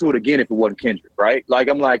have listened to it again if it wasn't Kendrick, right? Like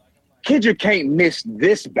I'm like, Kendrick can't miss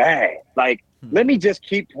this bad. Like let me just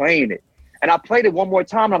keep playing it. And I played it one more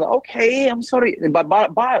time. And I'm like, okay, I'm sorry. But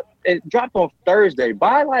by it dropped on Thursday.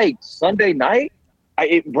 By like Sunday night.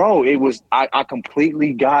 I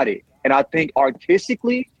completely got it. And I think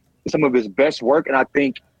artistically, some of his best work. And I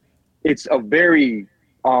think it's a very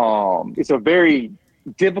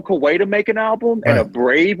difficult way to make an album and a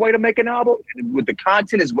brave way to make an album with the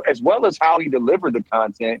content as well as how he delivered the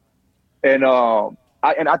content. And I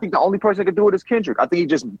think the only person that could do it is Kendrick. I think he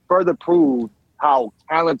just further proved how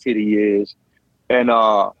talented he is. And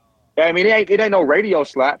I mean, it ain't no radio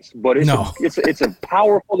slaps, but it's a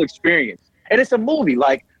powerful experience. And it's a movie.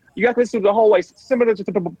 Like, you got to listen to the whole way, similar to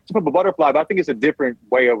Pimp a Butterfly, but I think it's a different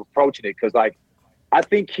way of approaching it. Because, like, I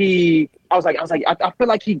feel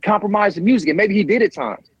like he compromised the music, and maybe he did at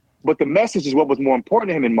times. but the message is what was more important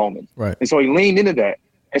to him in moments. Right. And so he leaned into that.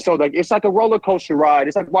 And so like it's like a roller coaster ride.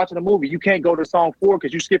 It's like watching a movie. You can't go to song 4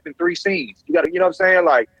 because you're skipping 3 scenes. You gotta, you know what I'm saying?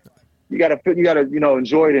 Like you gotta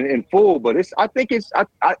enjoy it in full. But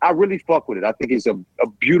I really fuck with it. I think it's a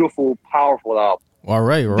beautiful, powerful album. All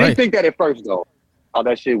right. Didn't think that at first though. Oh,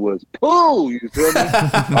 that shit was poo. You feel me?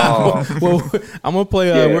 Well, I'm gonna play.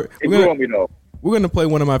 It grew on me though. We're gonna play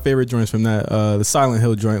one of my favorite joints from that, the Silent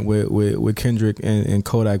Hill joint with Kendrick and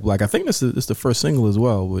Kodak Black. I think this is the first single as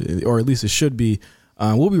well, or at least it should be.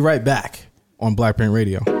 We'll be right back on Black Print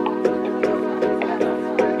Radio.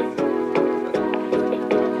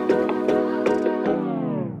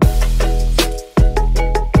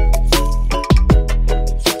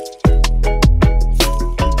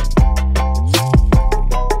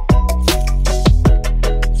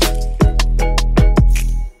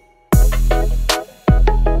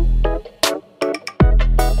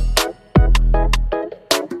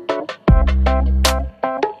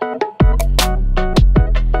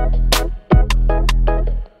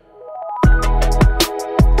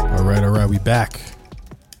 Back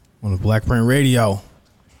on the Black Print Radio.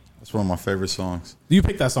 That's one of my favorite songs. You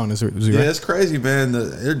picked that song, is it? Yeah, it's crazy, man.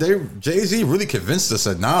 Jay-Z really convinced us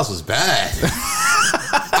that Nas was bad.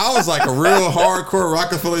 I was like a real hardcore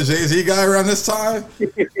Rockefeller Jay-Z guy around this time,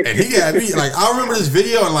 and he had me like. I remember this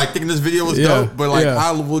video and like thinking this video was dope, but like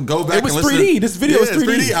I would go back. It was and listen. 3D. This video was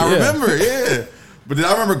 3D. I remember, but then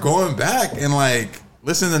I remember going back and like.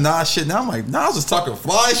 Listening to Nas shit now, I'm like, Nas was talking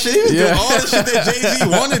fly shit. He was doing all the shit that Jay-Z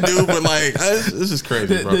wanted to do, but like, this is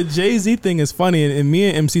crazy, bro. The Jay-Z thing is funny, and me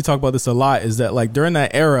and MC talk about this a lot, is that like during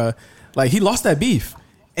that era, like he lost that beef.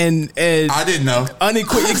 And I didn't know.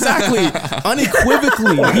 Unequivocally,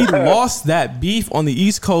 he lost that beef on the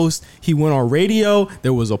East Coast. He went on radio.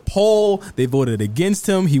 There was a poll. They voted against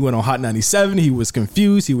him. He went on Hot 97. He was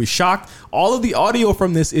confused. He was shocked. All of the audio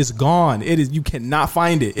from this is gone. You cannot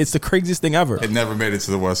find it. It's the craziest thing ever. It never made it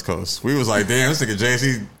to the West Coast. We was like, damn, this nigga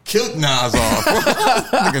Jay-Z killed Nas off.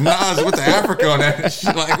 Nigga Nas went to Africa on that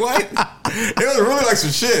shit. Like, what? It was really like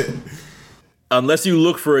some shit. Unless you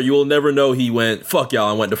look for it, you will never know he went, fuck y'all,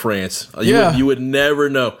 I went to France. You would never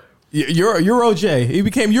know. Euro J. He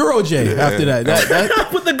became Euro J after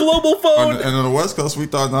that. With the global phone. And on the West Coast, we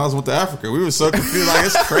thought Nas went to Africa. We were so confused. Like,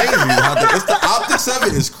 it's crazy. The optics of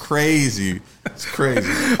it is crazy. It's crazy.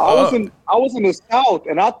 I was in the South,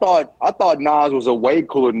 and I thought Nas was a way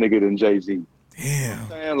cooler nigga than Jay-Z. Damn.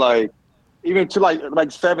 Saying like, even to like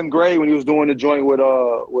 7th grade when he was doing the joint with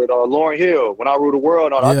Lauryn Hill, When I Rule the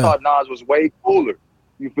World, I thought Nas was way cooler.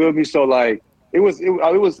 You feel me? So like it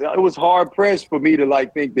was hard pressed for me to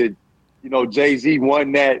like think that, Jay-Z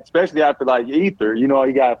won that, especially after like Ether. He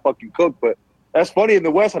got fucking cooked, but that's funny in the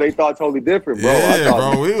West how they thought totally different, bro. Yeah,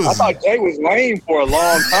 I thought Jay was lame for a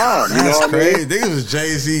long time. That's crazy. Niggas was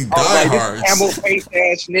Jay-Z diehard. Like, camel face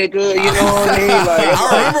ass nigga, you know what I mean? Like,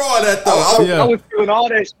 I remember all that though. I was feeling all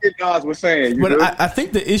that shit Nas was saying. But I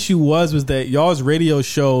think the issue was that y'all's radio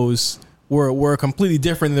shows were completely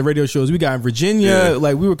different than the radio shows we got in Virginia. Yeah.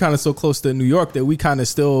 Like we were kind of so close to New York that we kind of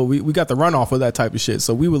still we got the runoff of that type of shit.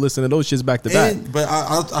 So we would listen to those shits back to back. But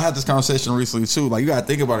I had this conversation recently too. Like you got to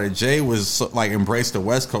think about it. Jay was like embraced the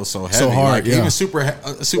West Coast so heavy. So hard, like even Super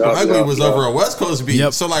Ugly was over a West Coast beat.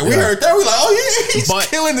 Yep. So like we heard that, we like, oh yeah, he's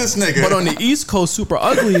killing this nigga. But on the East Coast, Super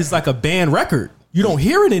Ugly is like a banned record. You don't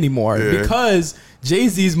hear it anymore because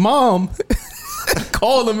Jay-Z's mom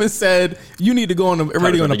called him and said, you need to go on the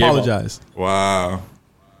radio and apologize. Wow.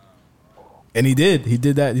 And he did. He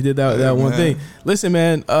did that. He did that one thing. Listen,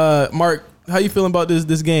 man, Mark, how you feeling about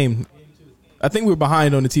this game? I think we're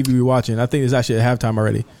behind on the TV we're watching. I think it's actually at halftime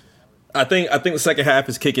already. I think the second half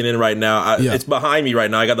is kicking in right now. It's behind me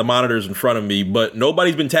right now. I got the monitors in front of me, but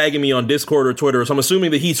nobody's been tagging me on Discord or Twitter, so I'm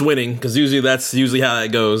assuming the Heat's winning because that's usually how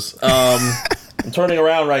that goes. I'm turning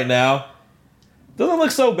around right now. Doesn't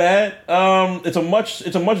look so bad. It's a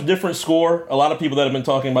much different score. A lot of people that have been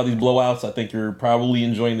talking about these blowouts, I think you're probably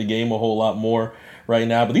enjoying the game a whole lot more right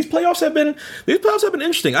now. But these playoffs have been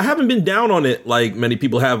interesting. I haven't been down on it like many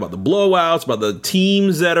people have about the blowouts, about the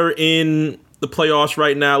teams that are in the playoffs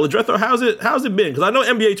right now. Ledretho, how's it been? Because I know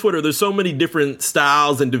NBA Twitter, there's so many different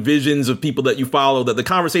styles and divisions of people that you follow that the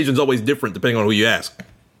conversation is always different depending on who you ask.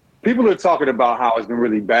 People are talking about how it's been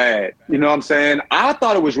really bad. You know what I'm saying? I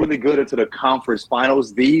thought it was really good into the conference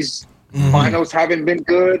finals. These finals haven't been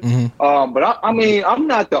good. But I mean, I'm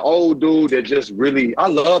not the old dude that just really, I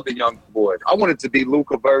love the young boys. I wanted to be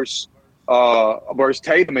Luka versus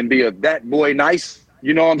Tatum and be that boy nice.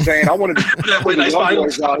 You know what I'm saying? I wanted to be that boy nice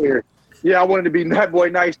boys out here. Yeah, I wanted to be that boy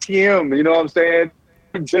nice TM. You know what I'm saying?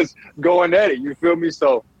 Just going at it. You feel me?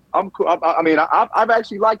 So I'm cool. I've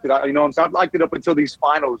actually liked it. I've liked it up until these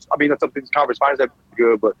finals. Up to these conference finals that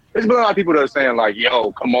good. But there's been a lot of people that are saying like,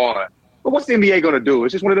 "Yo, come on." But what's the NBA going to do?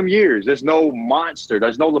 It's just one of them years. There's no monster.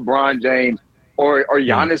 There's no LeBron James or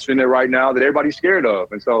Giannis in there right now that everybody's scared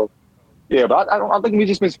of. And so, yeah. But I think we've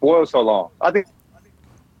just been spoiled so long. I think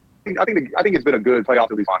it's been a good playoff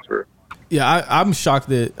to these finals. Yeah, I'm shocked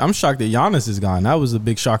that Giannis is gone. That was a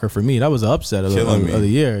big shocker for me. That was an upset of the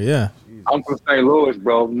year. Yeah. I'm from St. Louis,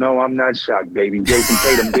 bro. No, I'm not shocked, baby. Jason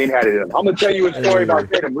Tatum been had it. I'm gonna tell you a story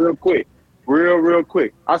about Tatum real quick. Real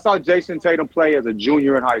quick. I saw Jason Tatum play as a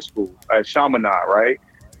junior in high school at Chaminade, right?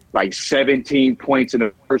 Like 17 points in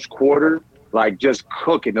the first quarter, like just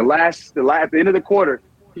cooking. At the end of the quarter,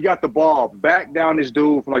 he got the ball back down this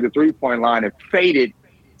dude from like the 3-point line and faded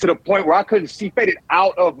to the point where I couldn't see, faded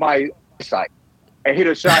out of my sight and hit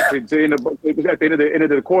a shot at the end of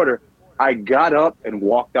the quarter. I got up and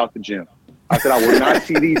walked out the gym. I said, I will not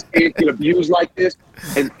see these kids get abused like this.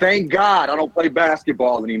 And thank God I don't play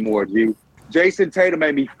basketball anymore, dude. Jason Tatum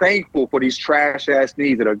made me thankful for these trash-ass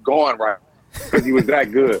knees that are gone right because he was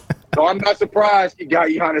that good. So I'm not surprised he got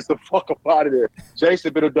Giannis the fuck up out of there.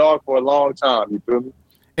 Jason been a dog for a long time, you feel me?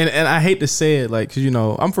 And I hate to say it, like, because,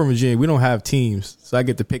 I'm from Virginia. We don't have teams, so I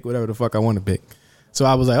get to pick whatever the fuck I want to pick. So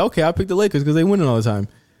I was like, okay, I'll pick the Lakers because they winning all the time.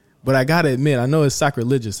 But I got to admit, I know it's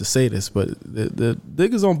sacrilegious to say this, but the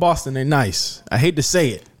niggas on Boston, they're nice. I hate to say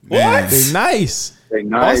it. What? They nice. They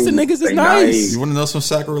nice. Boston niggas is nice. You want to know some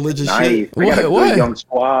sacrilegious They shit? got a good young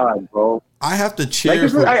squad, bro. I have to cheer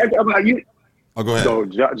for... go ahead. So,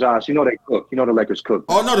 Josh, you know they cook. You know the Lakers cook.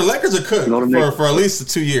 Oh, no, the Lakers are cooked for at least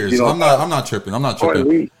 2 years. I'm not tripping.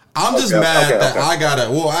 I'm just mad that I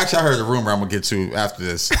gotta. Well, actually, I heard a rumor I'm gonna get to after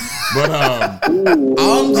this, but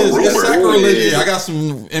it's sacrilegious. I got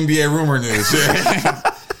some NBA rumor news.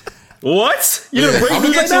 What? You didn't bring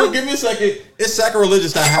me to give me a second. It's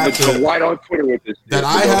sacrilegious that I have to. Right on Twitter with this. That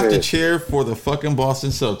I have to cheer for the fucking Boston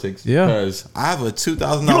Celtics. Yeah, because I have a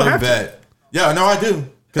 $2,000 bet. Yeah, no, I do.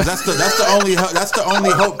 Because that's the only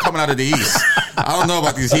hope coming out of the East. I don't know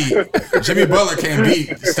about these Heat. Jimmy Butler can't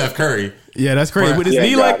beat Steph Curry. Yeah, that's crazy. With his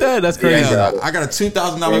knee like that, that's crazy. Yeah, I got a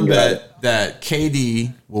 $2,000 bet that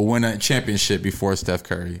KD will win a championship before Steph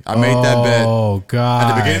Curry. I made that bet. Oh God!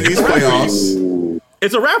 At the beginning of these playoffs.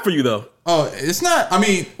 It's a wrap for you, though. Oh, it's not. I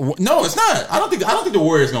mean, no, it's not. I don't think the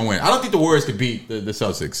Warriors gonna win. I don't think the Warriors could beat the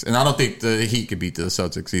Celtics, and I don't think the Heat could beat the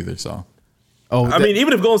Celtics either. So. I mean,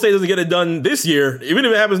 even if Golden State doesn't get it done this year, even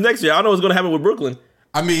if it happens next year, I don't know what's going to happen with Brooklyn.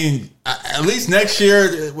 I mean, at least next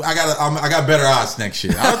year, I got better odds next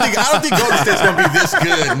year. I don't think Golden State's going to be this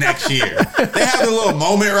good next year. They have a little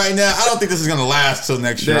moment right now. I don't think this is going to last till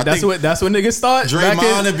next year. That's what niggas thought.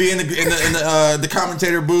 Draymond would be in the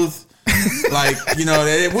commentator booth. Like,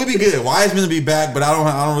 it would be good. Wiseman will be back, but I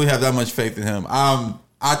don't really have that much faith in him.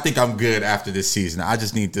 I think I'm good after this season. I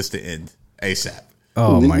just need this to end ASAP.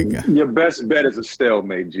 Oh my God! Your best bet is a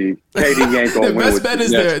stalemate, G. KD ain't gonna win.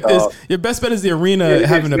 Your best bet is the arena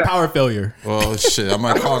having a power failure. Well, shit, I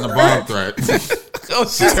might call in a bomb threat. Oh,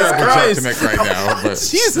 Jesus Christ! To make right now, but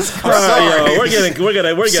Jesus Christ! We're getting cut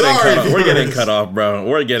off. We're getting cut off, bro.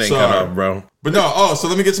 We're getting cut off, bro. But no. Oh, so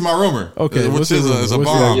let me get to my rumor. Okay, which is a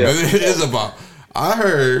bomb. It is a bomb. I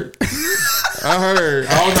heard. I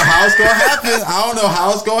don't know how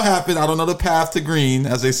it's gonna happen. I don't know the path to green,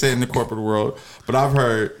 as they say in the corporate world. But I've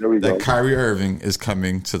heard that Kyrie Irving is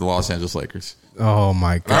coming to the Los Angeles Lakers. Oh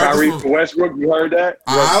my God! Kyrie for Westbrook, you heard that?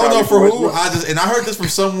 I don't know for who. I heard this from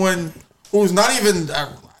someone who's not even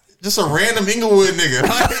just a random Inglewood nigga. A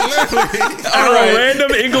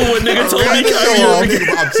random Inglewood nigga told me Kyrie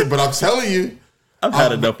Irving. But I'm telling you. I've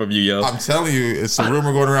had enough of you, yo. I'm telling you, it's a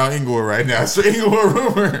rumor going around Inglewood right now. It's an Inglewood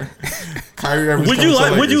rumor. Kyrie Irving. Would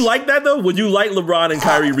you like that though? Would you like LeBron and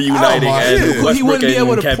Kyrie reuniting? And he wouldn't be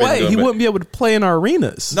able to play. He back? wouldn't be able to play in our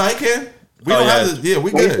arenas. No, he can. We don't have to. Yeah,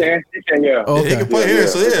 we good. He can. Yeah. Okay. He can play here.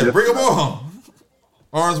 So bring him on.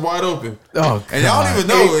 Arms wide open. Oh, and y'all don't even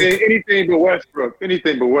know anything but Westbrook.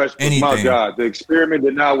 My God, the experiment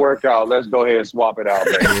did not work out. Let's go ahead and swap it out,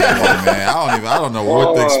 man. Man, I don't know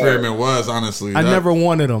what the experiment was. Honestly, I never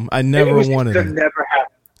wanted him. It never happened.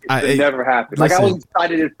 It never happened. Like I was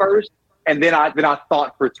excited at first, and then I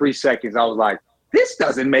thought for 3 seconds. I was like, this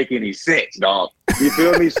doesn't make any sense, dog. You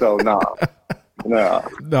feel me? So no.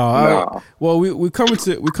 Well, we coming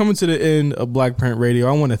to the end of Black Parent Radio.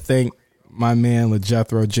 I want to thank my man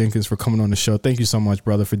LeJethro Jenkins for coming on the show. Thank you so much,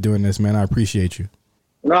 brother, for doing this, man. I appreciate you.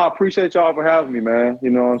 No, I appreciate y'all for having me, man.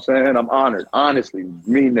 You know what I'm saying? I'm honored. Honestly,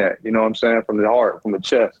 mean that. You know what I'm saying? From the heart, from the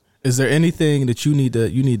chest. Is there anything that you need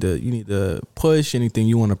to push? Anything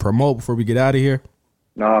you want to promote before we get out of here?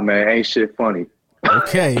 Nah, man, ain't shit funny.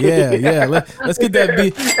 Okay, yeah. Let's get that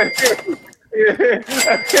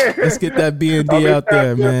let's get that B&D out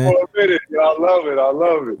there, man. I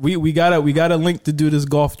love it. We got a link to do this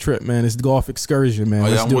golf trip, man. This golf excursion, man. Oh,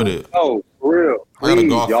 yeah, Let's I'm do with it. it. Oh, for real. Please,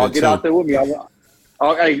 y'all get out there with me.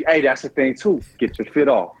 Hey, that's the thing too. Get your fit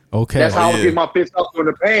off. Okay. That's how I was getting my fits off on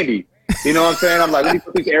the panty. You know what I'm saying? I'm like, let me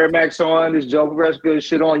put this Air Max on, this Joe Progress good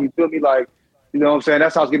shit on. You feel me? Like, you know what I'm saying?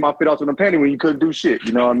 That's how I was getting my fit off on the panty when you couldn't do shit.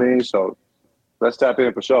 You know what I mean? So let's tap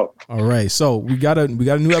in for sure. All right. So we got a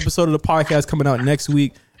new episode of the podcast coming out next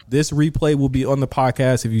week. This replay will be on the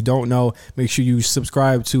podcast. If you don't know, make sure you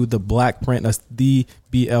subscribe to the Black Print. That's the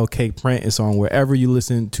BLK Print. It's on wherever you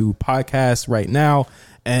listen to podcasts right now.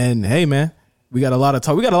 And hey, man, we got a lot of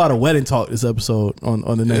talk. We got a lot of wedding talk this episode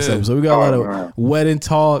on the next episode. We got a lot of wedding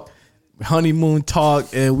talk, honeymoon talk,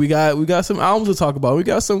 and we got some albums to talk about. We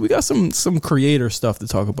got some creator stuff to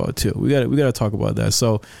talk about too. We got to talk about that.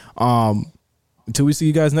 So until we see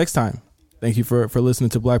you guys next time, thank you for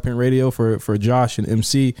listening to Black Print Radio. For Josh and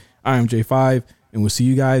MC, I am J5, and we'll see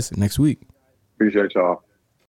you guys next week. Appreciate y'all.